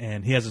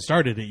and he hasn't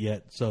started it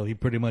yet, so he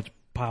pretty much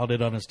piled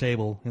it on his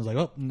table. He was like,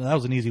 "Oh, that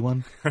was an easy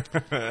one." Just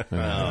like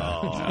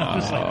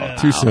that.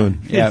 Too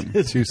soon. Yeah.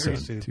 It's Too very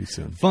soon. Too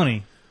soon.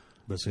 Funny,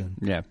 but soon.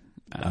 Yeah.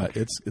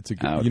 It's a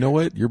good. Ouch. You know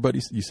what? Your buddy.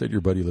 You said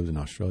your buddy lived in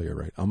Australia,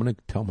 right? I'm going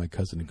to tell my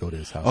cousin to go to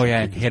his house. Oh,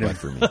 yeah, and kick hit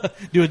his him. butt for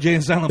me. Do a Jay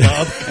and Silent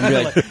Bob. And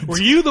be like, Were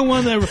you the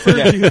one that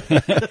referred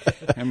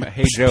you?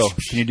 Hey, Joe,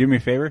 can you do me a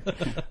favor?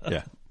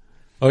 Yeah.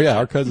 Oh yeah,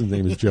 our cousin's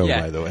name is Joe,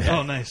 Yeah. by the way.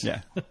 Oh, nice.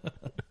 Yeah.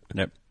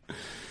 Yep.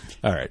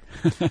 All right.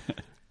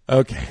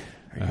 Okay.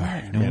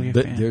 right. No, we Man,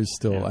 have fans. there's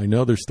still. I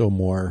know there's still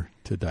more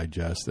to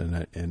digest,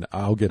 and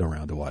I'll get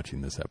around to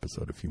watching this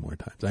episode a few more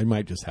times. I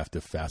might just have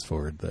to fast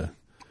forward the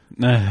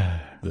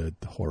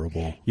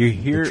horrible. You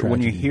hear the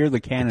when you tragedy- hear the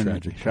cannon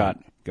tragic shot,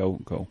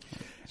 go,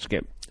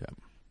 skip. Yeah.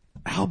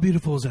 How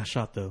beautiful is that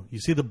shot, though? You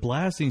see the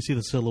blast and you see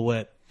the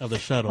silhouette of the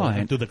shuttle Oh, and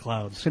and- through the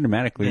clouds.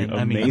 Cinematically And,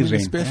 I mean, amazing.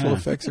 The special Yeah.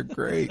 effects are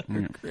great.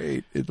 They're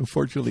great.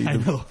 Unfortunately, I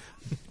know.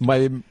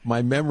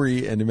 my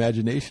memory and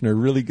imagination are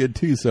really good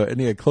too. So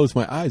I close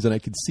my eyes and I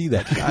can see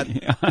that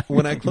shot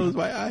when I close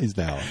my eyes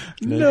now.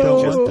 And I No.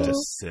 don't Just want to.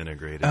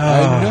 disintegrated.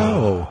 I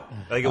know.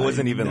 Like, it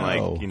wasn't even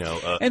know.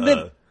 like, And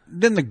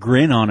then the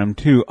grin on him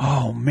too.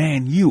 Oh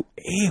man, you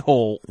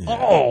a-hole.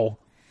 Oh.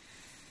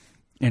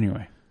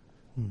 Anyway.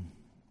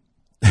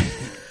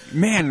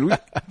 Man, we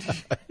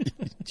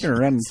get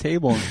around the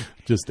table.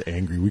 Just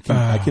angry.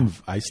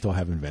 I still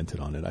haven't vented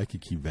on it. I could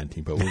keep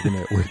venting, but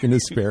we're gonna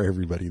spare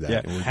everybody that.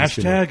 Yeah. And we're just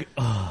gonna- Hashtag.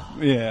 Oh.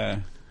 Yeah.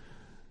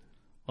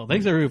 Well,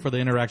 thanks everyone for the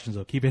interactions,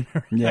 though. Keep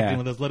interacting Yeah.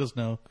 with us. Let us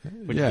know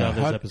what you yeah. thought of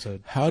this How,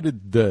 episode. how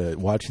did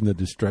watching the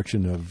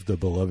destruction of the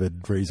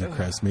beloved Razor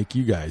Crest make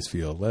you guys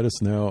feel? Let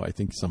us know. I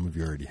think some of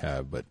you already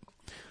have, but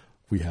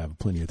we have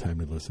plenty of time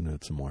to listen to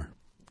it some more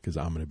because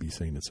I'm going to be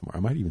saying it some more. I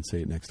might even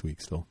say it next week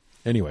still.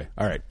 Anyway,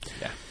 all right.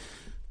 Yeah.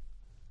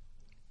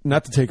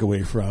 Not to take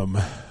away from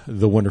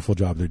the wonderful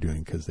job they're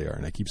doing, because they are,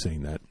 and I keep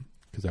saying that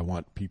because I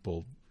want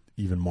people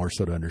even more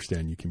so to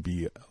understand you can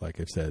be, like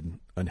I've said,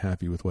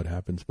 unhappy with what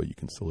happens, but you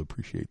can still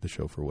appreciate the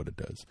show for what it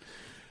does.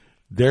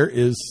 There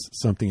is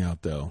something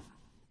out, though,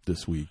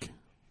 this week.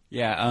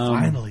 Yeah.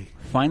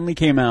 Finally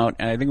came out,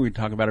 and I think we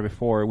talked about it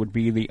before. It would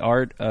be the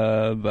art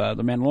of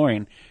The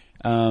Mandalorian,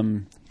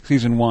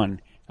 season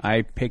 1.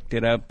 I picked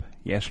it up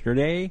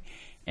yesterday,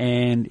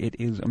 and it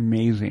is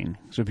amazing.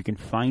 So if you can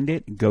find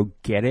it, go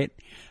get it.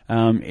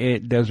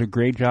 It does a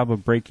great job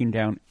of breaking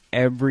down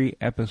every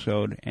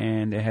episode,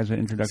 and it has an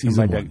introduction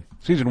Season by one. Doug.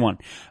 Season 1.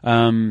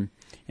 And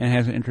it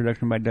has an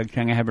introduction by Doug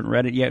Chang. I haven't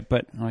read it yet,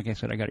 but like I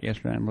said, I got it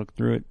yesterday and looked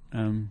through it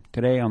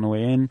today on the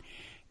way in,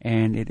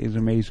 and it is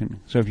amazing.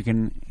 So if you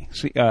can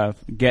see,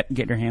 get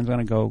your hands on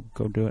it, go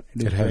do it.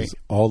 It is It has great.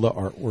 all the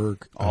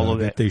artwork, All of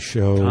that it. they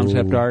show.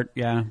 Concept art,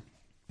 yeah.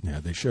 Yeah,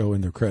 they show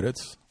in their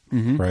credits,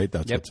 right?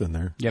 That's Yep. what's in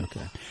there. Yep.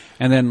 Okay.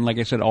 And then, like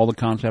I said, all the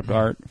concept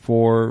art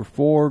for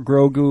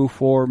Grogu,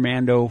 for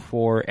Mando,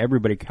 for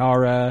everybody.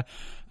 Kara,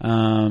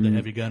 The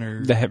heavy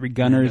gunner. the heavy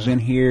gunners in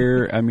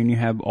here. I mean, you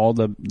have all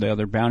the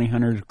other bounty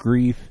hunters,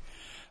 Grief,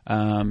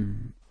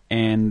 and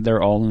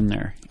they're all in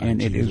there.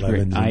 And it is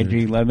great. IG-11's in there.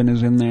 IG-11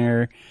 is in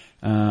there.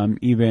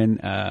 Even,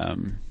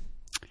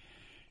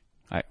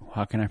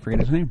 how can I forget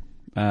his name?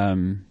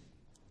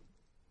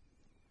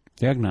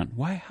 Diagnon.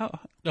 Why? How?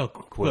 Oh,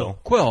 Quill.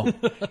 Quill.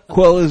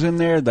 Quill is in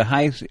there. The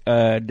heist,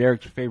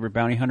 Derek's favorite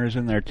bounty hunter is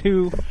in there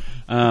too.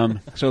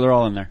 So they're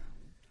all in there.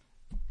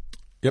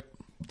 Yep.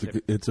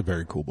 It's a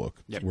very cool book.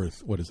 Yep. It's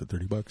worth, what is it,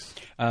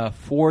 $30?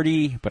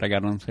 40, but I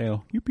got it on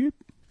sale. Yep, yep.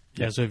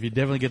 Yeah, so if you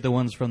definitely get the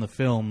ones from the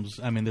films,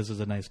 I mean, this is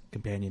a nice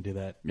companion to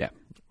that. Yeah.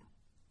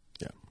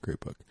 Yeah, great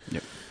book.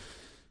 Yep.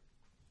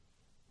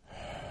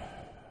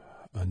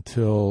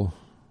 Until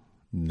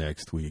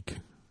next week,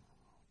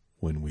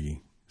 when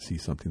we see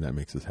something that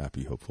makes us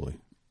happy, hopefully.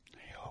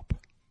 I hope.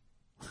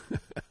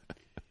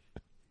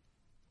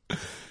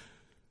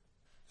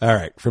 All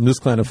right, from this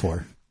clan of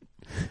four.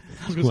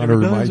 I was going to say, Wanna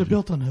rebellions remind are you.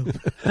 built on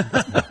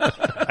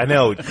hope. I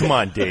know. Come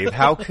on, Dave.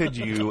 How could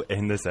you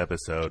end this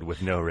episode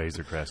with no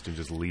Razor Crest and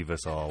just leave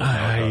us all?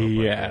 without hope?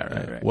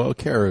 Yeah, right. Well,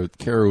 Kara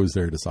was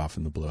there to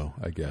soften the blow,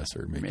 I guess,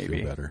 or make you Maybe.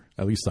 feel better.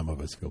 At least some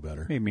of us feel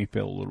better. Made me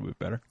feel a little bit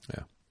better.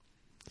 Yeah.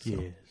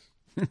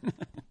 Yes.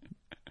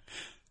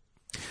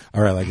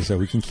 All right, like I said,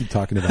 we can keep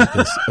talking about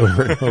this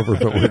over and over,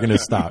 but we're going to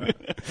stop.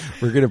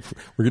 We're going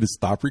to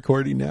stop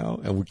recording now,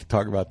 and we can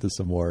talk about this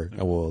some more,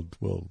 and we'll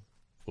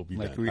be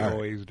Like done. we All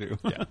always do.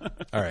 Yeah.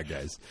 All right,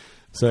 guys.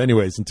 So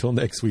anyways, until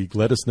next week,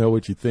 let us know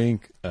what you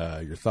think,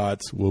 your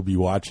thoughts. We'll be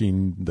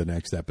watching the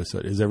next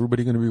episode. Is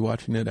everybody going to be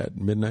watching it at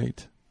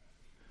midnight?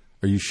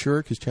 Are you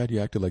sure? Because Chad,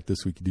 you acted like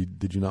this week.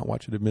 Did you not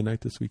watch it at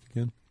midnight this week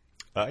again?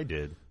 I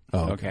did.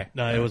 Oh, Okay.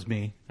 No, it was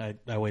me. I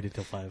waited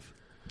till 5.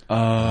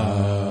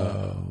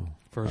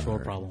 First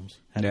world problems.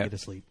 Had to Yeah. get to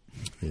sleep.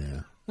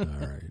 Yeah. All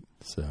right.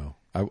 So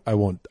I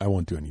won't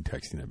do any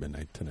texting at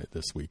midnight tonight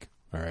this week.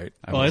 All right.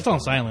 Well, it's on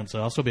silent,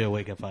 so I'll still be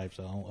awake at 5.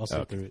 So I'll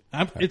sleep Okay. through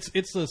it.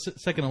 It's the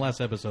second to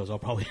last episode, so I'll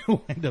probably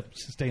end up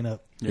staying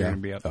up. You're going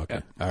to be up.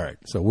 Okay. Yeah. All right.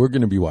 So we're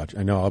going to be watching.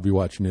 I know I'll be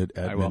watching it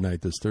at I will.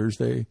 midnight this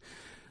Thursday.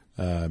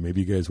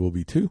 Maybe you guys will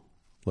be too.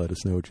 Let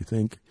us know what you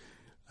think.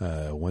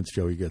 Once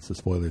Joey gets the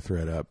spoiler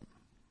thread up,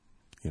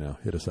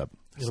 hit us up.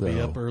 It'll be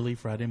up early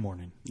Friday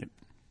morning.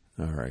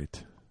 All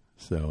right.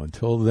 So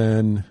until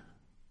then,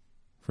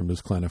 from this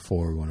Clan of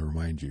 4, we want to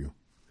remind you,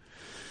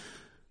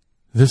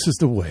 this is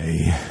the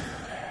way.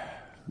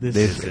 This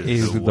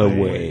is the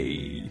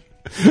way.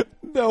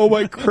 No,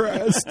 my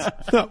crest.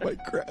 Not my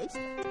crest.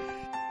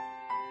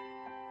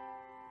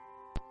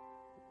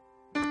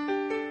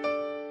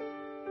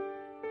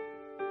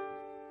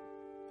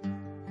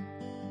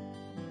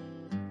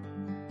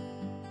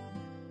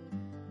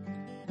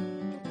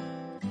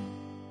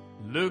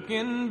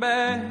 Looking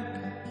back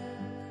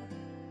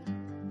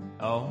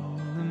on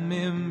the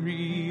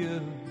memory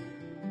of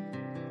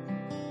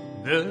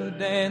the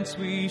dance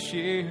we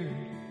shared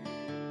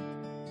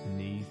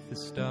beneath the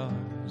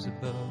stars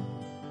above.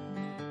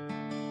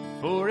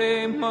 For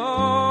a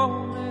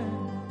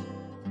moment,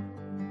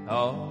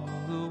 all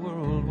the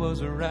world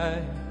was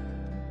right.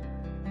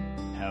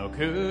 How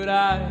could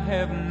I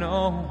have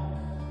known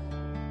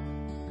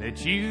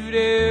that you'd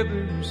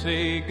ever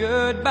say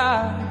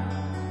goodbye?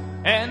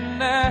 And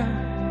now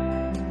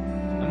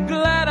I'm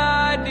glad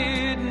I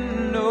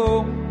didn't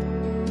know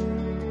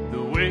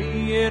the way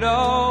it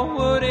all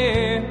would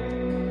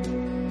end,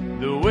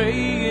 the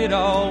way it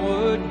all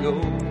would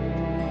go.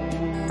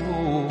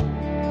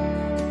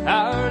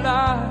 Our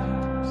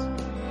lives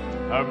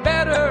are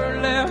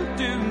better left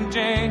to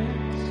chance.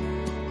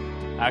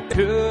 I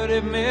could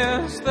have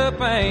missed the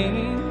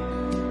pain,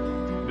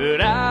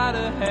 but I'd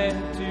have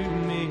had to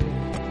miss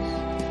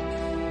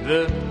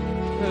the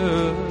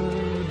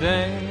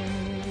dance.